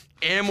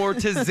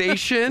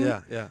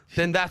amortization,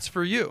 then that's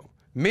for you.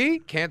 Me,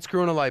 can't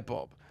screw in a light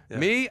bulb. Yeah.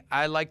 Me,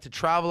 I like to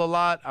travel a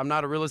lot. I'm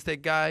not a real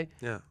estate guy.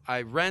 Yeah.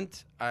 I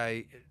rent.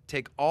 I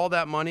take all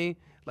that money,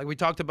 like we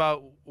talked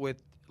about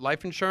with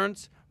life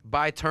insurance,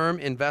 buy term,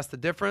 invest the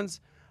difference.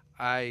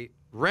 I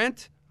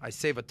rent, I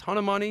save a ton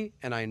of money,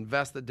 and I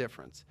invest the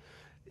difference.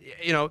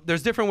 You know,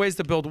 there's different ways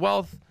to build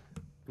wealth: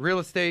 real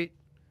estate,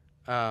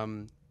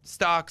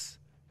 stocks,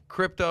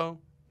 crypto,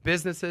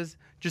 businesses.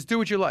 Just do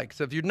what you like.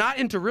 So if you're not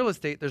into real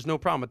estate, there's no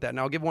problem with that.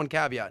 Now, I'll give one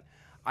caveat.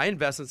 I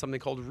invest in something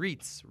called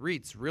REITs.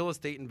 REITs, Real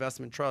Estate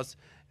Investment Trust.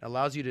 It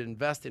allows you to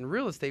invest in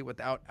real estate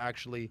without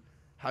actually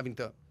having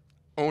to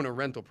own a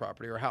rental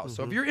property or a house.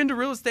 So if you're into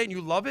real estate and you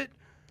love it,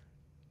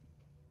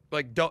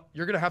 like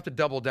you're going to have to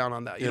double down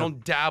on that. You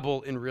don't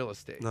dabble in real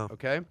estate,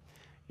 okay?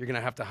 You're going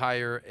to have to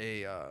hire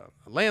a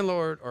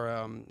landlord or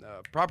a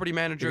property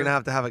manager. You're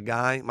going to have a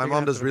guy. My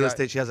mom does real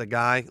estate. She has a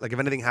guy. Like if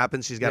anything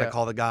happens, she's got to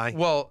call the guy.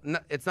 Well,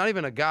 it's not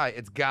even a guy.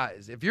 It's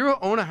guys. If you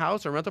own a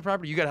house or rental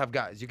property, you got to have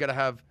guys. You got to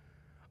have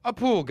a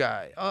pool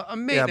guy, a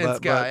maintenance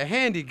guy, a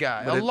handy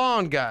guy, a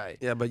lawn guy,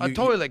 a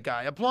toilet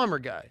guy, a plumber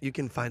guy. You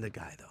can find a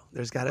guy though.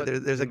 There's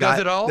a guy. Does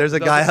it all? There's a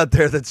guy out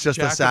there that's just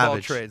a savage. Jack of all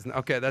trades.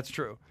 Okay, that's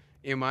true.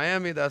 In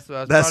Miami, that's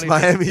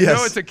Miami. You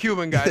know, it's a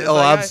Cuban guy. It's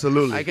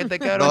Absolutely. I can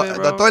take care of it,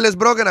 bro. The toilet's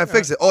broken. I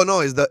fix it. Oh no,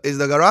 is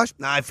the garage?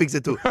 Nah, I fix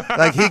it too.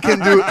 Like he can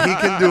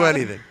do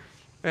anything.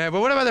 Yeah, but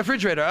what about the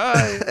refrigerator?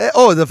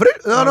 The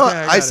fridge? No,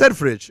 I said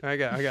fridge. I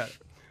got it.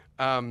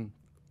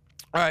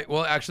 All right,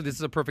 well, actually, this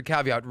is a perfect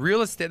caveat.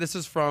 Real estate, this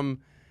is from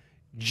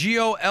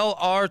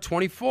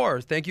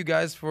GOLR24. Thank you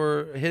guys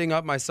for hitting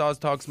up my Saws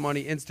Talks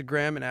Money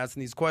Instagram and asking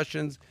these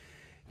questions.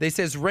 They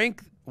says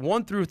rank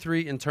 1 through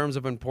 3 in terms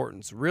of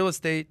importance. Real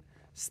estate,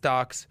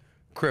 stocks,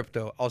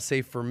 crypto. I'll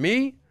say for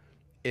me,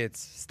 it's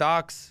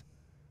stocks,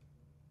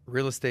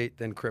 real estate,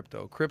 then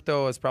crypto.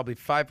 Crypto is probably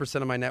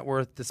 5% of my net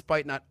worth.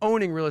 Despite not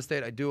owning real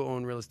estate, I do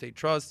own real estate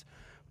trusts.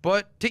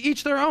 But to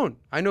each their own.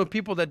 I know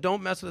people that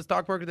don't mess with the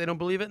stock market, they don't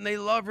believe it, and they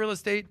love real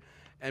estate.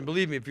 And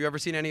believe me, if you've ever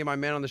seen any of my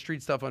Man on the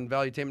Street stuff on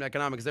Valuetainment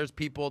Economics, there's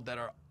people that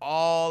are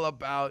all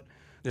about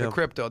the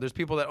crypto. There's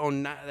people that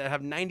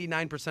have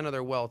 99% of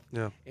their wealth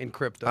in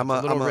crypto. It's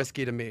a little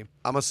risky to me.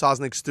 I'm a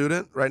Sosnick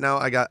student right now.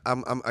 I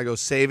go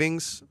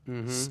savings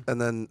and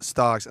then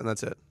stocks, and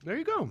that's it. There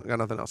you go. I got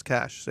nothing else.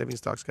 Cash, savings,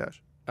 stocks,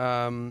 cash.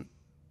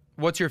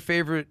 What's your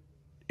favorite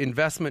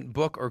investment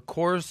book or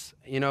course?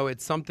 You know,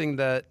 it's something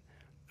that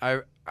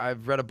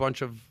I've read a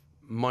bunch of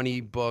money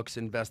books,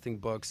 investing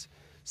books,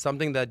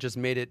 something that just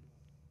made it,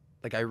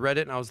 like I read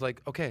it and I was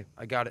like, okay,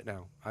 I got it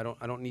now. I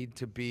don't need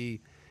to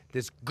be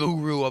this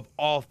guru of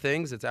all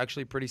things. It's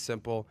actually pretty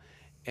simple.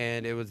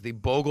 And it was the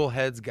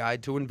Boglehead's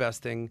Guide to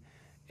Investing.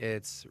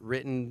 It's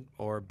written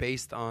or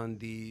based on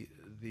the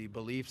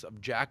beliefs of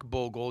Jack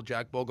Bogle.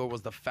 Jack Bogle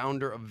was the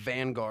founder of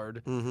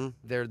Vanguard.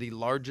 They're the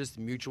largest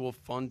mutual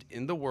fund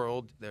in the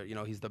world.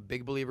 He's the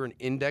big believer in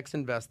index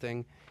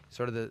investing,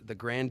 sort of the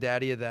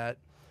granddaddy of that.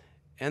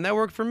 And that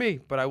worked for me.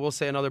 But I will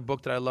say another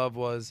book that I love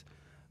was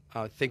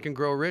Think and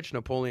Grow Rich,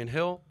 Napoleon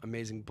Hill.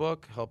 Amazing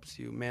book. Helps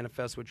you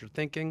manifest what you're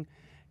thinking.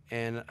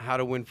 And How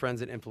to Win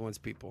Friends and Influence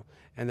People.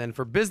 And then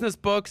for business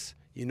books,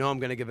 I'm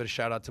going to give it a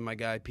shout out to my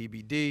guy,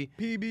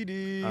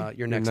 PBD.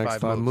 Your next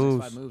five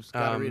moves. 5 moves.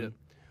 Gotta read it.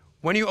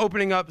 When are you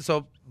opening up?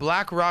 So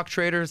Black Rock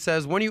Trader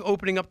says, when are you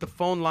opening up the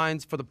phone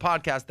lines for the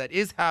podcast? That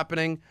is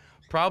happening.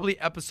 Probably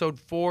episode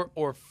 4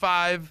 or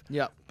 5.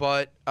 Yeah.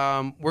 But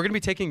we're going to be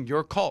taking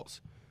your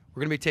calls.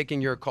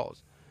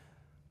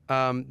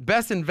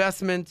 Best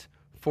investment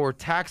for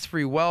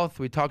tax-free wealth.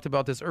 We talked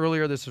about this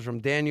earlier. This is from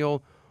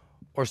Daniel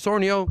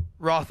Orsornio.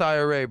 Roth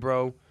IRA,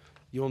 bro.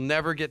 You'll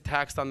never get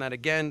taxed on that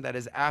again. That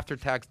is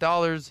after-tax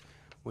dollars.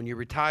 When you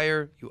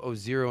retire, you owe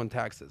 0 in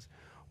taxes.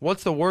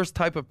 What's the worst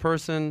type of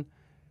person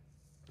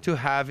to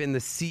have in the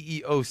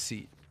CEO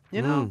seat?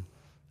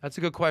 That's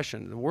a good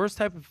question. The worst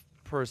type of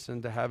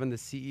person to have in the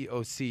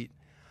CEO seat.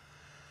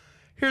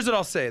 Here's what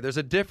I'll say. There's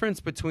a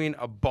difference between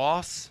a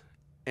boss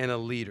and a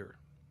leader.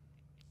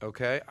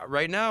 Okay?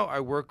 Right now, I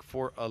work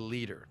for a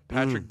leader,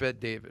 Patrick Bet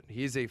David.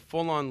 He's a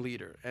full-on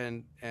leader.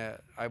 And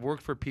I've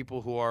worked for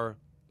people who are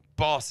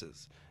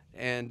bosses.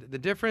 And the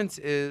difference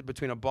is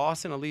between a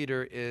boss and a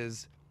leader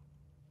is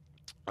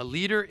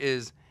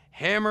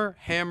hammer,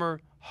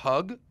 hammer,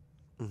 hug.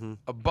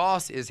 A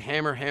boss is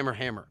hammer, hammer,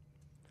 hammer.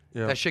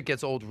 Yeah. That shit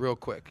gets old real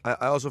quick.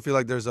 I also feel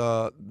like there's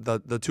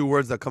the two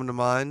words that come to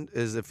mind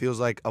is it feels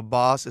like a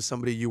boss is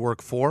somebody you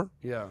work for.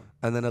 Yeah.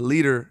 And then a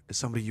leader is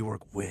somebody you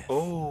work with.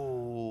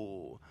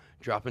 Oh,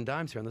 dropping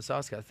dimes here on the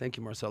SOSCAST. Thank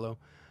you, Marcelo.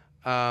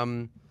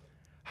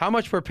 How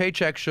much per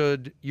paycheck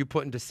should you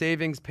put into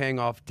savings, paying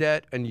off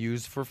debt, and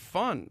use for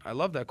fun? I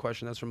love that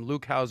question. That's from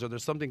Luke Hauser.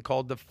 There's something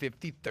called the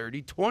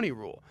 50-30-20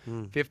 rule.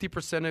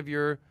 50% of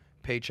your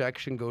paycheck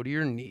should go to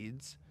your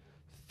needs,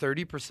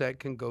 30%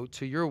 can go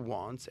to your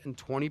wants, and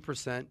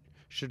 20%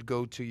 should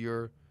go to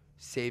your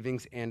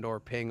savings and or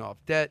paying off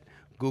debt.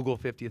 Google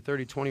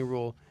 50-30-20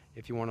 rule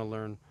if you want to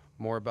learn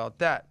more about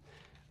that.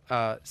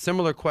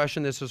 Similar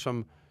question. This is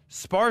from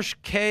Sparsh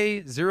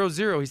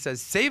K00. He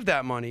says, save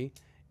that money,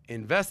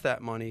 invest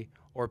that money,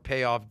 or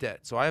pay off debt.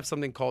 So I have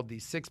something called the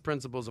 6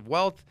 principles of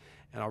wealth,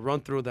 and I'll run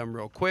through them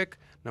real quick.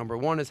 Number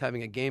 1 is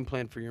having a game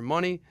plan for your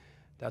money.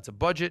 That's a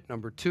budget.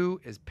 Number 2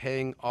 is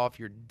paying off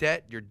your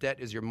debt. Your debt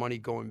is your money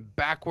going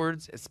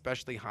backwards,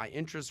 especially high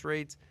interest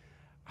rates,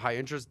 high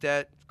interest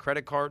debt,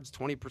 credit cards,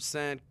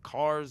 20%,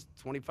 cars,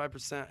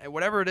 25%,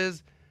 whatever it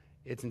is,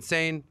 it's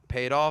insane.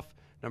 Pay it off.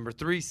 Number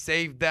 3,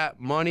 save that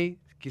money.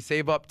 You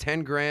save up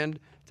 10 grand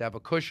to have a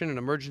cushion, an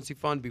emergency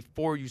fund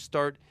before you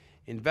start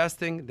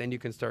investing. Then you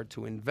can start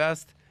to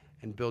invest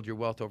and build your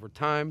wealth over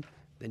time.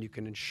 Then you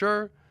can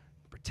insure,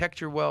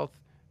 protect your wealth.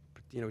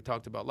 You know, we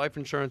talked about life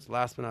insurance.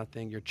 Last but not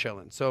thing, you're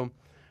chilling. So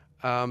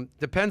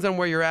depends on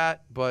where you're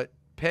at, but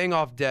paying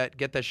off debt,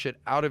 get that shit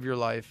out of your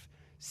life,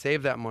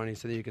 save that money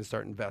so that you can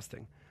start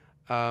investing.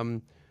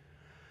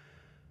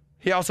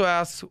 He also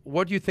asks,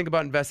 what do you think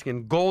about investing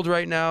in gold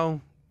right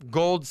now?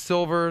 Gold,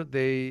 silver,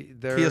 they're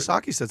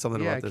Kiyosaki said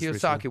something about this. Yeah,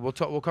 Kiyosaki.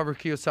 Recently. We'll cover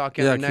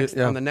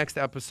Kiyosaki on the next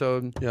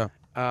episode. Yeah.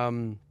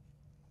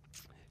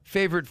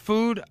 Favorite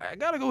food? I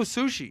gotta go with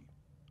sushi.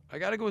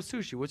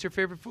 What's your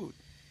favorite food?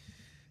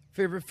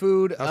 Favorite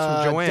food?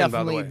 That's from Joanne,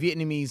 by the definitely way.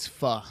 Vietnamese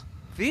pho.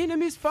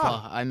 Vietnamese pho.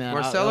 I mean,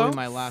 Marcelo? that'll be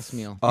my last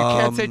meal. You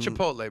can't say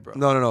Chipotle, bro.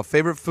 No.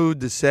 Favorite food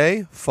to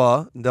say?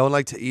 Pho. Don't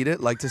like to eat it.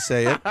 Like to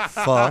say it.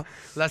 Pho.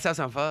 Let's have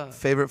some pho.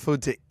 Favorite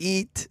food to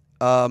eat?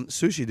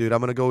 Sushi, dude. I'm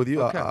going to go with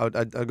you. Okay. I'll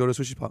go to a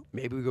sushi spot.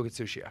 Maybe we go get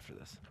sushi after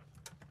this.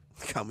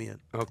 Count me in.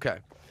 Okay.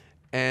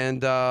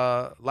 And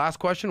last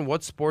question.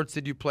 What sports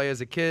did you play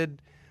as a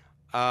kid?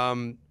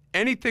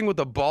 Anything with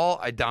a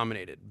ball, I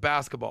dominated.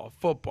 Basketball,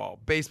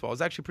 football, baseball. I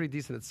was actually pretty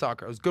decent at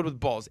soccer. I was good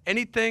with balls.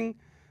 Anything,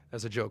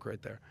 that's a joke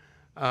right there.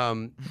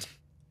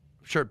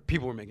 Sure,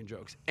 people were making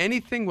jokes.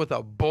 Anything with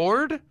a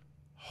board,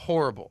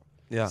 horrible.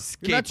 Yeah.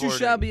 You're not too Skateboarding.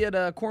 shabby at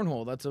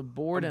cornhole. That's a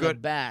board I'm and a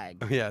good.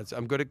 bag. Yeah,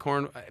 I'm good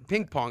at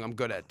ping pong. I'm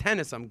good at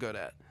tennis. I'm good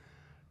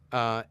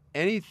at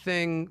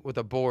anything with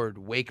a board.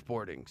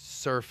 Wakeboarding,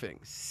 surfing,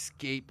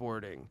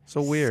 skateboarding.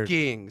 So weird.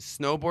 Skiing,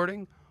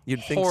 snowboarding.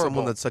 You'd think horrible.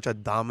 someone that's such a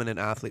dominant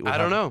athlete would I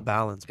don't know. have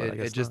balance, but I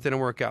guess it just not. didn't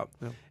work out.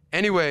 Yeah.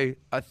 Anyway,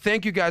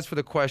 thank you guys for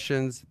the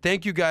questions.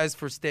 Thank you guys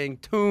for staying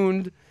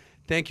tuned.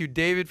 Thank you,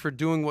 David, for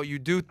doing what you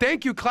do.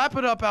 Thank you. Clap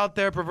it up out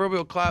there.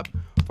 Proverbial clap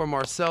for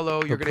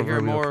Marcelo. You're going to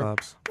hear proverbial more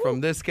claps. from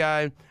this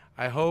guy.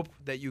 I hope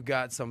that you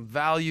got some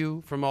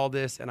value from all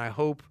this, and I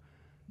hope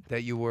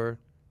that you were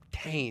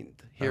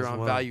tamed here As on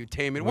well.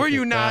 Valuetainment. Look Were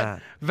you at not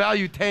that.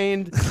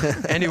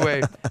 Valuetained?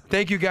 Anyway,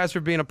 thank you guys for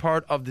being a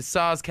part of the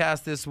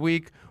SOSCAST this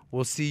week.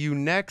 We'll see you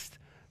next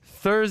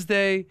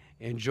Thursday.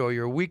 Enjoy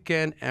your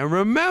weekend. And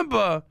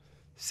remember,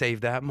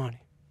 save that money.